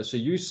older. So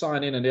you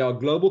sign in, and there are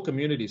global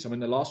communities. I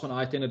mean, the last one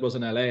I attended was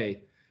in LA,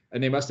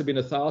 and there must have been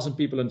 1,000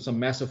 people in some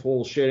massive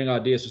hall sharing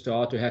ideas as to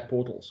how to hack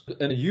portals.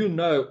 And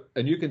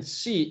and you can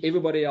see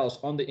everybody else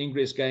on the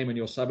Ingress game in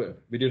your suburb,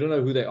 but you don't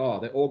know who they are.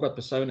 They all got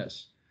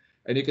personas.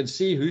 And you can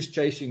see who's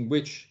chasing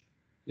which,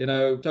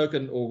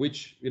 token or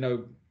which,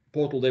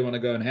 portal they want to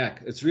go and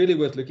hack. It's really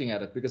worth looking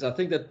at it, because I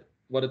think that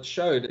what it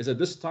showed is that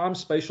this time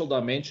spatial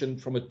dimension,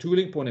 from a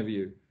tooling point of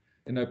view,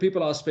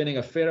 people are spending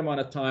a fair amount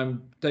of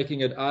time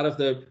taking it out of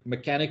the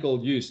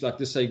mechanical use, like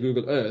just say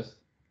Google Earth,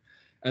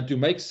 and to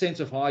make sense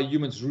of how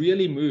humans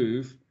really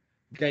move,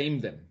 game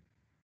them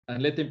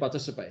and let them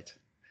participate.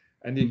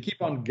 And then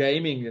keep on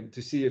gaming them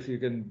to see if you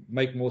can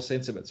make more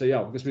sense of it. So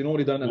because we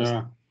normally don't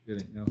understand.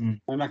 Really,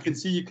 And I can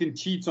see you can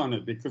cheat on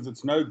it, because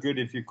it's no good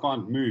if you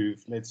can't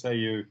move. Let's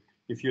say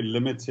if you're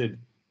limited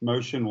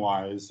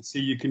motion-wise. So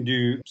you can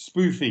do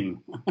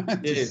spoofing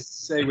to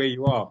say where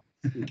you are.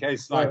 In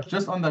case,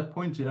 just on that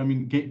point, I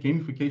mean,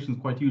 gamification is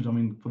quite huge. I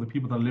mean, for the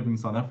people that live in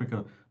South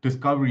Africa,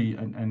 discovery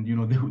and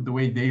the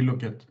way they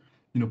look at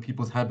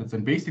people's habits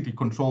and basically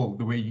control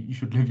the way you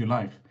should live your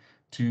life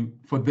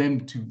for them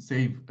to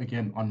save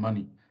again on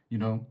money.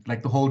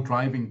 Like the whole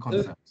driving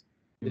concept.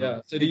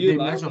 So they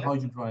measure how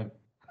you drive.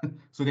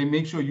 So they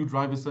make sure you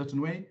drive a certain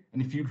way,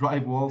 and if you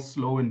drive all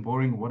slow and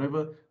boring or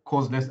whatever,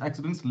 cause less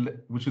accidents,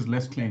 which is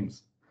less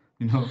claims.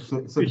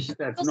 So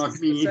that's not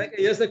me.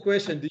 Here's the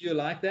question: do you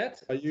like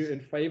that? Are you in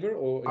favor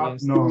or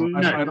against? No,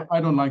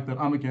 I don't like that.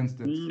 I'm against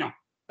it.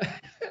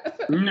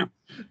 No.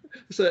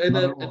 So in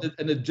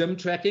the gym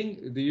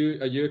tracking,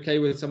 are you okay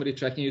with somebody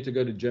tracking you to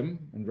go to gym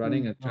and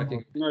running and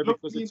tracking? No,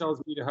 because it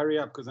tells me to hurry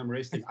up because I'm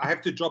resting. I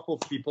have to drop off,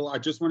 people. I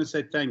just want to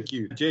say thank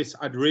you. Jess,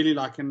 I'd really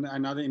like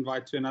another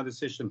invite to another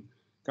session.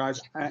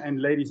 Guys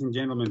and ladies and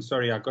gentlemen,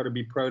 sorry, I've got to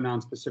be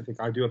pronoun specific.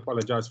 I do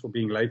apologize for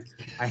being late.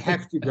 I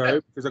have to go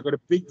because I've got a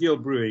big deal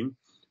brewing,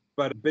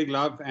 but big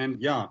love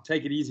and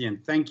take it easy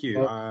and thank you.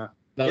 Cool.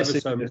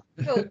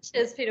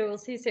 Cheers, Peter. We'll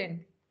see you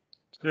soon.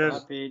 Cheers.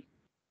 Bye, Pete.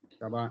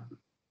 Bye-bye.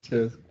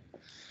 Cheers.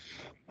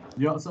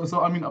 Yeah,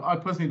 so I mean, I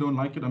personally don't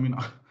like it. I mean,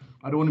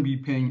 I don't want to be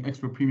paying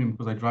extra premium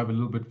because I drive a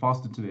little bit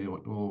faster today,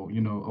 or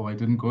I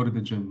didn't go to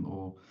the gym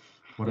or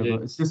whatever. Yeah.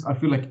 It's just, I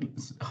feel like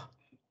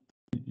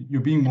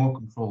you're being more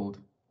controlled.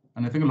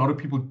 And I think a lot of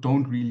people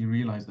don't really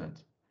realize that.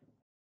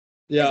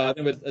 Yeah, I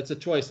think it's a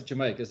choice that you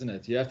make, isn't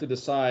it? You have to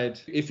decide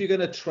if you're going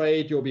to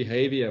trade your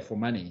behavior for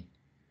money,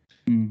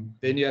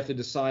 then you have to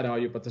decide how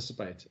you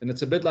participate. And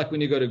it's a bit like when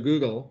you go to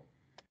Google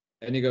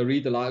and you go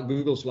read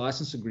Google's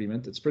license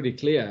agreement. It's pretty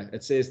clear.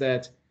 It says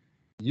that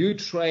you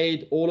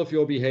trade all of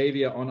your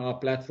behavior on our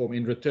platform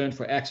in return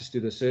for access to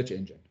the search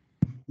engine.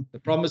 The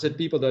problem is that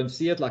people don't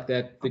see it like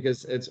that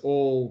because it's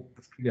all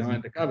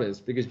behind the covers.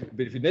 But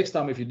if you, next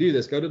time if you do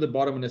this, go to the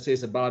bottom and it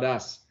says about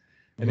us.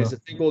 And there's a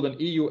thing called an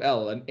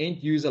EUL, an end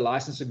user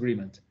license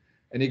agreement.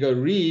 And you go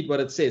read what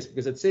it says,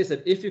 because it says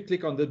that if you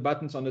click on the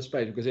buttons on this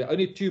page, because there are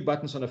only 2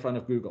 buttons on the front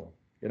of Google,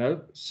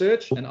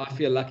 search and I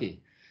feel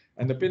lucky.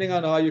 And depending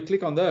on how you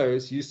click on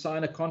those, you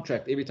sign a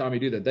contract every time you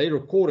do that. They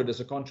record it as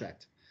a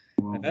contract.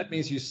 Wow. And that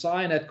means you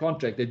sign that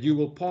contract that you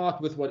will part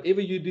with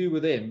whatever you do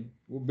with them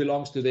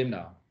belongs to them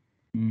now.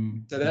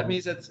 So that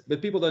means that,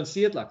 but people don't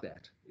see it like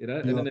that,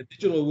 And in the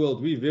digital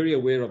world, we're very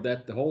aware of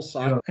that, the whole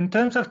cycle. In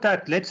terms of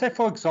that, let's say,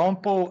 for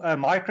example,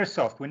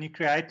 Microsoft, when you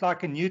create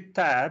like a new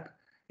tab,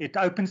 it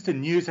opens the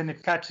news and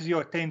it catches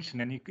your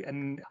attention.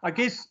 And I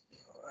guess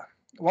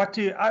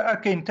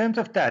in terms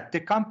of that, the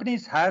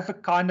companies have a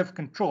kind of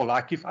control.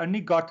 Like you've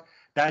only got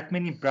that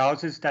many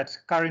browsers that's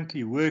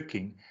currently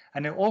working,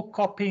 and they're all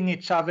copying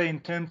each other in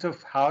terms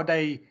of how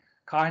they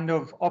kind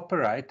of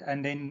operate,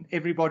 and then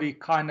everybody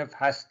kind of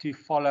has to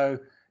follow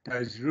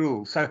those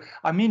rules. So,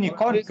 I mean, you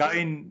can't go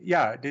in,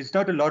 there's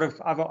not a lot of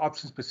other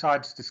options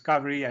besides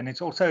discovery, and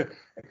it's also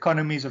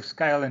economies of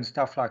scale and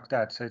stuff like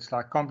that. So it's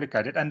like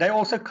complicated. And they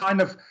also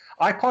kind of,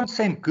 I can't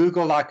send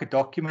Google like a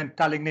document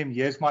telling them,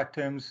 here's my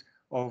terms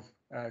of,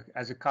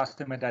 as a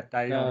customer that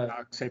they are now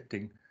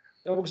accepting.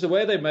 Yeah, because the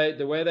way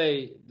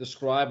they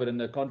describe it in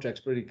the contract's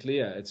pretty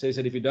clear. It says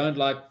that if you don't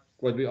like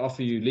what we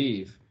offer, you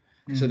leave.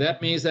 So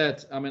that means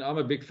that, I mean, I'm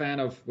a big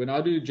fan of when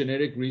I do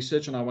generic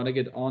research and I want to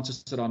get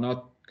answers that are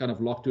not kind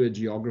of locked to a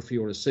geography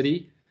or a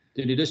city,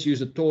 then you just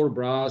use a Tor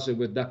browser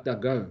with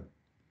DuckDuckGo.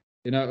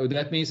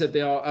 That means that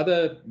there are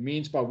other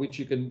means by which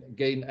you can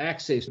gain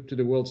access to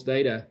the world's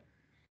data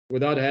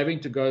without having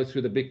to go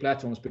through the big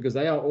platforms, because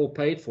they are all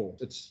paid for.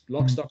 It's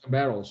lock, stock, and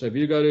barrel. So if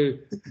you go to,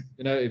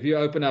 if you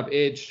open up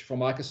Edge from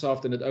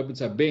Microsoft and it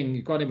opens up Bing,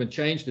 you can't even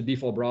change the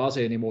default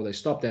browser anymore. They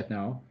stopped that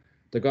now.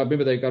 They got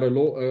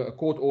a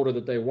court order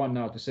that they won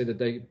now to say that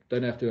they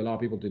don't have to allow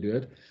people to do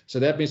it. So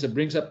that means it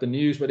brings up the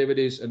news, whatever it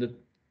is, and it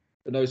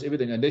knows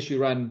everything, unless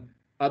you run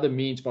other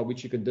means by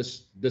which you can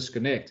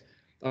disconnect.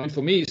 I mean,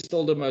 for me,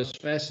 still the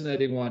most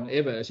fascinating one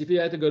ever is if you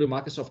had to go to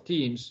Microsoft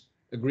Teams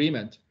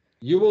agreement,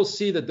 you will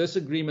see that this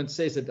agreement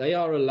says that they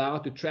are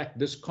allowed to track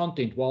this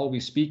content while we're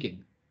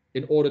speaking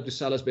in order to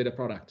sell us better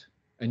product.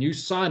 And you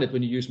sign it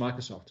when you use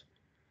Microsoft.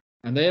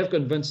 And they have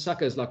convinced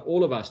suckers like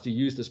all of us to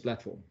use this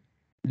platform.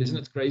 Isn't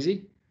it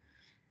crazy?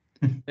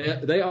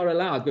 They are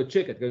allowed. Go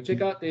check it. Go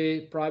check out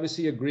their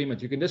privacy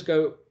agreement. You can just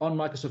go on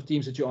Microsoft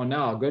Teams that you're on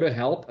now. Go to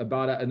help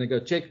about it, and then go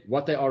check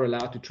what they are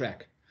allowed to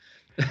track.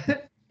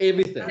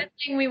 Everything.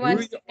 Who you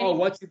are,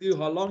 what you do,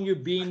 how long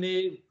you've been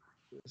there.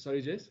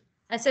 Sorry, Jess?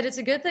 I said it's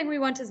a good thing we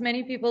want as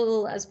many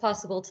people as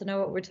possible to know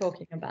what we're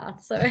talking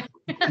about. So,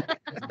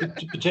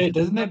 Jay,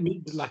 doesn't that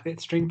mean like that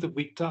strength of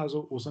weak ties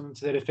or something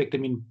to that effect? I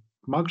mean,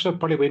 Microsoft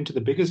probably went to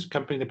the biggest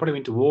company. They probably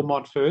went to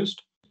Walmart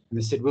first. And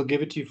they said, we'll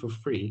give it to you for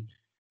free.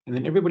 And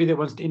then everybody that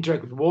wants to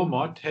interact with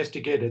Walmart has to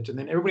get it. And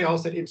then everybody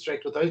else that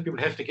interacts with those people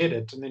have to get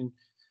it. And then.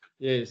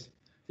 Yes.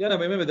 Yeah, no,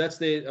 remember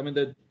that's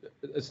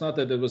it's not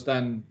that it was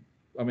done.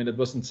 I mean, it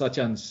wasn't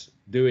Satyan's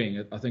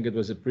doing. I think it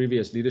was a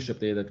previous leadership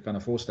there that kind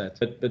of forced that.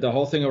 But the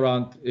whole thing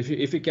around, if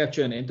you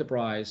capture an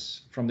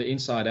enterprise from the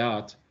inside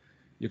out,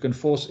 you can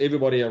force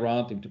everybody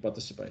around him to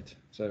participate.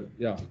 So,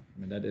 yeah, I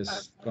mean, that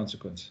is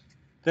consequence.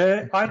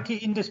 The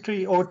IT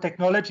industry or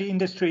technology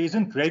industry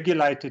isn't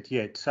regulated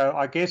yet. So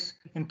I guess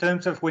in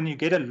terms of when you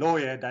get a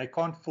lawyer, they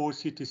can't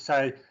force you to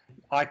say,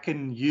 I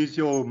can use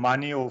your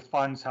money or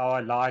funds how I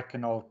like,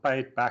 and I'll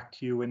pay it back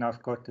to you when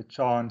I've got the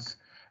chance,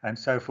 and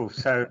so forth.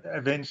 So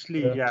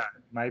eventually,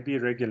 maybe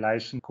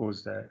regulation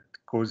caused them.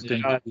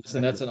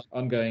 And that's an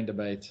ongoing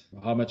debate.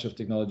 How much of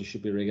technology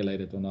should be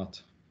regulated or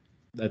not?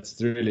 That's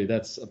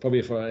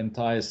probably for an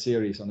entire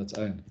series on its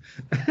own.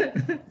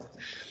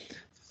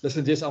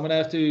 Listen, Jess, I'm going to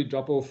have to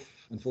drop off,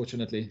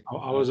 unfortunately.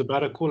 I was about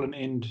to call an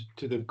end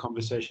to the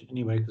conversation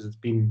anyway, because it's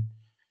been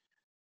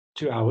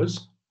 2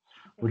 hours.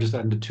 We're just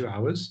under 2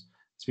 hours.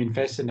 It's been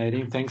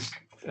fascinating. Thanks,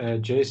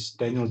 Jess,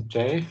 Daniel,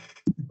 Jay,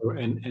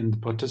 and the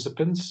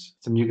participants.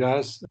 Some new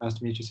guys. Nice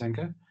to meet you,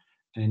 Sanka.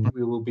 And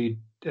we will be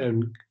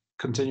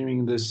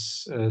continuing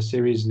this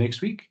series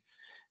next week.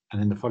 And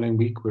then the following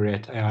week, we're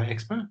at AI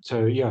Expo.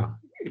 So,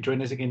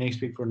 join us again next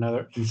week for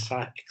another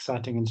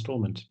exciting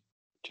installment.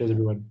 Cheers,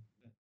 everyone.